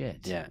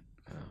shit. Yeah.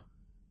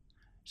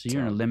 So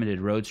you're in a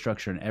limited road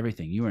structure and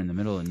everything. You were in the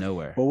middle of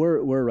nowhere. Well,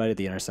 we're right at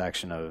the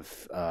intersection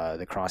of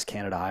the Cross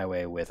Canada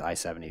Highway with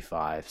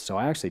I-75. So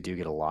I actually do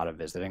get a lot of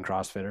visiting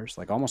CrossFitters,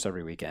 almost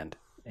every weekend.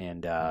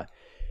 And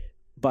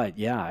but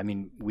yeah, I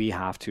mean, we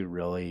have to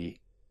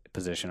really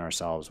position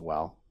ourselves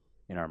well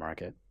in our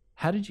market.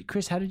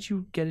 Chris, how did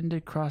you get into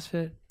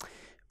CrossFit?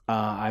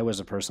 I was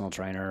a personal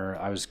trainer.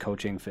 I was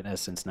coaching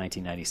fitness since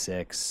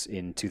 1996.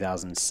 In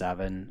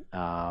 2007,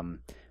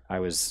 I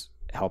was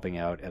helping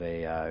out at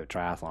a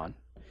triathlon.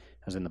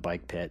 I was in the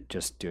bike pit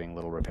just doing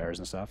little repairs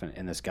and stuff.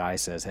 And this guy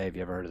says, "Hey, have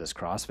you ever heard of this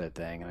CrossFit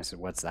thing?" And I said,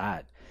 "What's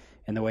that?"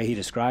 And the way he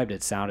described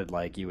it sounded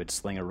like you would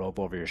sling a rope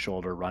over your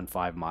shoulder, run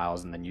 5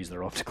 miles, and then use the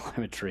rope to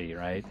climb a tree,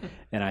 right?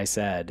 And I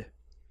said,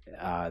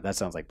 that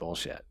sounds like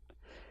bullshit.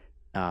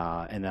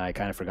 And then I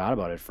kind of forgot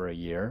about it for a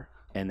year.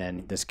 And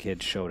then this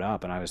kid showed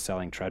up, and I was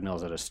selling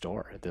treadmills at a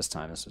store at this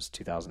time. This was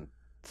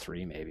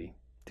 2003, maybe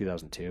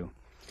 2002.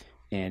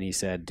 And he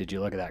said, "Did you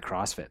look at that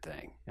CrossFit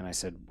thing?" And I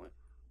said,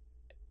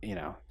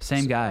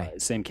 same guy,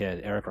 same kid,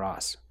 Eric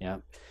Ross. Yeah.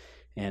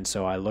 And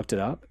so I looked it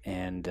up,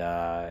 and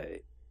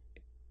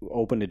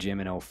opened a gym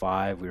in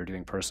 05. We were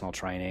doing personal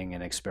training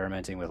and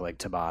experimenting with like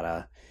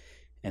Tabata.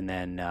 And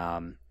then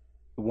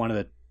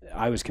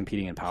I was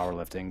competing in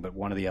powerlifting, but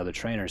one of the other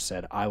trainers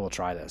said, I will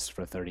try this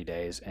for 30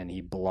 days. And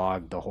he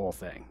blogged the whole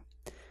thing.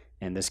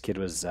 And this kid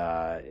was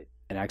an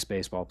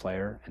ex-baseball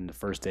player. And the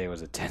first day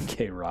was a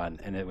 10K run.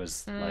 And it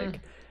was like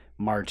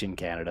March in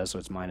Canada, so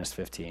it's minus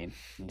 15.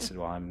 And he said,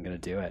 well, I'm going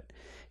to do it.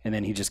 And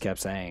then he just kept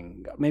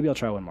saying, maybe I'll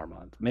try one more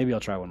month. Maybe I'll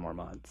try one more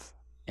month.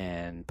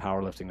 And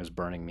powerlifting was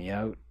burning me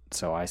out.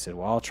 So I said,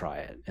 well, I'll try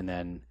it. And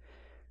then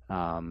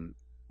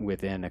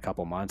within a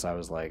couple months, I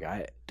was like,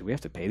 do we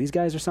have to pay these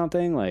guys or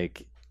something?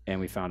 Like, and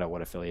we found out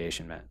what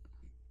affiliation meant.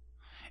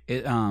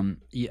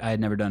 I had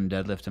never done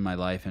deadlift in my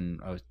life,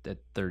 and I was at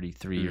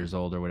 33 years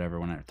old or whatever,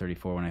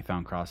 34, when I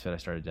found CrossFit, I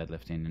started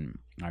deadlifting, and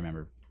I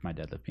remember my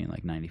deadlift being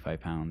like 95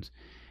 pounds.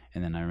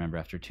 And then I remember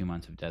after 2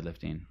 months of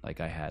deadlifting, like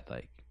I had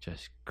like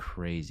just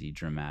crazy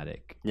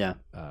dramatic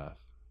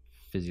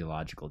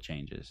physiological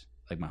changes.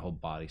 Like my whole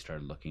body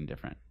started looking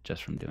different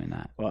just from doing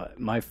that. Well,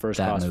 my first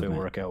CrossFit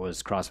workout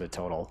was CrossFit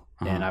Total,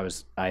 and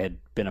I had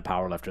been a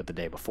powerlifter the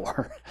day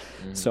before,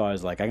 so I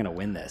was like, I'm gonna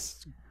win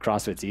this.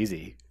 CrossFit's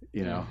easy,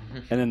 you know.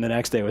 And then the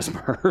next day was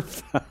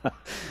Murph. Oh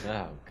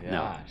gosh.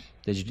 No.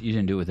 You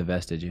didn't do it with a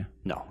vest, did you?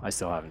 No, I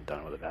still haven't done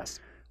it with a vest.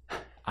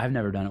 I've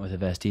never done it with a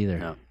vest either.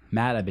 No.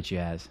 Matt, I bet you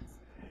has.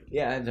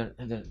 Yeah, I've done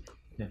it.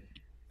 Yeah.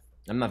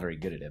 I'm not very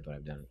good at it, but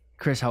I've done it.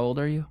 Chris, how old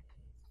are you?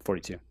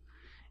 42.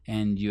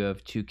 And you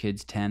have two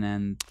kids, 10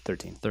 and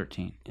 13.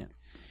 13. Yeah.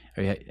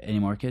 Are you any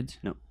more kids?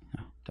 No.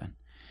 No,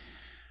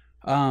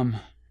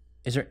 done.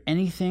 Is there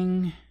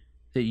anything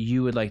that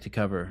you would like to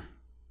cover?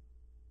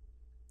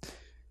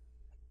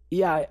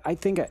 Yeah, I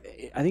think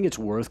it's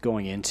worth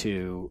going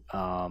into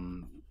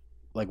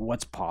like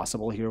what's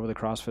possible here with a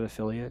CrossFit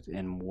affiliate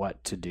and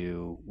what to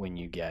do when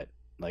you get,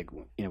 like,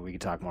 you know, we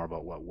could talk more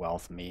about what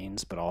wealth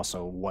means, but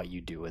also what you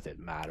do with it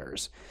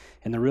matters.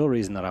 And the real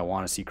reason that I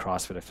want to see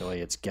CrossFit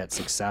affiliates get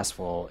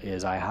successful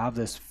is I have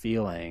this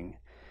feeling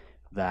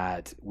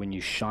that when you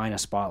shine a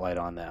spotlight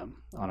on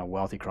them, on a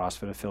wealthy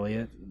CrossFit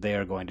affiliate, they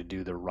are going to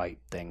do the right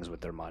things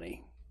with their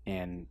money.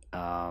 And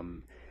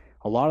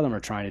a lot of them are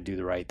trying to do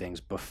the right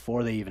things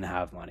before they even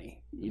have money.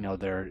 You know,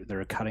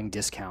 they're cutting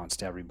discounts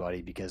to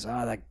everybody because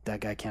that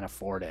guy can't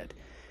afford it.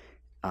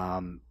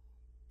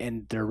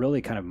 And they're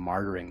really kind of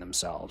martyring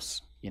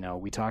themselves. You know,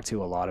 we talk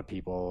to a lot of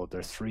people,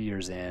 they're 3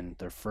 years in,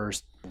 their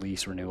first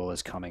lease renewal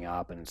is coming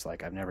up, and it's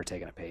like, I've never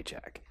taken a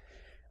paycheck.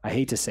 I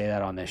hate to say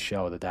that on this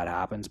show that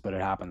happens, but it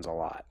happens a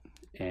lot.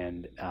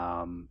 And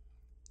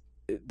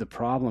the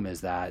problem is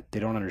that they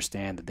don't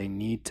understand that they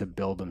need to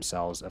build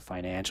themselves a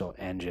financial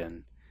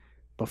engine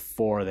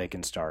before they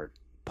can start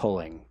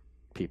pulling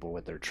people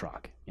with their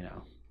truck, you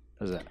know.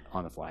 There's an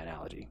on-the-fly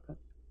analogy.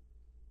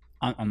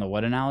 On the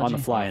what analogy? On the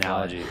fly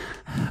analogy.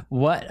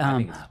 What? I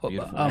think it's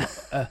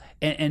beautiful.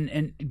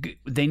 And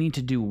they need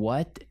to do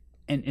what?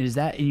 And is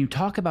that? And you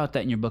talk about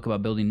that in your book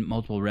about building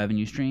multiple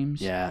revenue streams.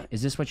 Yeah.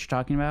 Is this what you're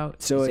talking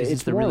about? So is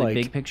it's the more really like,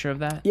 big picture of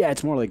that? Yeah,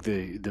 it's more like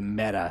the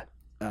meta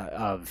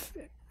of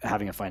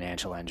having a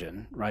financial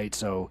engine, right?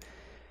 So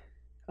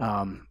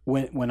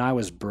when I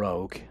was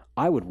broke,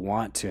 I would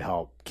want to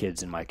help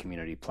kids in my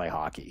community play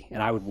hockey,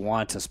 and I would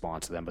want to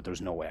sponsor them, but there's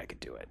no way I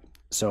could do it.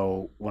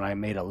 So when I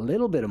made a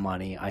little bit of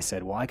money, I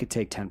said, well, I could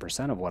take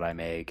 10% of what I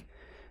make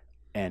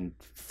and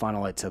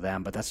funnel it to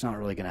them, but that's not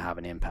really going to have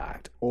an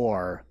impact.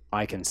 Or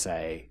I can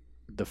say,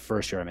 the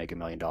first year I make $1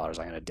 million, I'm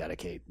going to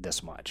dedicate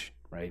this much,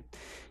 right?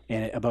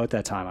 And about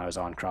that time, I was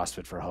on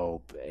CrossFit for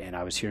Hope, and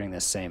I was hearing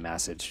this same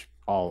message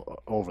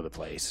all over the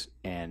place.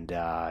 And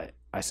I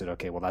said,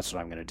 okay, well, that's what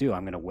I'm going to do.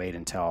 I'm going to wait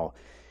until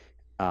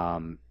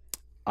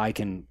I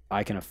can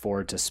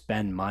afford to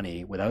spend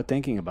money without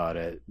thinking about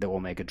it that will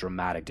make a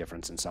dramatic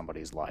difference in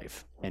somebody's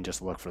life, and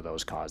just look for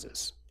those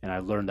causes. And I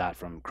learned that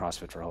from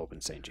CrossFit for Hope in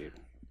St. Jude.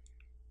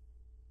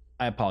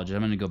 I apologize.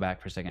 I'm going to go back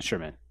for a second. Sure,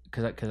 man.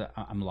 Because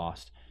I'm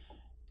lost.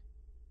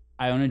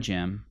 I own a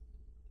gym.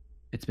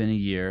 It's been a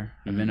year.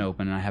 I've been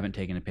open, and I haven't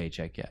taken a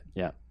paycheck yet.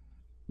 Yeah.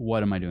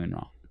 What am I doing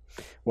wrong?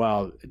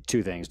 Well,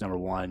 two things. Number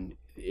one,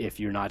 if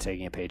you're not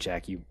taking a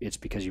paycheck, it's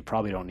because you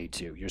probably don't need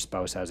to. Your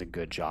spouse has a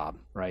good job,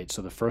 right?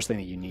 So the first thing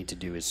that you need to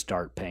do is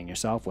start paying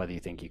yourself, whether you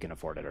think you can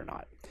afford it or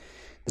not.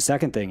 The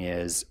second thing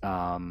is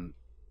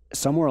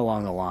somewhere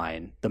along the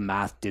line, the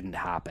math didn't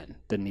happen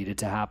that needed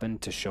to happen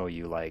to show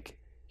you, like,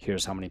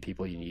 here's how many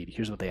people you need,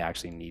 here's what they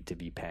actually need to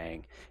be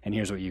paying, and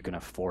here's what you can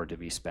afford to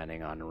be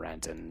spending on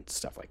rent and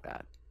stuff like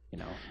that, you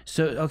know?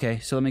 So, okay,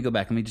 so let me go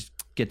back. Let me just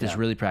get this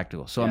really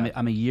practical. So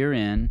I'm a year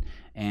in,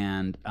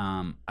 and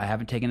I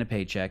haven't taken a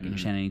paycheck, and you're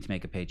saying I need to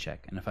make a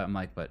paycheck. And if I'm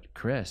like, but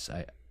Chris,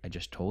 I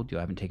just told you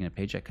I haven't taken a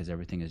paycheck because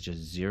everything is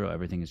just zero.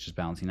 Everything is just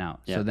balancing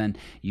out. Yeah. So then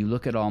you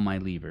look at all my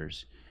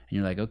levers, and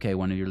you're like, okay,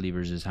 one of your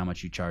levers is how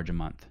much you charge a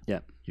month. Yeah.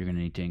 You're going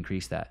to need to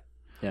increase that.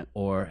 Yeah.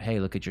 Or, hey,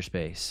 look at your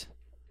space.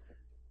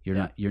 You're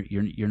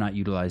not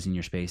utilizing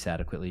your space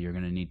adequately. You're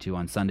going to need to,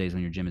 on Sundays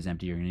when your gym is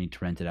empty, you're going to need to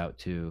rent it out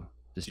to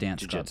the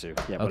stance club.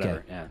 Jiu-jitsu. Yeah, okay.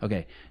 whatever. Yeah.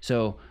 Okay.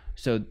 So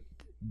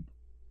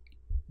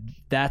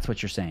that's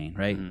what you're saying,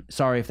 right? Mm-hmm.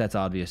 Sorry if that's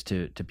obvious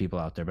to people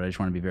out there, but I just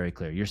want to be very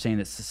clear. You're saying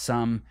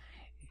that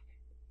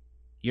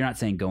you're not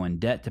saying go in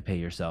debt to pay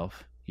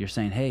yourself. You're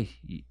saying, hey,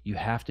 you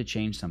have to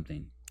change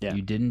something. Yeah.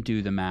 You didn't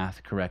do the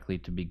math correctly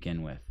to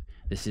begin with.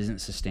 This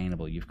isn't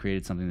sustainable. You've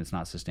created something that's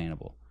not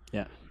sustainable.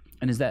 Yeah.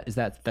 And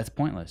that's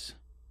pointless.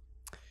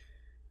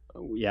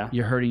 Yeah.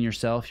 You're hurting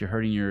yourself. You're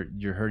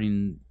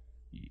hurting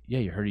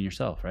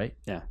yourself, right?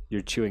 Yeah.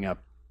 You're chewing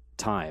up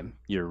time.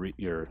 You're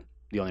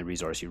the only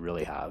resource you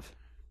really have.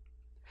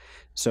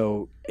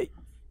 So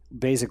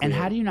basically, and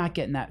how do you not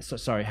get in that? So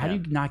sorry, how do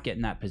you not get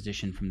in that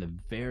position from the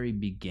very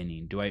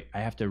beginning? Do I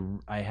have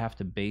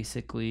to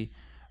basically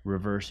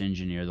reverse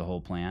engineer the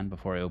whole plan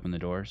before I open the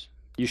doors?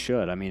 You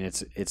should. I mean,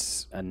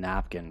 it's a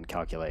napkin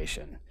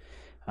calculation.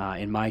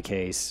 In my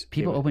case,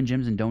 people open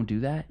gyms and don't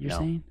do that. You're No.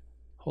 saying,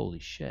 holy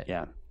shit.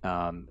 Yeah.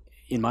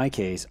 In my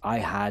case, I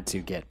had to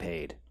get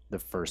paid the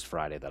first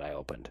Friday that I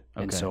opened,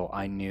 and Okay. so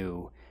I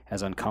knew,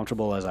 as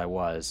uncomfortable as I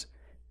was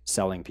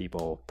selling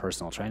people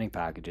personal training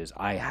packages,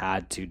 I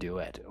had to do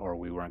it or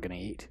we weren't going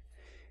to eat.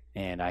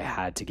 And I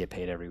had to get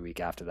paid every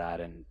week after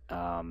that. And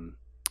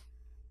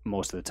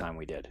most of the time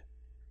we did.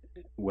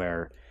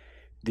 Where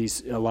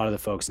a lot of the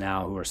folks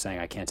now who are saying,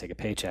 I can't take a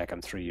paycheck,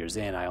 I'm 3 years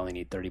in, I only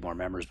need 30 more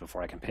members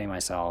before I can pay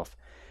myself.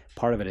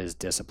 Part of it is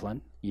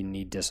discipline. You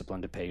need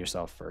discipline to pay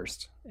yourself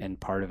first. And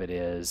part of it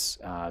is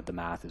the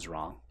math is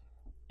wrong.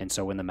 And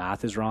so when the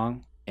math is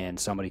wrong, and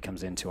somebody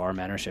comes into our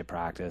mentorship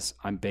practice,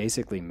 I'm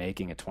basically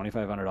making a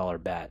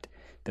 $2,500 bet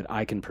that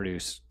I can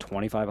produce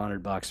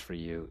 $2,500 for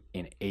you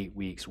in 8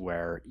 weeks,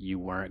 where you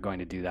weren't going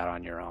to do that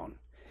on your own.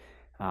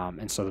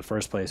 And so the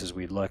first places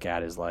we'd look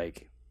at is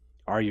like,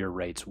 are your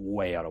rates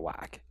way out of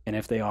whack? And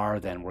if they are,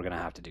 then we're going to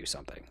have to do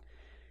something.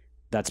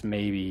 That's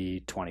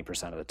maybe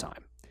 20% of the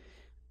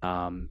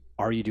time.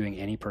 Are you doing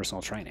any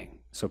personal training?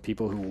 So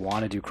people who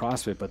want to do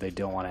CrossFit, but they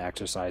don't want to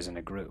exercise in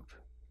a group.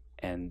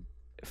 And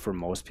for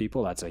most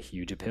people, that's a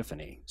huge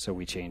epiphany. So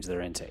we change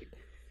their intake.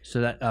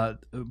 So that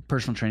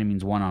personal training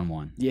means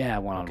one-on-one. Yeah,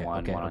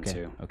 one-on-one, Okay.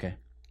 one-on-two. Okay.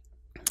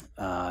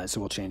 So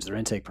we'll change their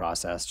intake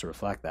process to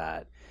reflect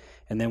that.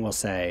 And then we'll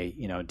say,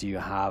 do you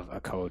have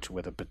a coach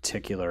with a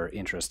particular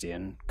interest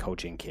in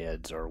coaching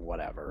kids or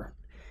whatever?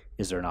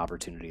 Is there an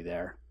opportunity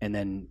there? And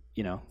then,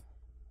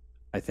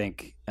 I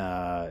think,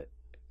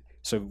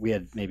 so we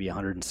had maybe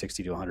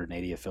 160 to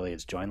 180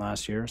 affiliates join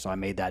last year. So I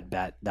made that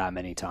bet that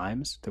many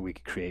times that we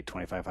could create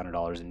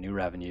 $2,500 in new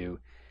revenue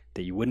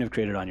that you wouldn't have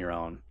created on your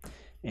own,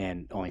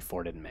 and only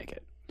 4 didn't make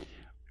it.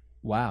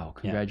 Wow.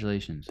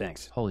 Congratulations.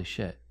 Thanks. Holy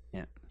shit.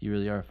 Yeah. You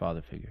really are a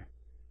father figure.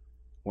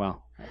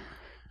 Well,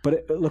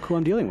 but look who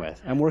I'm dealing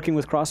with. I'm working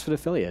with CrossFit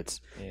affiliates.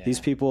 Yeah. These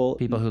people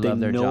People who they love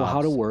their know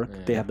how to jobs. work.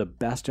 Yeah. They have the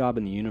best job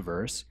in the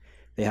universe.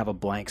 They have a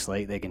blank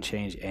slate. They can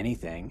change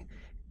anything.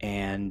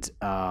 And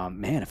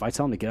man, if I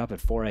tell them to get up at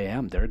 4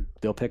 a.m.,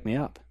 they'll pick me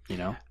up.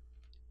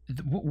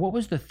 What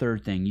was the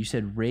third thing? You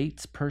said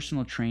rates,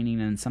 personal training,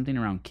 and something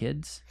around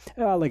kids?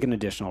 Like an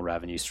additional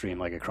revenue stream,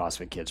 like a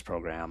CrossFit Kids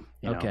program.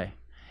 Okay.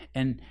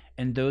 And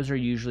those are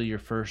usually your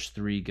first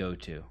 3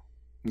 go-to.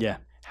 Yeah.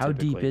 How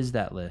deep typically. is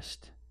that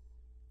list?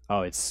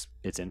 Oh, it's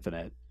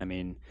infinite. I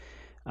mean,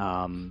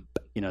 the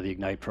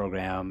Ignite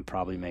program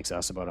probably makes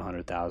us about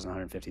 $100,000,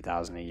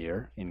 $150,000 a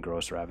year in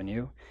gross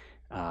revenue.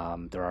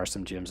 There are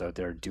some gyms out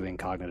there doing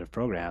cognitive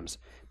programs,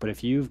 but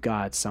if you've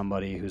got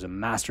somebody who's a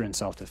master in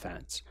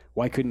self-defense,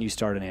 why couldn't you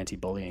start an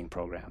anti-bullying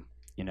program?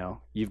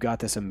 You've got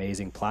this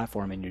amazing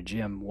platform in your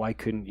gym. Why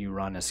couldn't you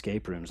run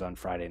escape rooms on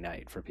Friday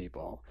night for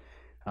people?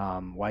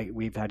 Why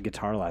we've had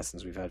guitar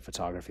lessons, we've had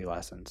photography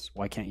lessons.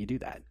 Why can't you do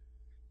that?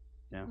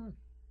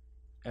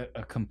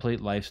 A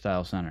complete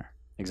lifestyle center.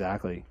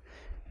 Exactly.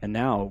 And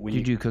now when Do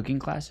you do cooking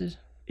classes?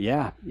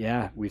 Yeah,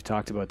 we've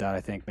talked about that, I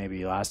think,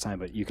 maybe last time,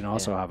 but you can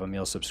also have a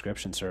meal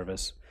subscription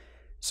service.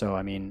 So,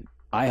 I mean,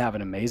 I have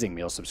an amazing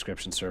meal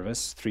subscription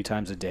service. 3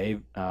 times a day,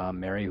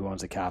 Mary, who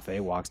owns a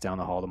cafe, walks down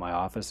the hall to my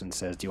office and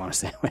says, "Do you want a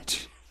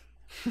sandwich?"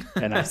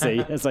 And I say,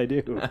 "Yes, I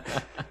do."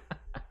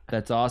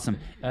 That's awesome.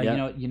 Yeah. I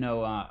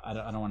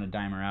don't want to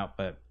dime her out,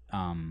 but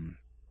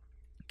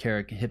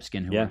Kara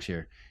Hipskin, who Yeah. works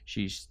here,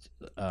 she's,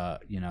 loves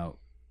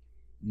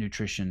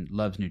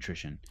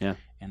nutrition. Yeah.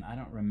 And I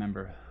don't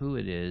remember who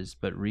it is,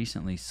 but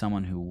recently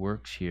someone who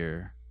works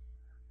here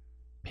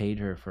paid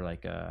her for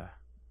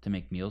to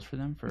make meals for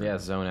them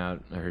Zone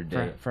out her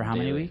day. for how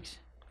many daily. weeks?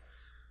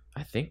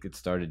 I think it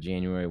started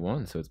January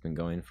 1, so it's been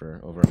going for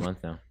over a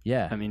month now.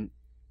 Yeah. I mean,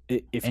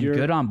 if and you're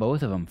good on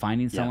both of them,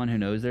 finding Yeah. someone who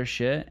knows their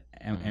shit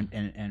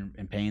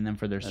and paying them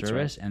for their That's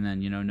service, and then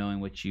knowing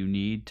what you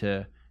need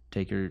to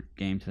take your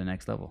game to the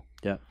next level.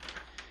 Yeah.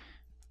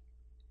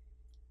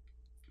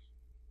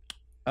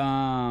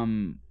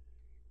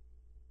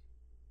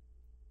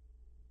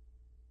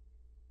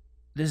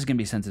 This is gonna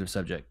be a sensitive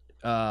subject.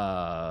 You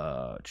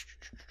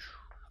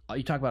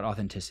talk about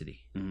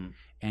authenticity, Mhm.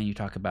 and you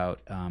talk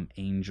about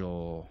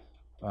Angel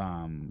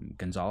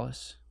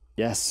Gonzalez,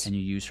 Yes. and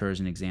you use her as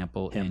an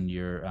example Him. in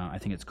your I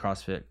think it's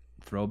CrossFit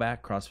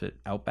Throwback, CrossFit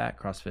Outback,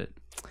 CrossFit.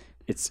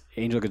 It's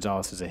Angel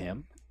Gonzalez is a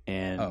him.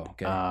 And Oh,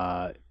 okay.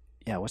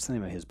 yeah, what's the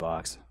name of his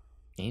box?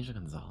 Angel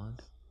Gonzalez.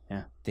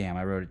 Damn,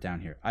 I wrote it down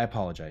here. I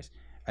apologize,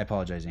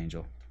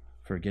 Angel,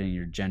 for getting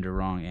your gender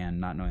wrong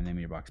and not knowing the name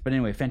of your box. But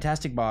anyway,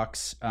 fantastic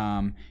box.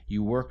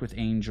 You work with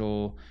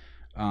Angel.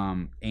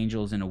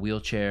 Angel's in a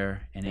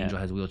wheelchair, and Angel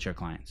has wheelchair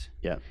clients.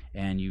 Yeah.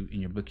 And you, in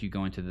your book, you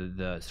go into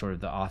the sort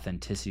of the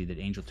authenticity that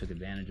Angel took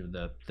advantage of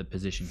the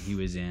position he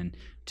was in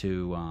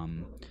to.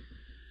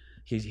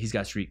 He's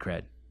got street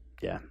cred.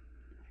 Yeah.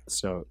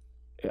 So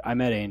I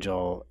met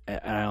Angel,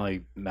 and I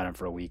only met him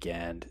for a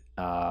weekend.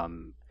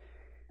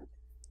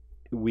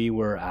 We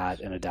were at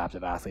an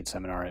adaptive athlete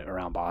seminar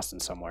around Boston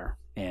somewhere,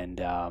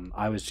 and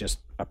I was just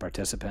a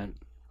participant.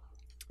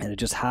 And it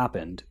just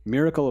happened,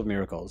 miracle of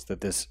miracles, that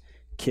this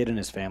kid and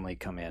his family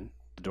come in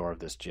the door of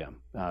this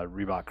gym,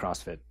 Reebok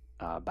CrossFit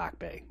Back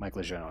Bay. Mike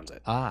Lejeune owns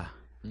it.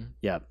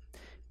 Yeah.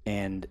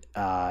 And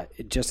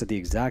just at the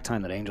exact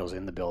time that Angel's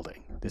in the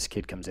building, this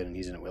kid comes in and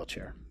he's in a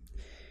wheelchair.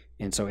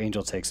 And so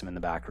Angel takes him in the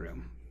back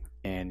room,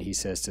 and he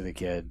says to the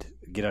kid,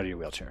 "Get out of your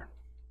wheelchair."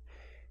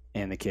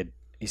 And the kid,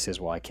 he says,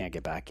 "Well, I can't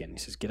get back in." He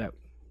says, "Get out."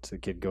 So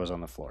the kid goes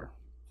on the floor,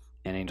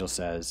 and Angel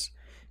says,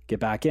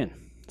 "Get back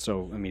in."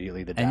 So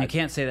immediately the dad... And you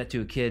can't say that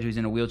to a kid who's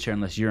in a wheelchair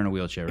unless you're in a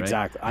wheelchair, right?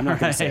 Exactly. I'm not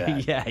going to say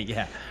that.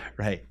 Yeah,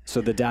 right.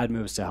 So the dad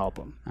moves to help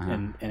him,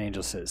 and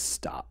Angel says,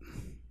 "Stop."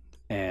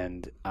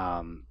 And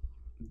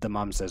the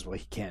mom says, "Well,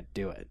 he can't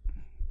do it."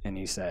 And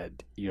he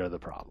said, "You're the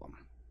problem."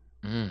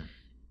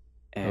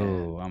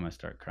 Oh, I'm gonna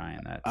start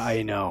crying.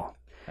 I know.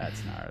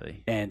 That's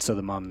gnarly. And so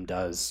the mom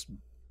does.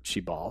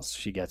 She bawls.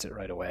 She gets it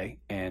right away.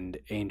 And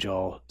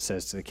Angel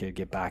says to the kid,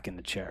 "Get back in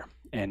the chair."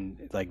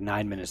 And like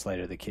 9 minutes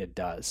later, the kid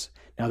does.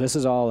 Now this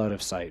is all out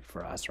of sight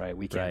for us, right?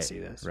 We can't see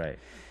this, right?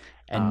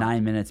 And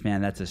 9 minutes,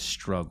 man, that's a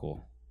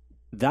struggle.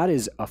 That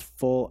is a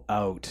full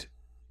out,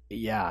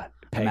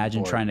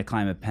 Imagine trying to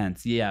climb a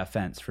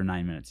fence for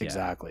 9 minutes. Yeah.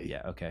 Exactly.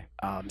 Yeah. Okay.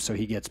 So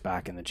he gets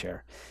back in the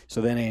chair.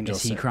 So then Angel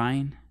is he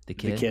crying? The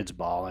kid? The kid's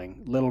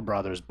bawling. Little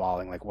brother's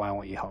bawling. Like, "Why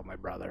won't you help my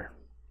brother?"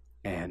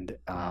 And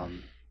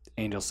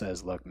Angel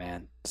says, "Look,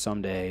 man,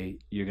 someday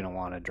you're going to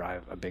want to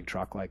drive a big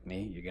truck like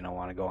me. You're going to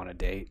want to go on a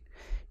date.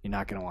 You're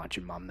not going to want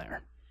your mom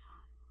there."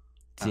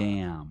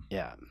 Damn.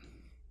 Yeah.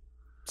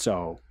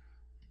 So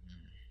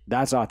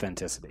that's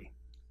authenticity.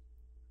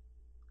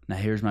 Now,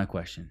 here's my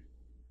question.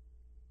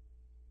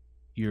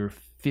 You're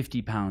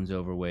 50 pounds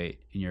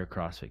overweight and you're a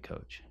CrossFit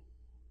coach.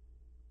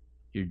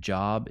 Your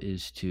job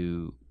is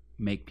to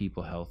make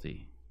people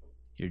healthy.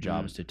 Your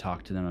job is to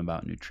talk to them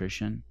about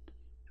nutrition,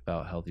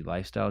 about healthy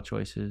lifestyle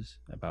choices,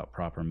 about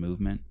proper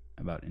movement,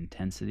 about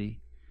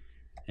intensity,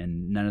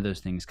 and none of those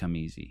things come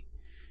easy.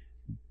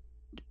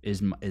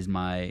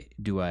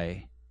 Do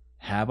I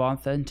have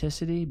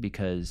authenticity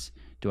because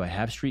do I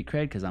have street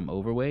cred because I'm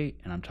overweight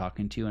and I'm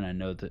talking to you and I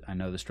know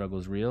the struggle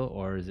is real,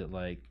 or is it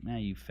like,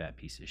 you fat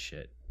piece of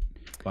shit,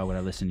 why would I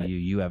listen to you?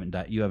 You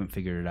haven't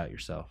figured it out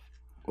yourself.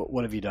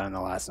 What have you done in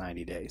the last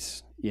 90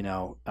 days?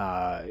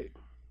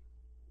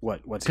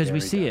 What's because we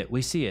see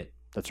it.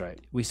 That's right.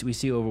 We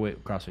see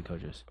overweight CrossFit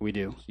coaches. We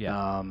do.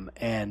 Yeah.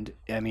 And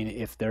I mean,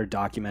 if they're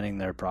documenting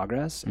their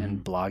progress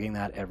and blogging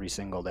that every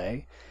single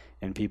day,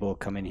 and people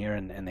come in here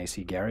and they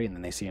see Gary and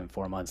then they see him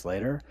 4 months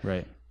later.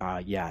 Right.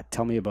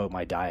 Tell me about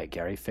my diet,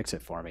 Gary. Fix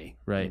it for me.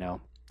 Right.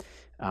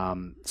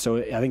 So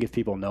I think if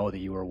people know that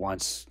you were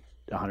once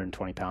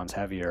 120 pounds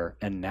heavier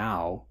and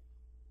now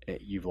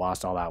you've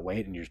lost all that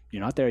weight and you're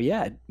not there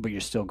yet, but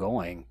you're still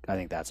going, I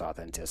think that's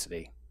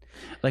authenticity.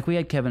 Like we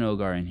had Kevin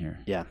Ogar in here.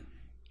 Yeah.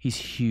 He's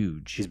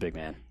huge. He's a big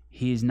man.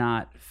 He's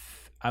not,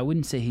 I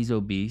wouldn't say he's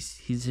obese.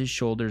 His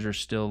shoulders are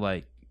still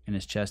like, and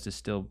his chest is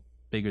still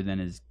bigger than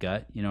his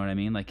gut. You know what I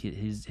mean? Like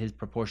his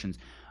proportions.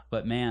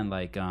 But man,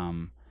 like,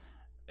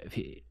 if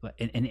he,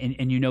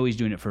 and he's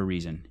doing it for a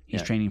reason.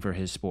 He's training for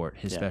his sport,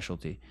 his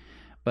specialty.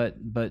 But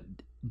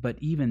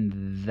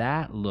even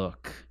that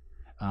look,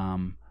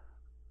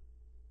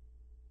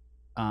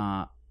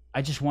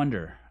 I just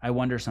wonder. I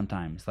wonder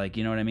sometimes, like,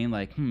 you know what I mean?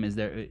 Like,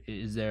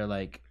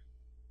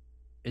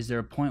 is there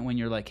a point when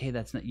you're like, hey,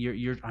 that's not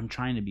I'm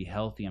trying to be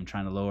healthy. I'm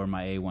trying to lower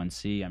my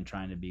A1C. I'm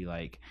trying to be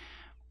like,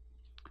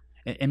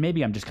 and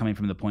maybe I'm just coming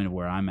from the point of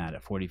where I'm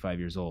at 45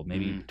 years old.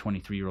 Maybe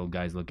 23-year-old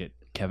guys look at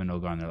Kevin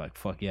Ogar and they're like,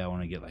 fuck yeah, I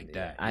want to get like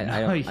that. I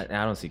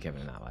don't see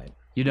Kevin in that light.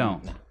 You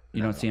don't? No,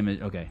 you don't see him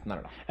as, okay.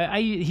 Not at all.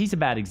 He's a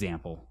bad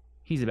example.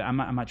 I'm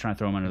not trying to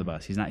throw him under the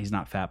bus. He's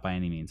not fat by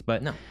any means,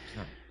 but no, he's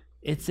not.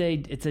 It's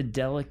a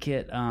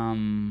delicate,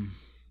 when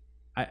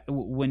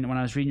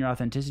I was reading your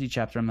authenticity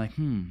chapter, I'm like,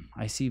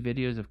 I see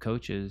videos of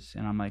coaches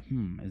and I'm like,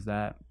 is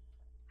that?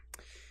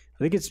 I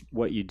think it's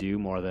what you do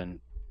more than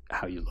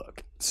how you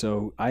look.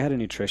 So I had a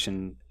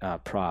nutrition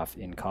prof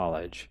in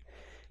college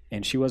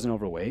and she wasn't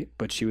overweight,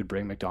 but she would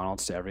bring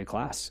McDonald's to every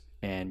class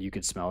and you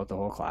could smell it the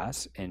whole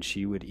class, and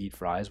she would eat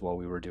fries while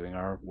we were doing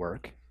our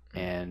work.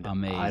 And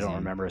amazing. I don't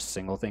remember a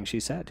single thing she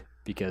said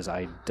because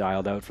I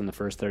dialed out from the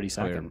first 30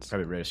 seconds.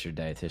 Probably registered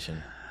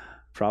dietitian.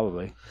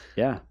 Probably.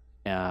 Yeah.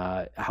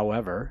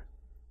 However,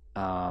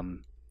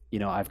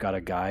 I've got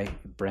a guy,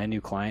 brand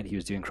new client. He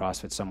was doing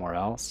CrossFit somewhere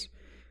else.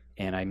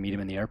 And I meet him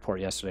in the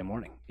airport yesterday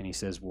morning, and he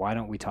says, "Why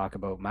don't we talk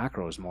about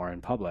macros more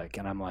in public?"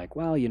 And I'm like,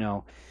 "Well,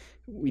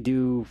 we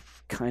do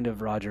kind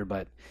of, Roger,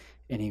 but,"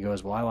 and he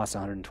goes, "Well, I lost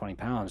 120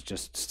 pounds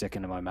just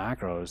sticking to my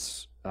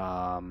macros."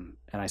 And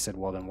I said,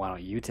 "Well, then why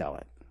don't you tell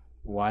it?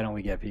 Why don't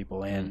we get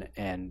people in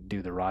and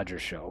do the Roger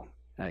show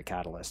at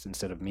Catalyst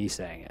instead of me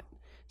saying it?"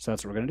 So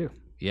that's what we're going to do.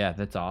 Yeah,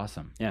 that's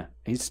awesome. Yeah.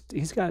 He's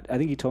got, I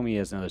think he told me he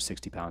has another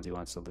 60 pounds he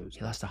wants to lose.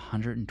 He lost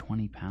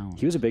 120 pounds.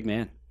 He was a big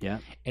man. Yeah.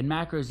 And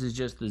macros is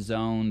just the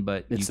zone,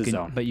 but It's you the can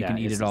zone. but you Yeah, can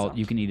eat it's it the all zone.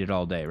 you can eat it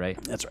all day,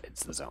 right? That's right.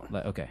 It's the zone.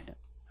 Okay. Yeah.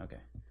 Okay.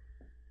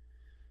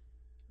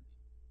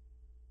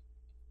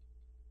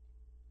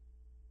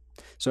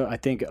 So I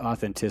think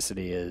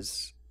authenticity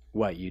is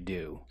what you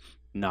do,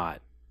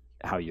 not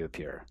how you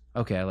appear.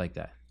 Okay, I like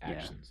that.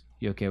 Actions.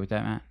 You okay with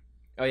that, Matt?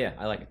 Oh yeah,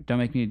 I like it.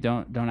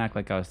 Don't act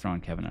like I was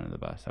throwing Kevin under the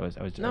bus. I was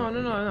No, not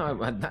at all. All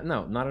right.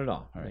 No,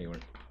 you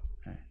weren't.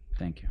 All right.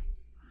 Thank you.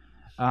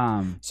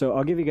 So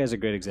I'll give you guys a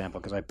great example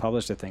because I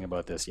published a thing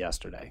about this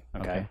yesterday.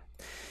 Okay. Okay.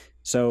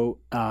 So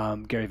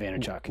Gary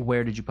Vaynerchuk,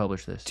 Where did you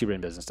publish this?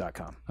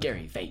 twobrainbusiness.com.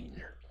 Gary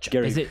Vaynerchuk.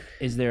 Gary,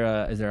 Is there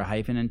a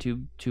hyphen in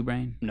two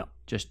brain? No.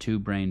 Just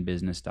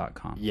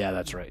twobrainbusiness.com. Yeah,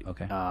 that's right.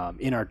 Okay.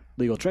 In our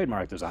legal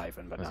trademark, there's a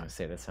hyphen, I but was not. gonna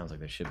say that sounds like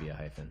there should be a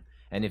hyphen.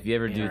 And if you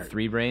ever do Yeah.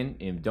 3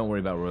 brain, don't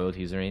worry about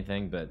royalties or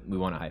anything, but we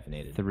want it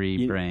hyphenated.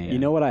 Three brain. You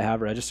know what I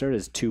have registered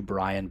is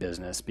 2Brian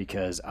business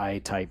because I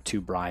type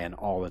 2Brian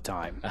all the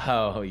time.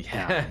 Oh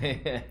yeah.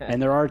 And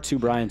there are 2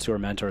 Brians who are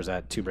mentors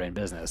at 2Brain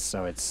Business,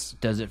 so it's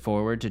Does it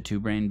forward to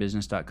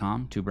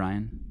twobrainbusiness.com? Two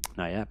Brian.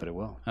 not yet, but it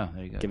will. Oh,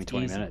 there you go. Give me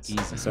 20 Easy, minutes.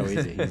 Easy. So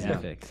easy. Easy Yeah.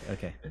 fix.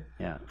 Okay.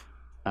 Yeah.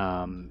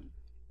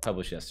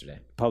 Published yesterday.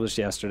 Published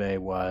yesterday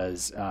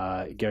was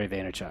Gary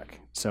Vaynerchuk.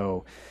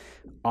 So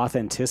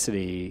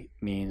authenticity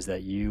means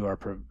that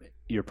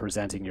you're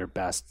presenting your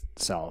best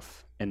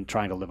self and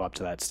trying to live up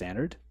to that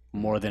standard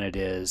more than it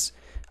is,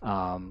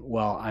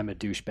 well, I'm a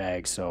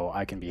douchebag, so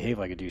I can behave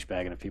like a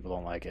douchebag, and if people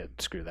don't like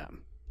it, screw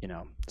them.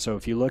 So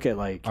if you look at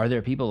Are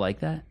there people like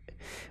that?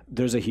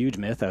 there's a huge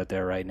myth out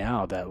there right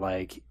now that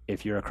like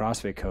if you're a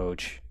CrossFit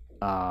coach,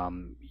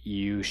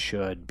 you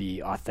should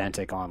be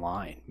authentic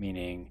online,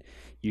 meaning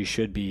you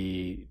should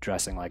be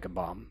dressing like a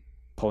bum,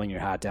 pulling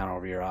your hat down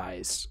over your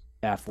eyes,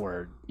 F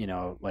word,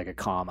 like a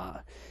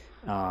comma.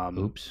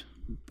 Oops.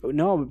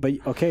 No, but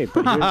okay,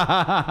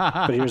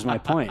 but here's my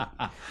point.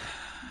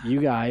 You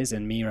guys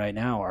and me right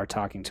now are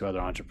talking to other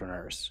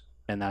entrepreneurs,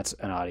 and that's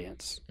an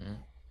audience.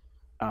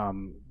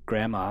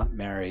 Grandma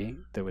Mary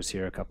that was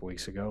here a couple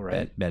weeks ago,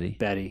 right?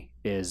 Betty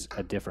is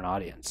a different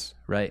audience,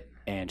 Right.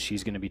 and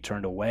she's going to be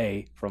turned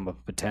away from a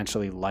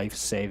potentially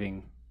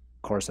life-saving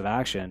course of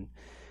action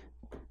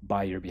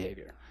by your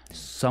behavior.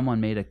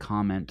 Someone made a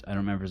comment, I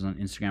don't remember if it was on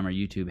Instagram or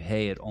YouTube,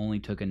 hey, it only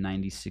took a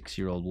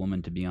 96-year-old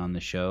woman to be on the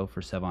show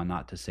for Sevon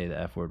not to say the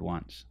F word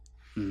once.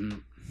 Mm-hmm.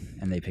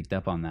 And they picked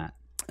up on that.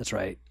 That's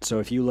right. So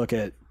if you look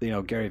at,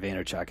 Gary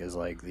Vaynerchuk is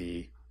like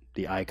the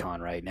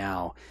icon right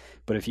now,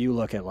 but if you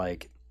look at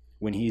like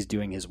when he's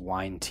doing his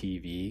wine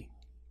TV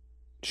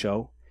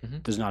show,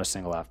 there's not a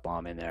single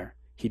F-bomb in there.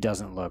 He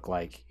doesn't look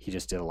like he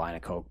just did a line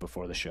of Coke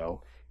before the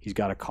show. He's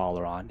got a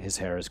collar on. His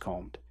hair is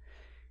combed.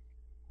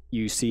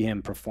 You see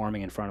him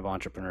performing in front of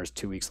entrepreneurs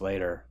 2 weeks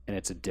later, and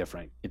it's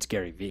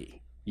Gary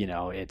V.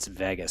 It's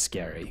Vegas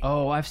Gary.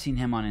 Oh, I've seen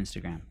him on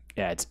Instagram.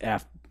 Yeah, it's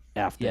F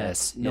Yes,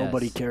 this.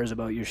 Nobody yes. cares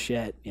about your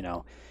shit.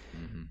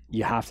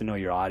 You have to know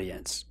your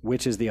audience.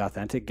 Which is the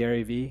authentic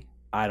Gary V?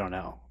 I don't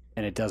know.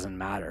 And it doesn't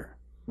matter.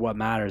 What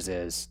matters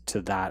is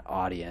to that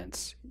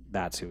audience,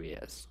 that's who he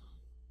is.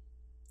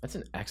 That's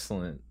an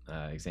excellent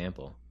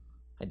example.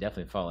 I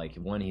definitely felt like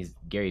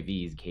Gary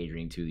V is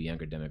catering to the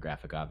younger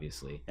demographic,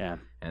 obviously. Yeah.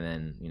 And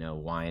then,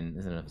 wine,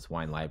 isn't it? It's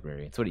Wine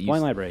Library. It's what it used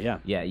Wine Library, yeah.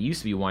 Yeah, it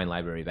used to be Wine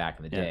Library back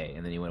in the day,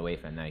 and then you went away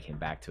from it, and now you came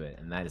back to it,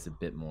 and that is a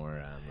bit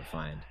more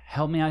refined.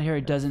 Help me out here.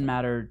 It doesn't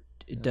matter.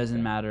 It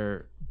doesn't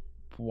matter.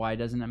 Why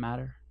doesn't it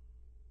matter?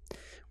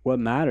 What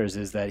matters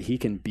is that he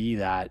can be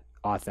that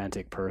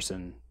authentic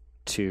person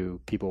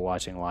to people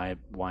watching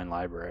Wine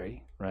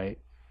Library, right?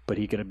 But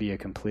he could be a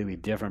completely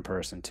different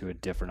person to a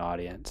different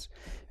audience.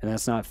 And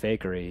that's not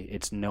fakery.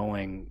 It's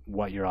knowing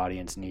what your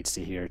audience needs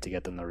to hear to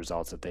get them the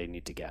results that they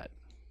need to get.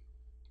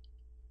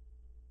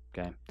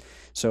 Okay.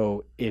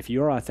 So if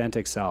your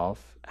authentic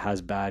self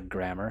has bad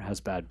grammar, has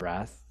bad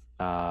breath.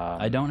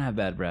 I don't have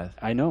bad breath.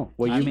 I know.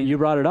 Well, you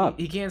brought it up.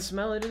 He can't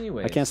smell it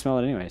anyway. I can't smell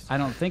it anyways. I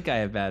don't think I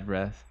have bad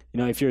breath.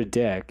 If you're a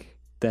dick,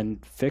 then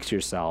fix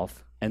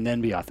yourself and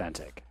then be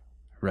authentic.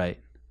 Right.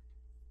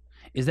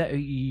 Is that,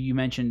 you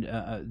mentioned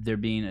there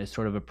being a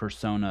sort of a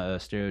persona, a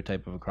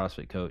stereotype of a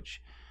CrossFit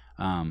coach.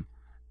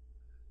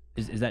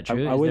 Is that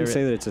true? I wouldn't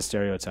say that it's a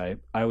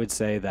stereotype. I would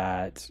say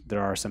that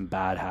there are some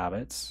bad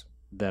habits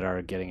that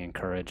are getting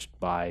encouraged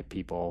by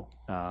people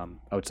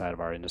outside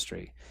of our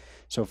industry.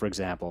 So, for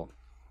example,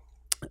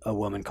 a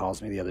woman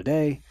calls me the other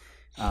day.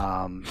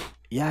 Nobody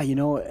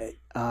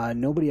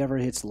ever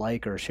hits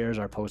like or shares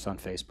our posts on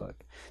Facebook.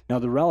 Now,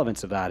 the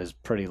relevance of that is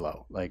pretty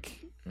low.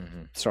 Like,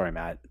 sorry,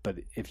 Matt, but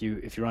if you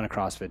run a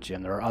CrossFit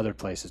gym, there are other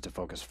places to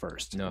focus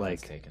first. No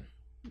offense taken.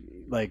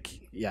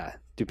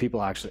 do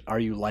people actually, are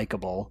you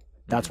likable?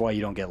 That's why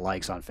you don't get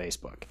likes on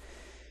Facebook.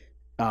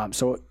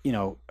 So,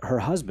 her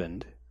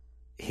husband,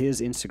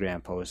 his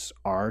Instagram posts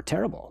are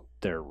terrible.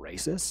 They're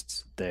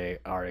racists. They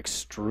are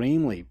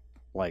extremely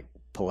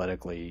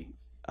politically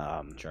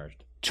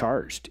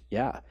charged.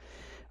 Yeah.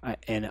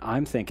 And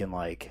I'm thinking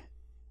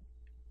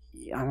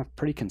I'm a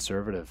pretty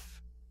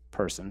conservative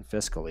person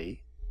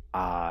fiscally.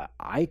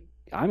 I'm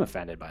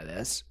offended by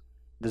this.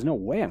 There's no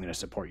way I'm going to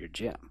support your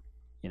gym.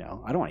 I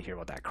don't want to hear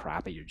about that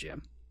crap at your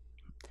gym.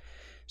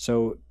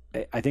 So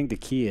I think the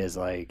key is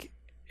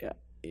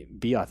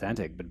be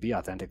authentic, but be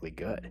authentically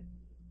good.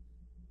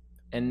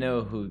 And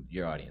know who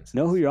your audience is.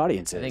 Know who your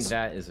audience is. I think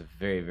that is a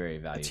very, very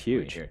valuable It's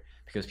huge. point here,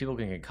 because people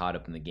can get caught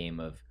up in the game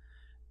of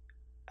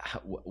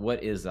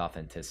what is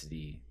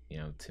authenticity,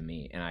 to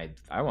me. And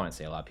I want to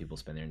say a lot of people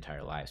spend their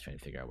entire lives trying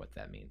to figure out what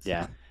that means.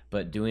 Yeah.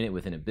 But doing it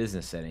within a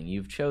business setting,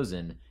 you've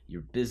chosen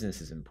your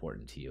business is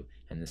important to you,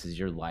 and this is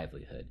your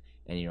livelihood,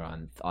 and your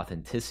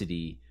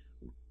authenticity,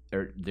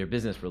 or their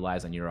business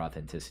relies on your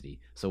authenticity.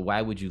 So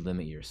why would you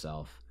limit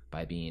yourself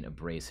by being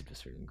abrasive to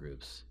certain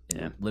groups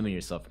and limit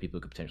yourself for people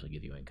who could potentially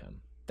give you income?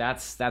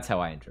 That's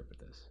how I interpret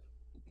this.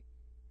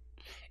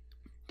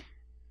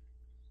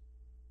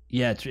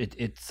 Yeah,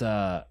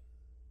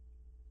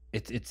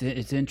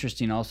 it's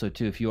interesting also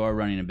too, if you are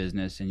running a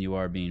business and you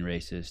are being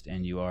racist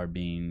and you are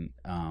being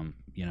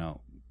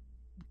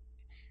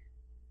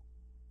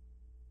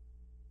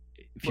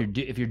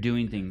if you're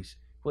doing things.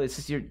 Well, it's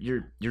just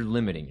you're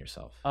limiting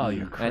yourself. Oh,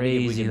 you're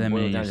crazy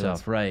limiting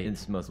yourself, right?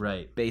 It's the most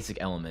basic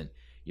element.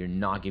 You're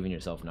not giving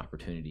yourself an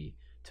opportunity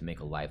to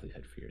make a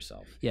livelihood for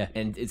yourself. Yeah.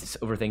 And it's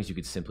over things you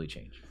could simply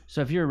change.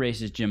 So if you're a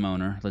racist gym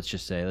owner, let's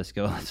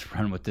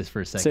run with this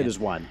for a second. Say there's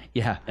one.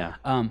 Yeah.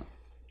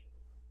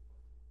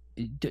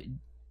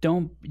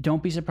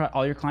 Don't be surprised.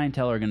 All your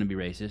clientele are going to be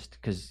racist,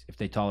 because if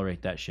they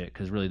tolerate that shit,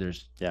 because really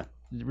that's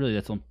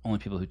the only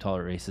people who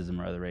tolerate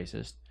racism are other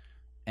racists.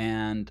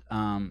 And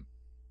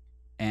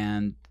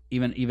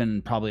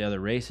even probably other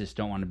racists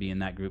don't want to be in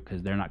that group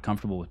because they're not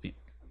comfortable with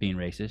being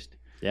racist.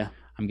 Yeah.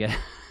 I'm getting.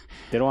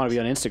 They don't want to be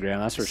on Instagram.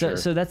 That's for sure.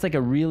 So that's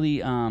a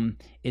really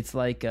it's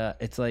like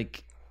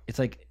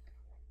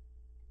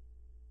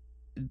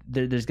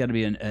there's got to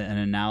be an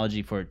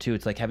analogy for it too.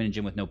 It's like having a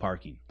gym with no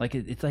parking.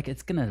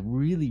 It's gonna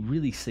really,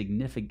 really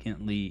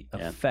significantly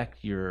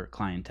affect your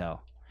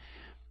clientele.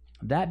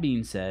 That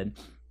being said,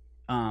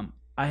 I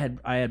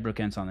had Brooke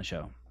Entz on the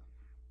show,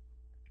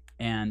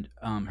 and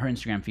her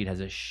Instagram feed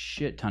has a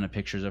shit ton of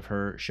pictures of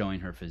her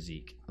showing her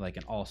physique,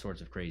 in all sorts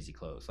of crazy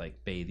clothes,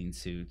 like bathing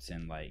suits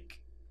and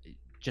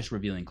just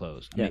revealing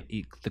clothes. I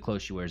mean, the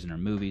clothes she wears in her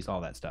movies,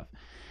 all that stuff.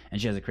 And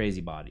she has a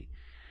crazy body.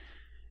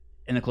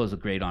 And the clothes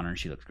look great on her, and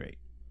she looks great.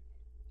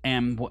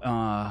 And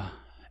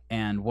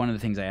one of the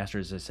things I asked her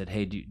is, I said,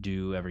 hey, do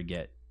you ever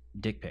get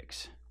dick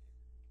pics?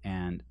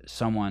 And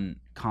someone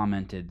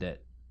commented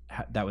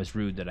that was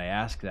rude that I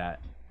asked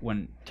that,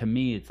 when to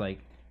me it's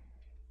like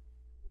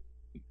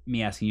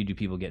me asking you, do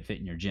people get fit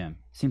in your gym?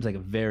 Seems like a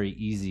very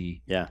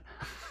easy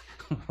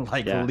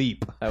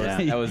leap.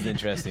 That was an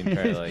interesting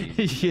parallel.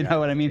 You know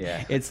what I mean?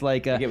 Yeah. It's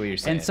like I get what you're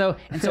saying. And so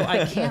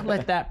I can't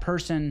let that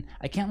person's.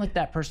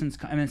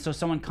 I mean, so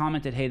someone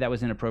commented, "Hey, that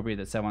was inappropriate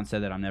that someone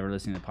said that. I'm never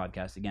listening to the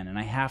podcast again." And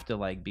I have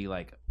to be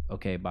like,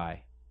 "Okay,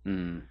 bye,"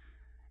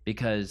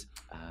 because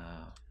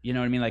you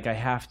know what I mean. I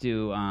have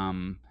to.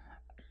 I'm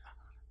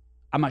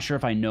not sure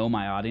if I know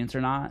my audience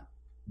or not,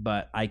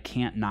 but I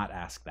can't not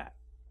ask that,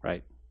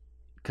 right?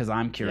 Because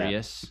I'm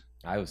curious.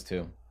 Yeah. I was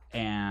too.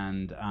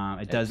 And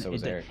it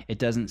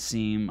doesn't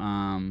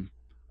seem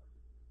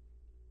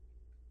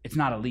it's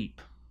not a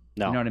leap.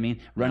 No. You know what I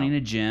mean? Running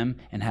a gym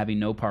and having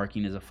no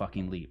parking is a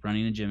fucking leap.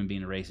 Running a gym and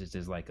being a racist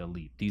is like a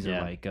leap. These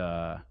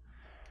are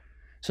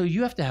so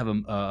you have to have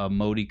a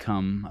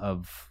modicum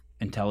of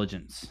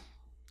intelligence.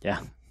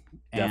 Yeah,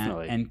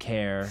 definitely. And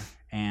care.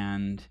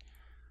 And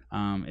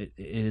it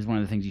is one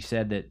of the things you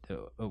said that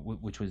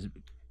which was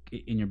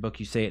in your book.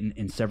 You say it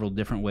in several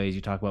different ways.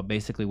 You talk about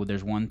basically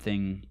there's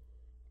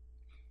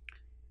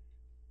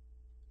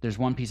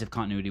one piece of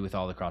continuity with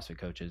all the CrossFit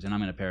coaches, and I'm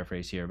going to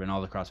paraphrase here, but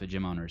all the CrossFit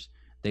gym owners,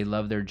 they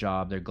love their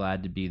job, they're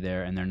glad to be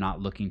there, and they're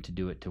not looking to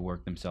do it to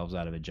work themselves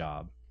out of a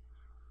job.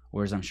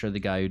 Whereas I'm sure the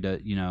guy who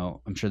does,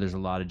 I'm sure there's a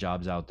lot of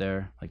jobs out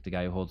there, like the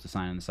guy who holds the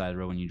sign on the side of the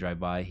road when you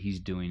drive by, he's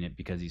doing it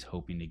because he's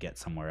hoping to get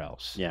somewhere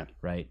else. Yeah.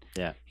 Right?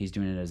 Yeah. He's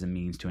doing it as a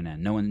means to an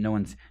end. No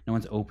one's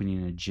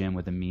opening a gym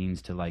with a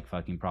means to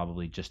fucking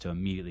probably just to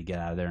immediately get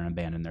out of there and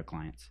abandon their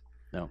clients.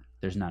 No.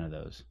 There's none of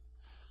those.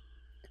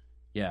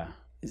 Yeah.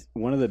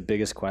 One of the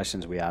biggest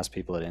questions we ask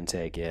people at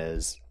intake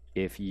is,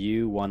 if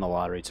you won the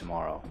lottery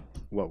tomorrow,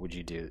 what would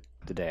you do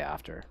the day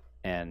after?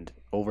 And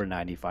over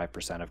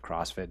 95% of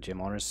CrossFit gym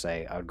owners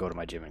say, I would go to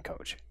my gym and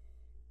coach.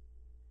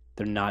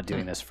 They're not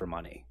doing this for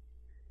money.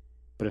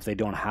 But if they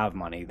don't have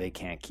money, they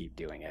can't keep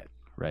doing it.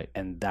 Right.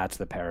 And that's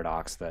the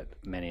paradox that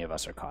many of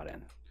us are caught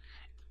in.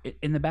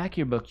 In the back of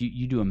your book,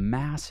 you do a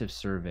massive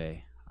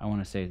survey. I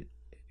want to say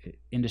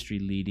industry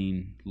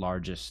leading,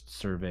 largest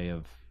survey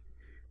of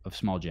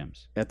small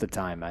gyms. At the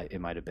time, it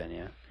might have been,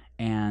 yeah.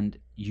 and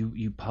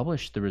you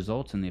published the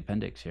results in the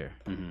appendix here.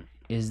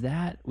 Was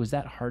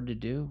that hard to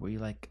do? Were you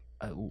like,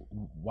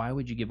 why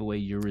would you give away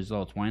your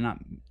results? Why not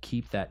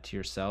keep that to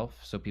yourself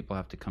so people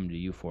have to come to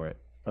you for it?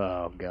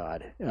 Oh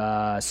God.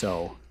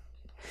 So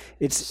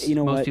it's,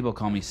 most people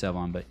call me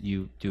Sevon, but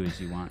you do as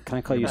you want. Can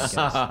I call you? Can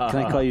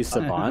I call you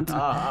Savant?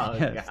 Oh,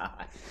 Yes.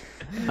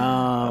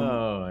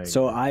 God.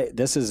 So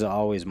this is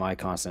always my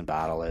constant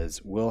battle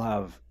is we'll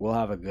have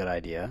a good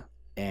idea,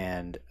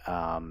 and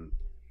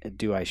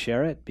do I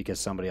share it because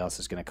somebody else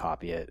is going to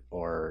copy it,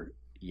 or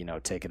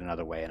take it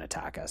another way and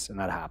attack us, and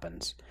that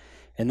happens.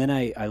 And then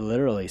I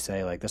literally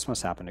say, like, this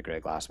must happen to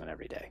Greg Glassman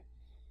every day.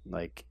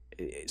 Like,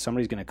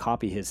 somebody's going to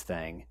copy his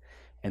thing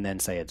and then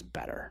say it's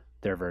better.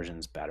 Their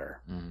version's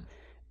better.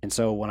 And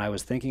so when I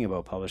was thinking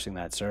about publishing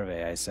that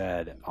survey, I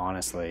said,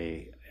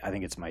 honestly, I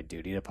think it's my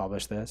duty to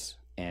publish this,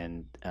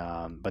 and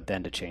but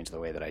then to change the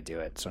way that I do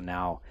it. So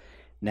now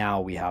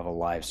we have a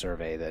live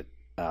survey that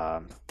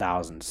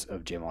thousands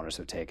of gym owners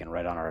have taken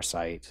right on our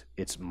site.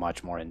 It's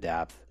much more in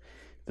depth.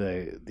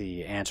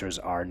 The answers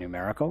are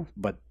numerical,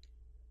 but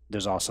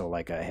there's also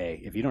like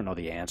hey, if you don't know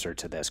the answer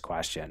to this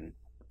question,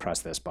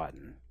 press this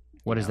button.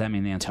 What does that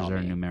mean? The answers are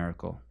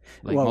numerical,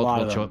 like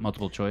Well,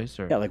 multiple choice,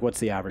 or like what's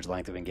the average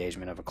length of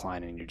engagement of a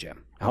client in your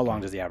gym? How long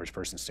does the average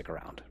person stick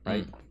around?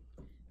 Right.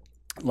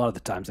 A lot of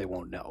the times they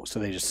won't know, so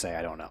they just say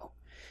I don't know.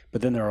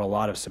 But then there are a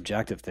lot of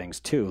subjective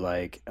things too,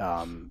 like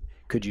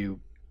could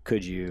you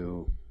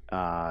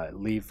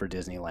leave for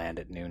Disneyland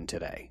at noon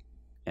today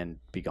and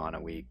be gone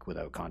a week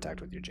without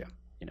contact with your gym?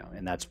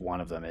 And that's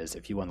one of them. Is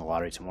if you won the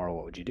lottery tomorrow,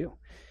 what would you do?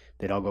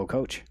 They'd all go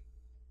coach.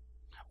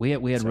 We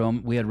had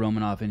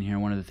Romanov in here.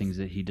 One of the things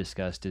that he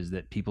discussed is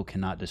that people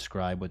cannot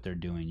describe what they're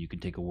doing. You can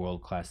take a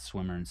world-class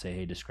swimmer and say,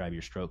 hey, describe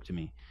your stroke to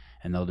me,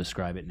 and they'll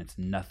describe it, and it's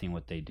nothing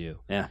what they do.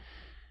 Yeah.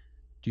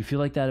 Do you feel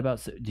like that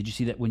did you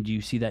see that do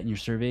you see that in your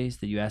surveys,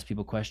 that you ask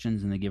people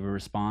questions and they give a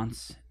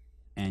response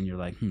and you're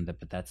like,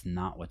 but that's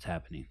not what's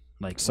happening?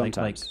 Like,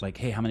 sometimes. like,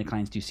 hey, how many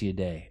clients do you see a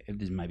day?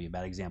 This might be a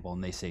bad example,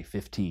 and they say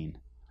 15.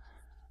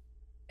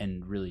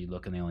 And really you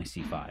look and they only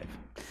see 5.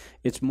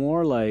 It's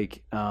more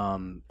like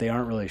they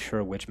aren't really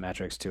sure which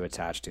metrics to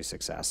attach to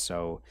success.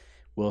 So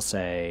we'll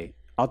say,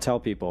 I'll tell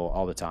people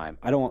all the time,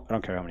 I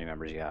don't care how many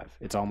members you have.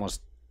 It's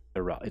almost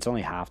it's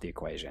only half the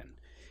equation.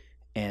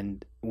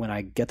 And when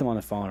I get them on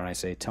the phone and I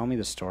say, tell me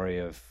the story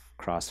of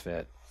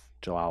CrossFit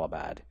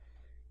Jalalabad,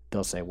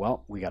 they'll say,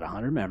 well, we got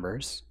 100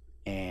 members,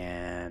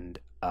 and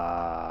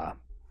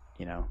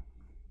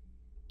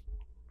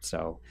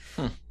so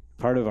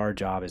part of our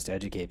job is to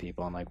educate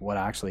people on like what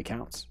actually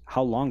counts.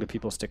 How long do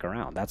people stick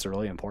around? That's a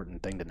really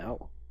important thing to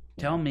know.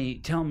 Tell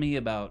me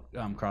about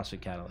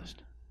CrossFit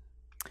Catalyst.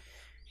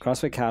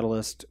 CrossFit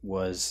Catalyst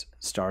was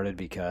started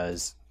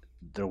because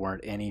there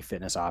weren't any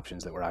fitness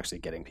options that were actually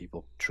getting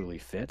people truly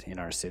fit in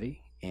our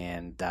city,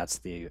 and that's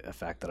the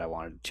effect that I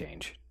wanted to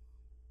change.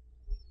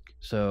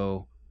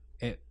 So,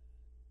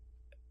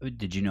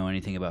 did you know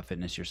anything about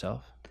fitness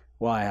yourself?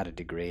 Well, I had a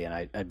degree, and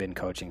I'd been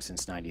coaching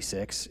since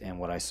 '96, and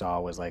what I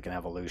saw was like an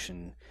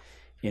evolution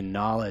in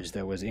knowledge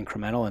that was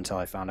incremental until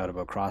I found out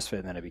about CrossFit,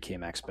 and then it became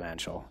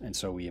exponential. And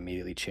so we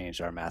immediately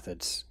changed our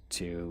methods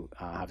to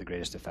have the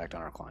greatest effect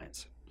on our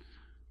clients.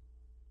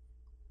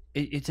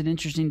 It's an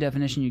interesting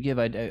definition you give,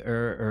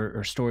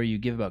 or story you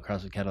give about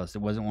CrossFit Catalyst. It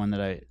wasn't one that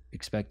I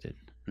expected.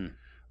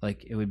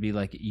 Like it would be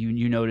like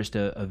you noticed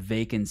a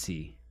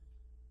vacancy,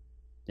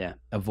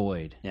 a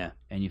void,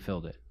 and you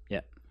filled it.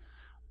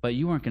 But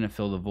you weren't going to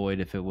fill the void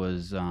if it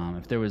was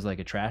if there was like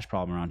a trash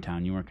problem around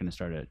town. You weren't going to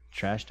start a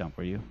trash dump,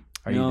 were you?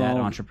 Are you that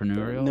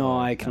entrepreneurial? No,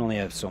 I can only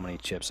have so many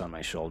chips on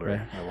my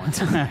shoulder at one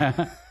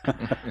time.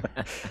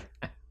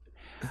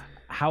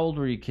 How old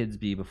were your kids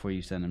be before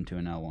you sent them to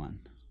an L1?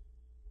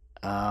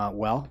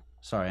 Well,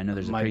 sorry, I know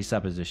there's a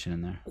presupposition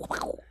in there.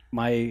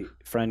 My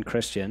friend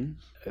Christian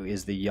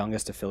is the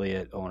youngest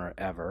affiliate owner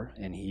ever,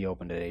 and he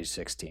opened at age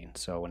 16.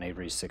 So when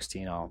Avery's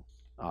 16, I'll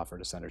offer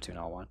to send her to an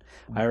L1.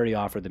 I already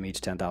offered them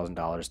each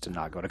 $10,000 to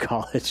not go to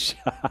college.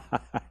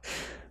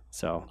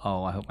 So.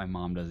 Oh, I hope my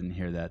mom doesn't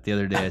hear that. The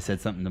other day I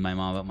said something to my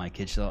mom about my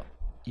kids. So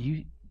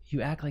you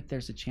act like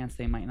there's a chance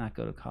they might not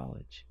go to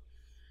college.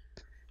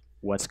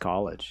 What's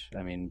college?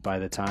 I mean, by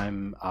the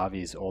time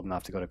Avi's old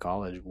enough to go to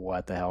college,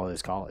 what the hell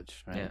is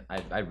college? Right?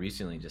 Yeah, I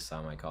recently just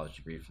saw my college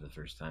degree for the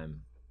first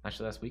time.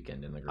 Actually, last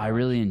weekend in the garage. I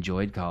really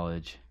enjoyed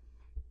college.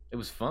 It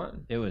was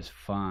fun. It was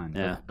fun.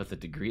 Yeah. But the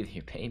degree that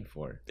you paid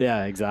for.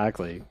 Yeah,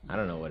 exactly. I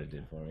don't know what it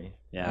did for me.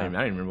 Yeah. I don't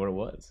even remember what it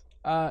was.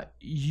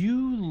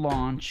 You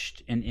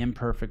launched an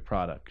imperfect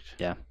product.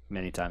 Yeah,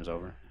 many times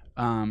over.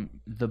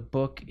 The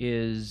book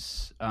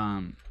is,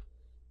 I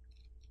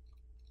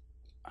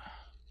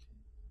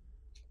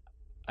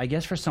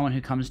guess for someone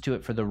who comes to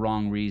it for the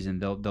wrong reason,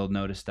 they'll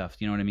notice stuff.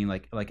 You know what I mean?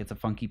 Like it's a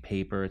funky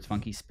paper, it's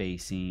funky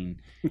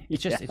spacing.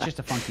 It's just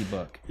a funky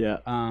book.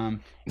 Yeah.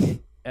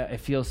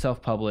 It feels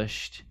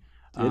self-published.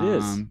 It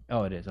is.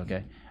 Oh, it is.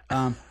 Okay.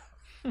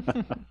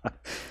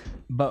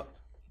 But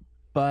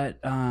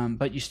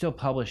you still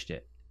published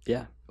it.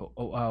 Yeah.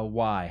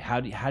 Why? How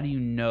do you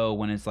know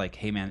when it's like,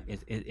 hey man,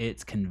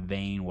 it's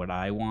conveying what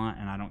I want,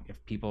 and I don't.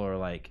 If people are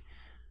like,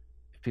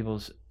 if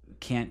people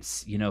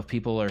can't, you know, if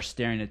people are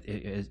staring at,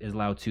 as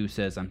Lao Tzu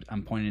says,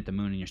 I'm pointing at the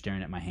moon and you're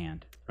staring at my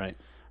hand. Right.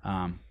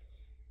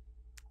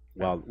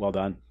 Well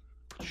done.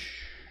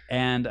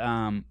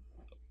 And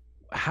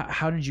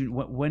how did you?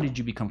 When did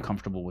you become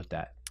comfortable with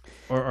that?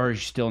 Or are you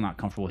still not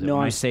comfortable with it? No,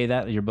 when I say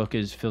that your book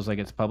feels like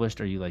it's published,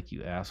 are you like,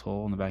 you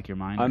asshole, in the back of your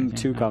mind? I'm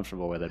too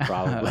comfortable with it,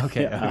 probably.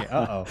 Okay.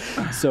 Uh-oh.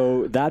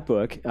 So that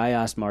book, I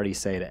asked Marty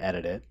Say to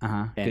edit it.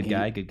 Uh-huh. Good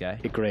guy.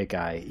 A great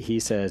guy. He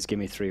says, give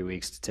me 3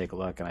 weeks to take a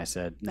look. And I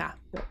said, nah,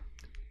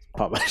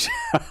 publish.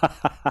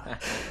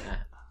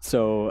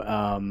 So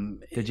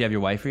did you have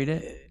your wife read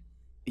it?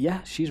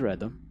 Yeah, she's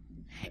read them.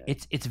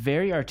 It's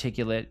very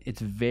articulate.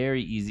 It's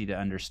very easy to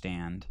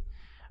understand.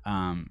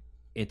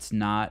 It's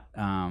not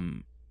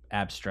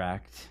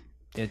abstract.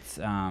 It's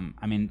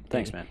I mean,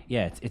 thanks, man.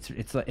 Yeah,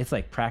 it's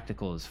like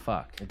practical as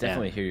fuck. I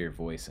definitely hear your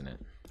voice in it.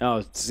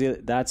 Oh, see,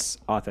 that's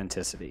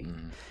authenticity.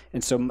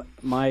 And so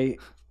my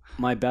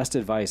best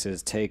advice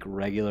is take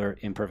regular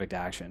imperfect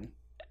action,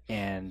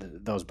 and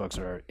those books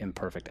are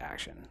imperfect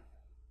action.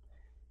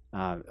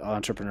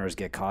 Entrepreneurs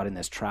get caught in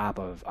this trap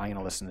of, I'm going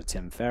to listen to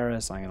Tim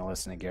Ferriss, I'm going to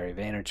listen to Gary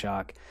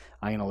Vaynerchuk,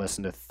 I'm going to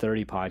listen to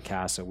 30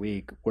 podcasts a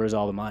week. Where's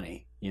all the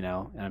money? You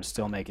know, and I'm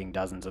still making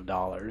dozens of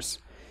dollars.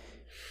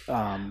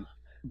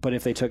 But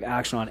if they took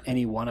action on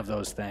any one of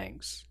those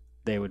things,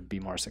 they would be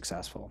more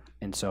successful.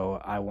 And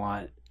so I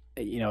want,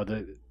 you know,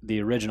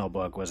 the original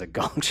book was a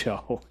gong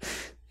show.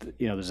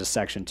 You know, there's a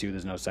section 2,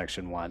 there's no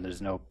section 1,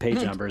 there's no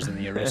page numbers in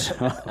the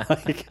original.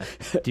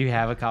 Do you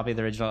have a copy of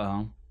the original at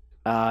home?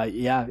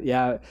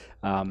 Yeah.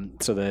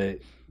 So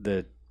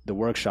the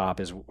workshop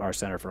is our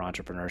Center for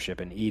Entrepreneurship,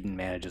 and Eden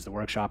manages the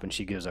workshop, and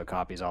she gives out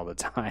copies all the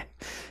time.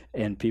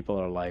 And people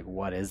are like,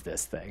 "What is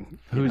this thing?"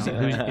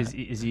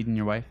 Is Eden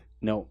your wife?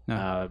 No.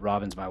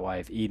 Robin's my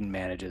wife. Eden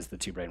manages the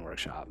Two Brain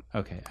Workshop.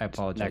 Okay, I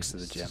apologize. Next to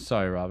the gym.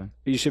 Sorry, Robin.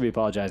 You should be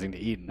apologizing to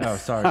Eden. Oh,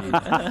 sorry,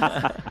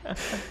 Eden.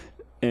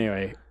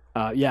 Anyway.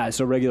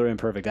 So regular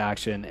imperfect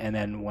action. And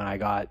then when I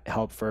got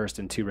Help First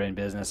and Two Brain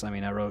Business, I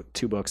mean, I wrote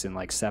 2 books in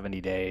like 70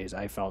 days.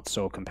 I felt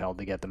so compelled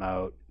to get them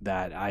out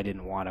that I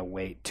didn't want to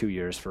wait 2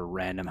 years for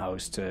Random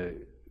House to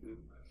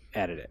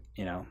edit it,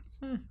 you know?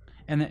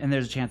 And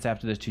there's a chance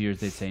after those 2 years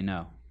they'd say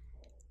no.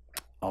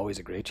 Always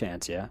a great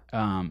chance, yeah.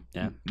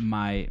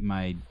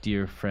 My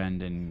dear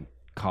friend and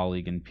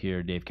colleague and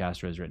peer, Dave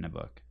Castro, has written a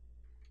book,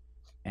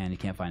 and he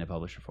can't find a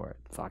publisher for it.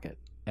 Fuck it.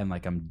 And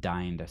like, I'm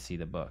dying to see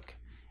the book.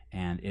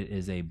 And it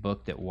is a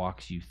book that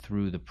walks you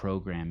through the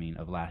programming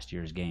of last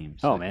year's games.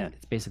 Oh, man.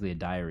 It's basically a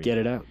diary. Get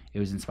it out. It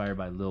was inspired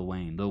by Lil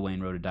Wayne. Lil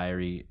Wayne wrote a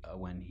diary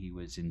when he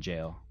was in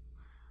jail.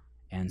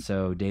 And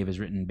so Dave has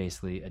written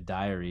basically a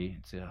diary.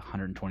 It's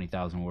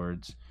 120,000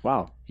 words.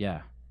 Wow.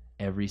 Yeah.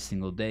 Every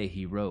single day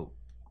he wrote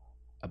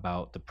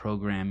about the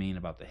programming,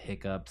 about the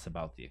hiccups,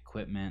 about the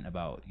equipment,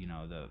 about, you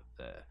know, the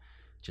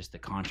just the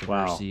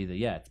controversy.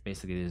 Wow. It's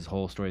basically his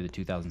whole story of the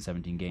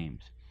 2017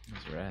 games.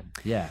 That's rad.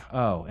 Yeah.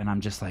 Oh, and I'm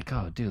just like,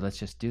 oh, dude, let's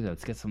just do that.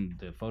 Let's get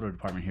the photo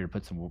department here to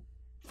put some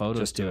photos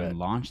Just do to it it. and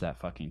launch that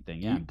fucking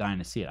thing. Yeah, I'm dying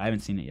to see it. I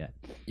haven't seen it yet.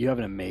 You have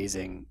an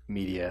amazing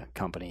media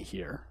company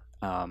here.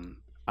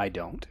 I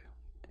don't.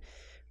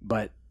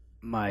 But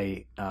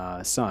my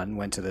son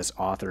went to this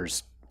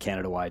author's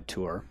Canada-wide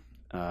tour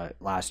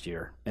last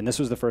year. And this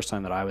was the first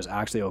time that I was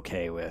actually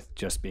okay with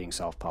just being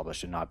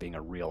self-published and not being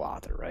a real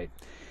author, right?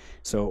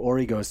 So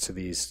Ori goes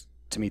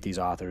to meet these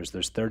authors.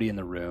 There's 30 in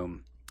the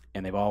room,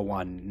 and they've all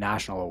won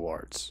national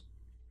awards.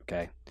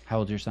 Okay. How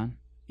old's your son?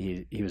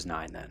 He was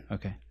 9 then.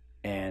 Okay.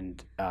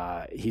 And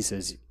he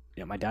says,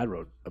 you know, my dad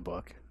wrote a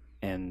book,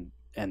 and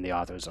the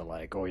authors are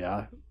like, oh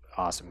yeah,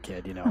 awesome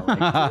kid, you know,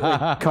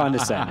 like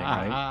condescending,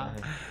 right?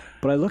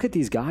 But I look at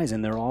these guys,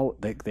 and they're all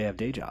they have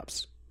day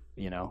jobs.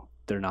 You know,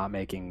 they're not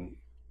making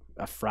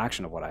a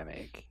fraction of what I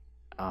make.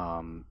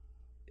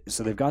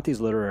 So they've got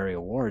these literary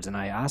awards, and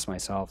I ask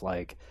myself,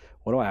 like,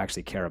 what do I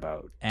actually care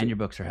about? And your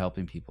books are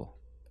helping people.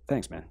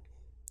 Thanks, man.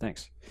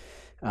 Thanks.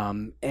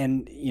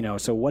 And, you know,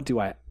 so what do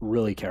I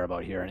really care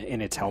about here?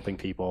 And it's helping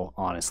people,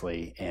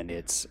 honestly, and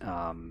it's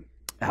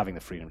having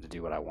the freedom to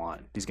do what I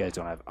want. These guys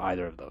don't have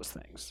either of those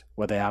things.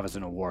 What they have is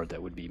an award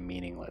that would be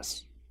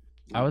meaningless.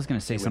 I was going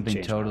to say It wouldn't something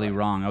change my totally life.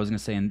 wrong. I was going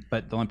to say,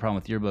 but the only problem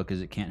with your book is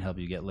it can't help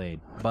you get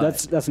laid.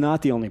 But That's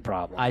not the only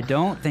problem. I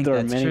don't think There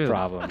are that's many true.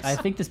 problems. I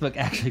think this book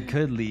actually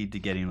could lead to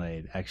getting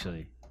laid,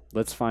 actually.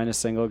 Let's find a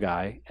single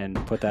guy and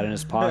put that in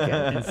his pocket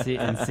and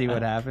and see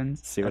what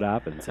happens. see what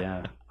happens.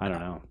 Yeah, I don't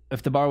know.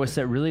 If the bar was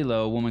set really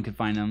low, a woman could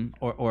find him,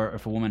 or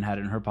if a woman had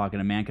it in her pocket,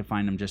 a man could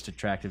find him just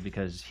attractive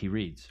because he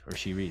reads or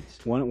she reads.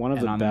 One of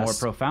And the on the more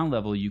best. profound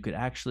level, you could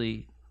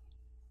actually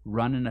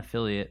run an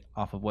affiliate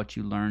off of what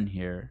you learn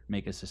here,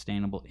 make a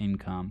sustainable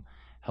income,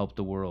 help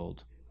the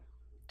world.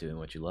 Doing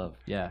what you love.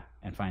 Yeah,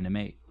 and find a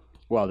mate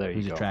Well, there you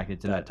who's go.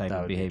 attracted to that type of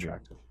would be behavior.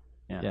 attractive.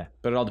 Yeah.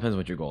 But it all depends on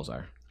what your goals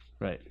are.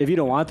 Right. If you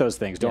don't want those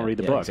things, don't read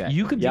the book. exactly.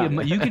 You could be Yeah.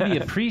 you could be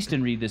a priest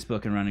and read this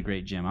book and run a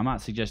great gym. I'm not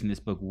suggesting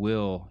this book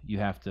will. You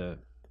have to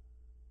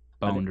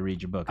bone to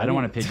read your book. I don't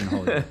want to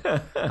pigeonhole you.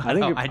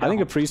 I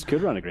think a priest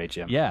could run a great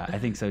gym. Yeah, I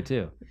think so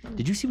too.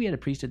 Did you see we had a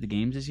priest at the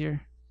games this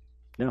year?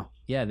 No.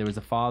 Yeah, there was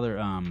a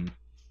father.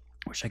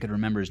 Wish I could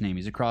remember his name.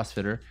 He's a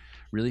CrossFitter,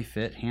 really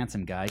fit,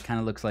 handsome guy.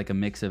 Kind of looks like a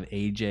mix of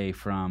AJ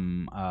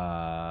from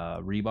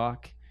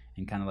Reebok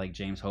and kind of like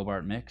James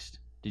Hobart mixed.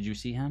 Did you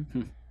see him?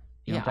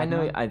 You Yeah, what I'm I know.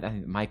 talking about? I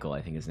think Michael,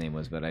 I think his name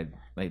was, but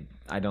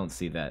I don't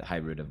see that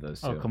hybrid of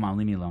those two. Oh, come on,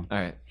 leave me alone. All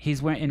right.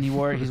 He's wearing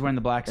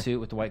the black suit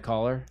with the white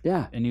collar.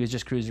 Yeah. And he was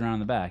just cruising around in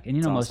the back. And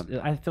you know, That's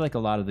awesome. I feel like a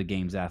lot of the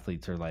games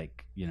athletes are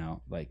like,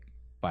 like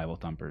Bible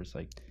thumpers,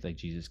 like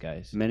Jesus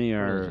guys. Many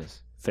are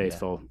Religious.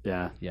 faithful.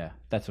 Yeah. Yeah,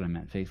 that's what I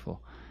meant,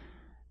 faithful.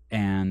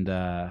 And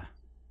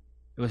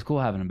it was cool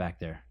having him back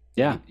there.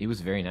 Yeah. He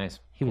was very nice.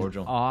 He was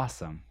Cordial.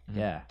 awesome. Mm-hmm.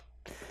 Yeah.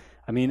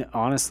 I mean,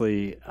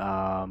 honestly,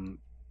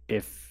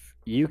 if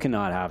you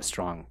cannot have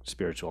strong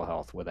spiritual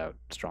health without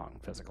strong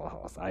physical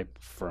health, I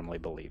firmly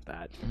believe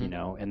that.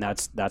 And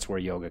that's where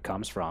yoga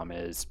comes from,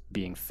 is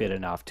being fit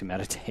enough to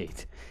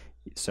meditate.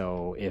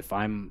 So if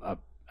I'm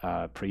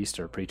a priest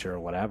or preacher or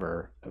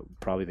whatever,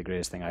 probably the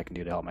greatest thing I can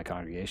do to help my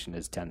congregation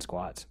is 10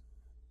 squats.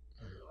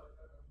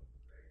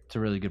 It's a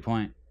really good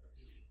point.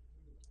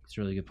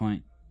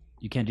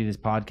 You can't do this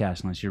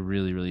podcast unless you're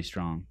really, really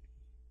strong.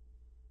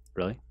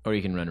 Really? Or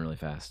you can run really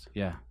fast.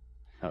 Yeah.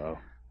 Uh-oh.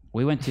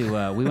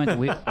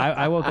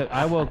 I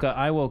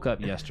woke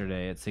up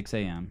yesterday at 6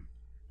 a.m.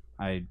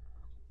 I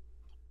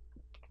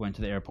went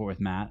to the airport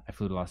with Matt. I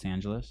flew to Los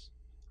Angeles,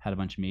 had a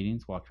bunch of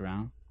meetings, walked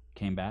around,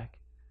 came back,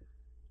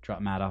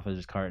 dropped Matt off at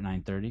his car at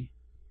 9:30.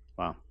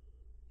 Wow.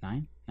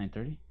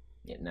 9:30?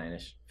 Yeah,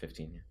 9-ish,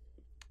 15. Yeah.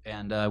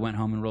 And I went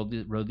home and rode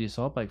the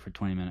assault bike for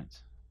 20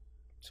 minutes.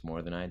 It's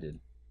more than I did.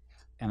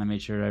 And I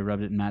made sure I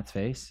rubbed it in Matt's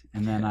face.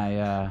 And then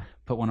I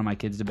put one of my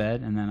kids to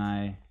bed, and then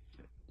I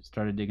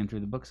started digging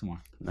through the book some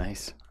more.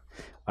 Nice.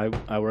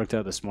 I worked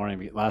out this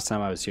morning. Last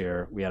time I was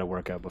here, we had a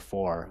workout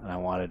before, and I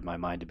wanted my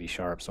mind to be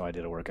sharp, so I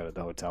did a workout at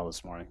the hotel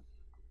this morning,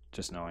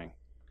 just knowing.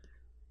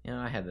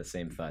 I had the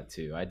same thought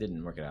too. I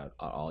didn't work it out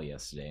at all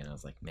yesterday, and I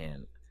was like,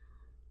 man,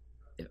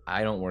 if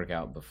I don't work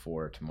out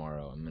before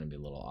tomorrow, I'm going to be a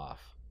little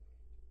off.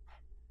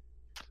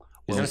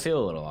 I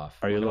feel a little off.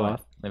 Are you a little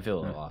off? I feel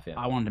a little off, yeah.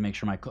 I wanted to make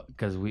sure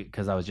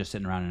because I was just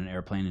sitting around in an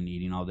airplane and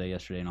eating all day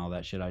yesterday and all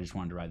that shit. I just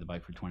wanted to ride the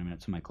bike for 20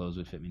 minutes so my clothes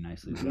would fit me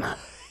nicely.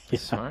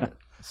 Smart.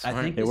 I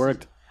think It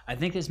worked. I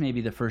think this may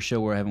be the first show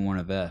where I haven't worn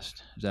a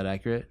vest. Is that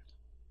accurate?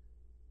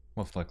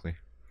 Most likely.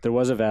 There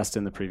was a vest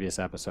in the previous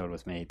episode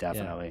with me,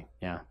 definitely.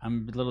 Yeah.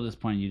 I'm a little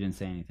disappointed you didn't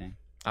say anything.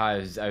 I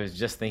was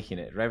just thinking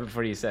it. Right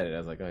before you said it, I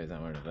was like, oh, he's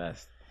not wearing a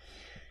vest.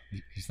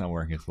 He's not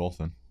wearing his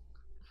Wilson.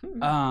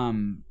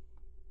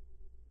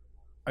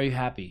 Are you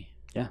happy?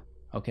 Yeah.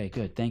 Okay,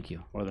 good. Thank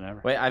you. More than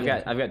ever. Wait, I've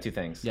got two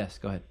things. Yes,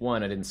 go ahead.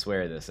 One, I didn't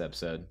swear this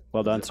episode.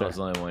 Well done, I sir. was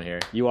the only one here.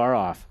 You are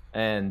off.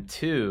 And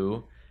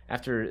two,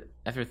 after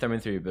thumbing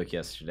through your book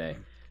yesterday,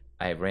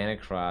 I ran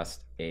across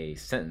a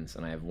sentence,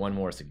 and I have one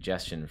more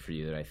suggestion for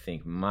you that I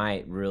think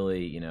might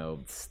really,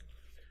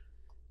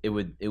 it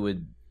would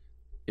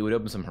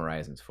open some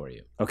horizons for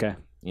you. Okay.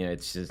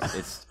 It's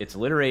just it's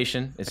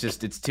alliteration.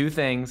 It's two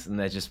things, and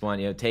I just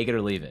want take it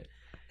or leave it.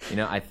 I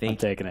I'm think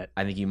taking it.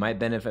 I think you might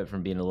benefit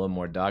from being a little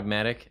more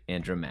dogmatic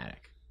and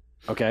dramatic.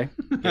 Okay.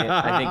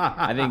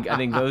 I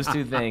think those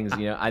two things.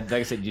 Like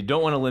I said, you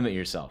don't want to limit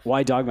yourself.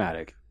 Why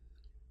dogmatic?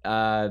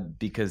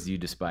 Because you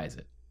despise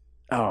it.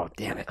 Oh,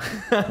 damn it.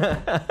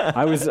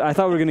 I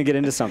thought we were going to get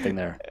into something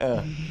there.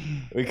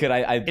 We could.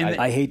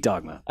 I hate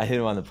dogma. I hit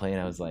him on the plane.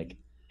 I was like,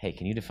 "Hey,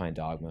 can you define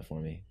dogma for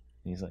me?"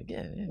 And he's like,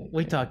 "Yeah."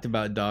 We talked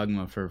about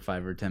dogma for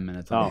 5 or 10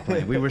 minutes on the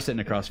plane. We were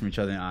sitting across from each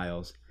other in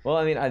aisles. Well,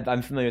 I mean,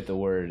 I'm familiar with the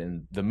word,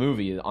 and the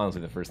movie is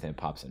honestly the first thing that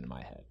pops into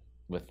my head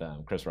with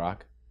Chris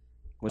Rock.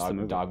 What's the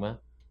movie? Dogma.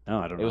 Oh,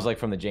 I don't know. It was like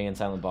from the Jay and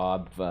Silent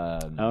Bob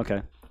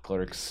okay.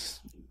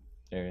 Clerks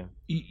area.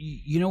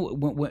 You know who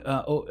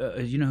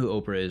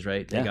Oprah is,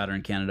 right? They Yeah. got her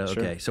in Canada.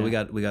 Sure, Okay, so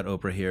yeah. we got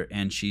Oprah here,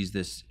 and she's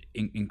this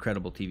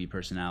incredible TV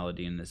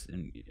personality and this,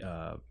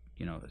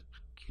 you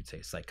could say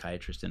a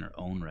psychiatrist in her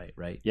own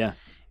right? Yeah.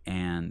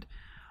 And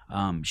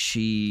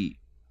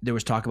there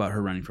was talk about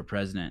her running for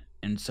president,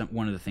 and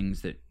one of the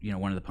things that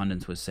one of the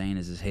pundits was saying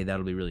is hey,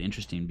 that'll be really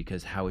interesting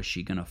because how is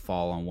she going to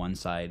fall on one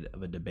side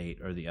of a debate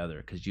or the other?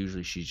 Because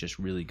usually she's just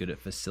really good at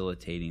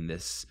facilitating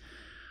this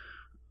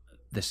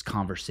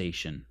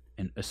conversation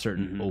and a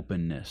certain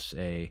openness.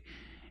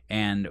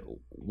 And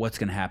what's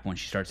going to happen when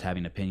she starts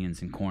having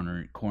opinions and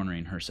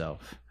cornering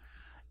herself?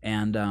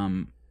 And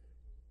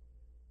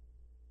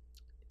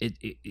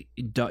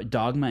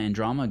dogma and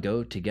drama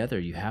go together.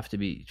 You have to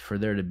be, for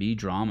there to be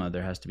drama,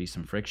 there has to be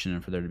some friction,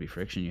 and for there to be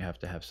friction, you have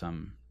to have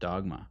some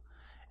dogma.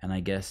 And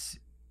I guess,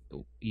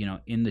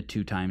 in the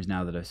 2 times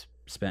now that I've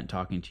spent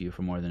talking to you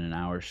for more than an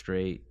hour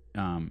straight,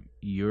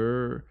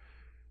 you're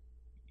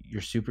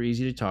super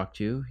easy to talk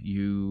to.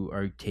 You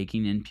are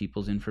taking in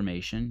people's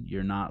information.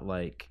 You're not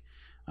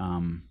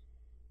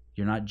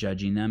you're not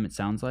judging them. It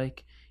sounds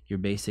like you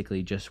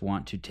basically just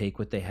want to take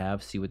what they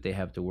have, see what they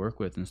have to work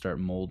with, and start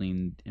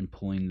molding and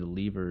pulling the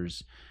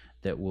levers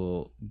that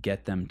will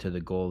get them to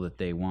the goal that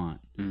they want.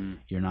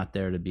 You're not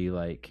there to be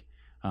like,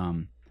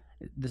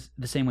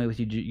 the same way with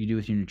you do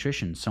with your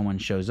nutrition. Someone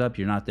shows up,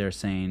 you're not there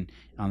saying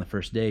on the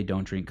first day,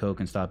 don't drink Coke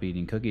and stop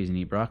eating cookies and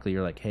eat broccoli.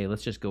 You're like, hey,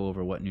 let's just go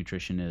over what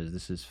nutrition is.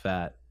 This is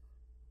fat,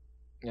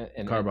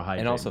 carbohydrate,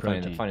 and also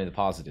protein. finding the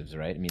positives,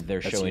 right? I mean,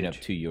 they're That's showing huge.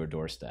 up to your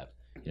doorstep.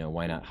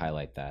 Why not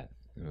highlight that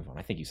and move on?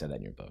 I think you said that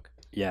in your book.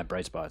 Yeah,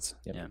 bright spots.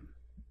 Yep. Yeah,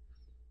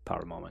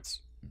 power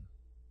moments.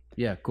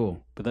 Yeah,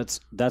 cool. But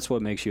that's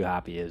what makes you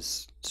happy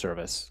is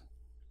service,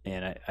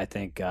 and I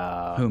think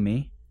Who,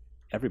 me?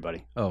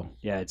 everybody. Oh,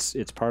 Yeah,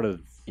 it's part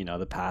of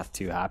the path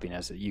to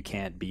happiness. You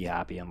can't be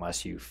happy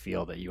unless you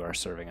feel that you are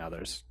serving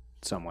others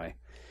some way.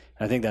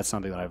 And I think that's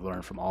something that I've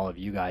learned from all of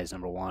you guys.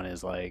 Number one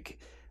is like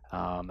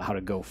how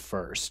to go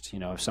first.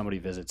 If somebody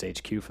visits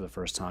HQ for the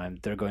first time,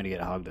 they're going to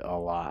get hugged a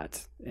lot.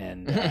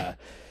 And the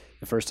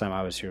first time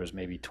I was here was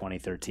maybe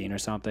 2013 or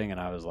something, and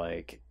I was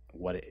like,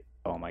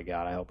 oh my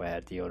God, I hope I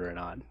had deodorant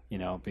on,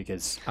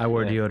 because I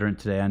wore deodorant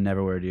today. I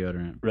never wear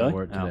deodorant. Really? I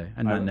wore it today.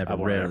 No. Never, I've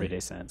worn it rarely. every day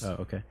since. Oh,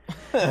 okay.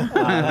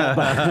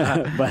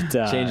 But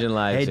Changing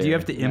lives. Hey, do you here.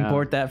 have to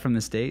import that from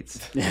the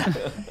States?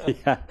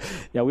 yeah,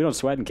 we don't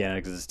sweat in Canada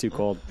because it's too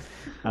cold.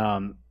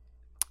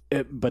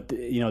 But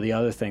the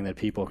other thing that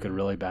people could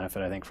really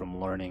benefit, I think, from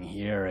learning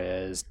here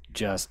is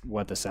just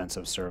what the sense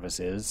of service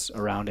is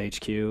around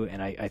HQ.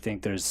 And I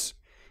think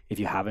if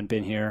you haven't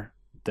been here,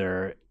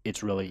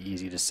 it's really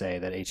easy to say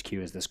that HQ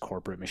is this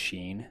corporate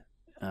machine.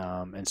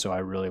 And so I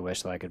really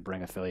wish that I could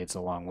bring affiliates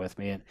along with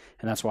me. And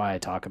that's why I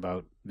talk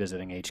about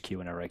visiting HQ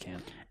whenever I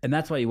can. And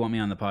that's why you want me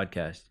on the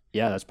podcast.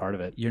 Yeah, that's part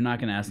of it. You're not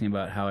going to ask me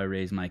about how I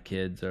raised my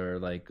kids or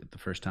like the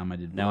first time I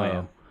did No, I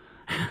blow.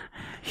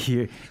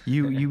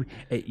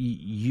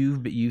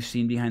 You've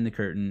seen behind the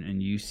curtain,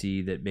 and you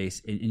see that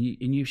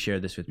and you've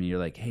shared this with me. You're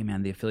like, hey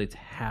man, the affiliates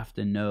have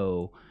to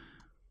know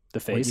The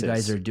what faces. you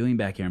guys are doing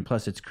back here. And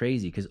plus, it's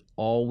crazy because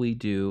all we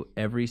do,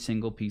 every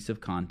single piece of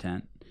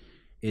content,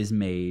 is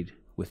made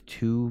with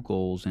two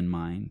goals in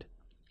mind: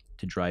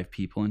 to drive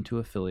people into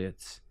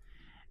affiliates,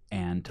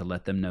 and to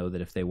let them know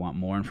that if they want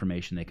more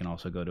information, they can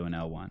also go to an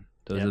L1.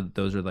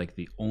 Those are like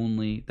the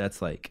only.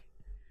 That's like.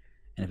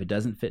 And if it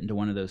doesn't fit into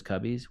one of those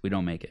cubbies, we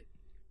don't make it.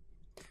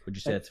 Would you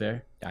say that's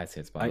fair? I'd say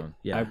it's spot on.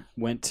 Yeah. I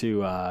went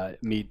to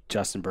meet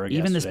Justin Berg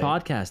Even this yesterday.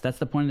 podcast, that's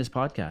the point of this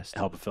podcast.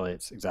 Help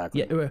affiliates,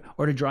 exactly. Yeah,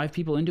 or to drive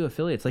people into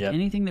affiliates. Like Yep.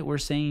 anything that we're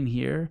saying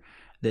here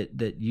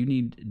that you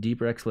need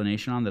deeper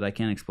explanation on that I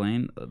can't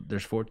explain,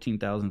 there's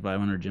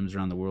 14,500 gyms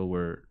around the world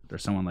where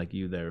there's someone like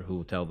you there who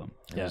will tell them.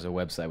 There's a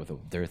website with a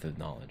dearth of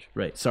knowledge.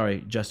 Right.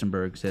 Sorry, Justin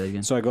Berg, say that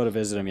again. So I go to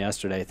visit him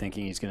yesterday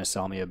thinking he's going to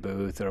sell me a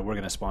booth or we're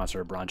going to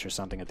sponsor a brunch or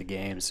something at the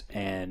games.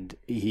 And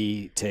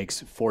he takes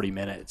 40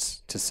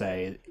 minutes to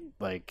say,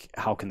 like,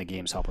 how can the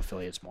games help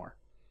affiliates more?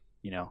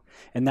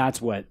 And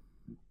that's what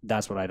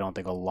I don't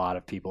think a lot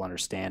of people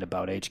understand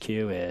about HQ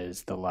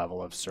is the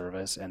level of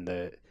service and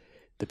the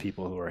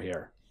people who are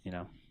here,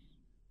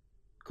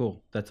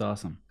 Cool. That's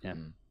awesome. Yeah.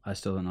 I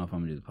still don't know if I'm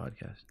going to do the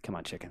podcast. Come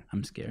on, chicken.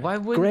 I'm scared. Why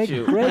wouldn't Greg-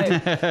 you? Greg-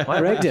 Why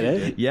Greg wouldn't did you?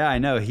 it. Yeah, I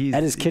know. He's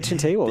At his kitchen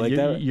table, like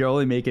you're, that. you're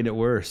only making it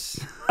worse.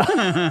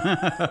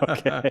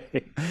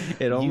 Okay.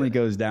 It only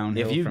goes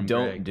downhill If you from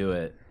don't Greg. do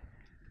it,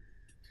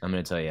 I'm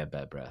going to tell you I have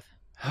bad breath.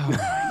 Oh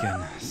my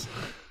goodness.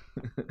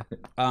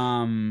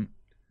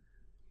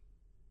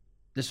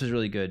 This was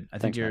really good. I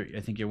think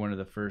you're one of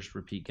the first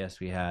repeat guests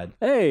we had.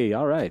 Hey,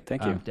 all right.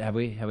 Thank you. Have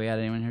we had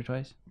anyone here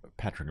twice?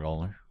 Patrick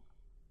Lawler.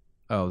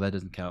 Oh, that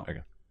doesn't count.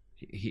 Okay.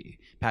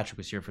 Patrick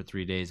was here for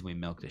 3 days and we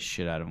milked the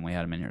shit out of him. We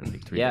had him in here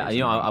like 3 Yeah,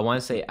 days. I want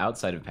to say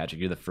outside of Patrick,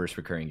 you're the first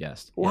recurring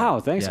guest. Wow.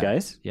 Thanks, Yeah.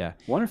 guys. Yeah.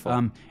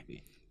 Wonderful.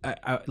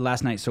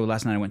 Last night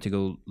I went to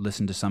go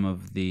listen to some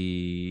of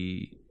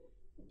the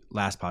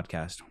last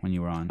podcast when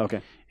you were on.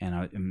 Okay. And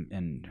I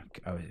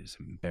was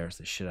embarrassed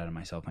the shit out of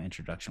myself. My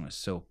introduction was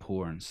so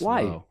poor and slow.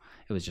 Why?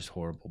 It was just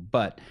horrible.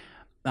 But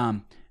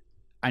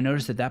I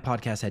noticed that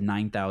podcast had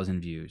 9,000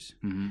 views,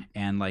 Mm-hmm.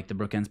 and like the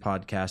Brookends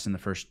podcast in the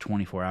first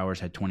 24 hours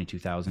had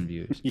 22,000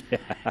 views.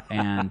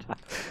 Yeah.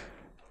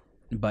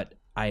 But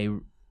I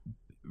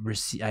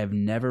have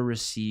never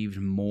received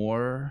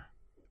more.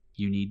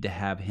 You need to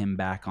have him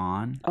back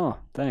on Oh,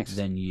 thanks.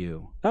 than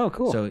you. Oh,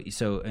 cool.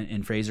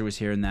 And Fraser was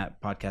here, and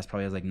that podcast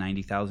probably has like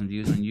 90,000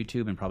 views on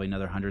YouTube, and probably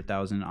another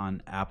 100,000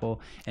 on Apple.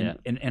 And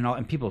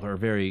people are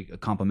very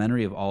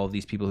complimentary of all of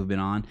these people who've been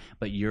on,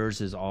 but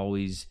yours is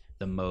always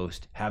the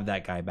most. Have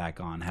that guy back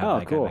on. Have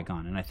that cool. guy back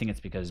on. And I think it's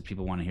because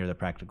people want to hear the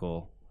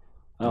practical.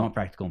 They want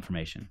practical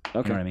information. Okay.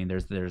 You know what I mean?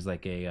 There's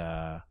like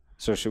a.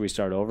 So should we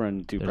start over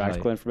and do There's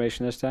practical like-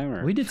 information this time?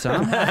 Or? We did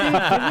some. We did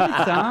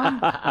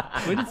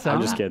some.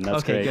 I'm just kidding. That's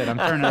okay, great. good.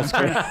 I'm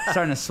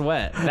starting to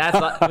sweat.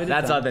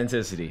 That's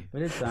authenticity. We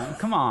did some.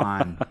 Come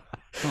on.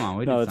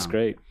 We did No, that's some.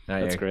 great. All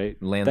right, That's Eric,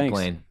 great. Land Thanks.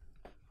 the plane.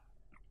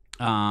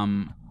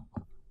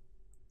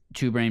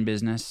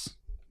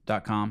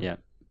 twobrainbusiness.com. Yeah.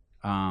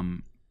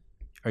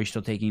 Are you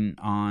still taking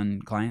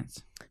on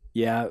clients?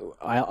 Yeah,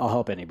 I'll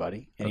help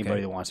anybody. Anybody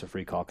Okay. that wants a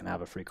free call can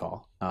have a free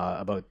call.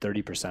 About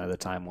 30% of the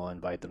time, we'll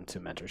invite them to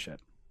mentorship.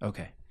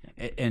 Okay.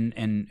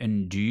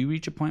 And do you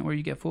reach a point where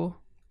you get full?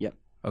 Yep.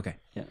 Okay.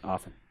 Yeah,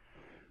 often.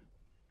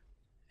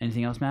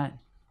 Anything else, Matt?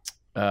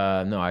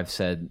 No, I've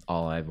said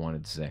all I've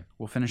wanted to say.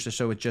 We'll finish the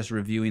show with just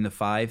reviewing the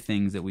 5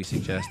 things that we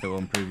suggest that will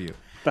improve you.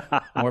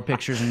 More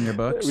pictures in your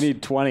books. We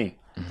need 20.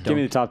 Give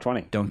me the top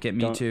 20. Don't get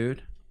Me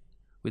Too'd.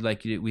 We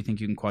think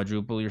you can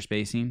quadruple your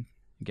spacing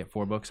and get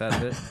 4 books out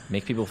of it.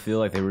 Make people feel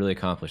like they really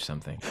accomplished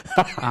something.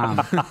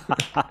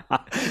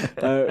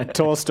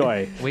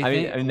 Tolstoy. We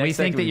next think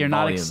segment that you're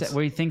not volumes.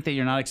 we think that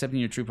you're not accepting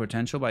your true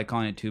potential by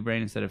calling it 2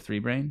 brain instead of 3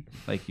 brain.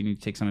 Like you need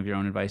to take some of your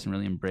own advice and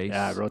really embrace.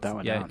 Yeah, I wrote that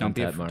one down. Don't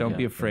be Mark.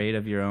 be afraid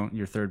of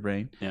your third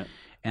brain. Yeah.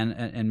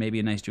 And maybe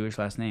a nice Jewish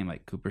last name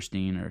like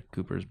Cooperstein or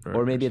Coopersburg.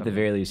 Or maybe at the something.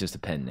 very least just a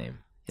pen name.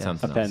 Yeah.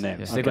 Something A pen else. name.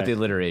 Yeah. Stick with the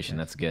alliteration.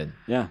 That's good.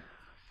 Yeah.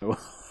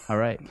 All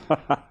right.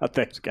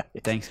 Thanks, guys.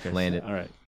 Thanks, Chris. Land it. All right.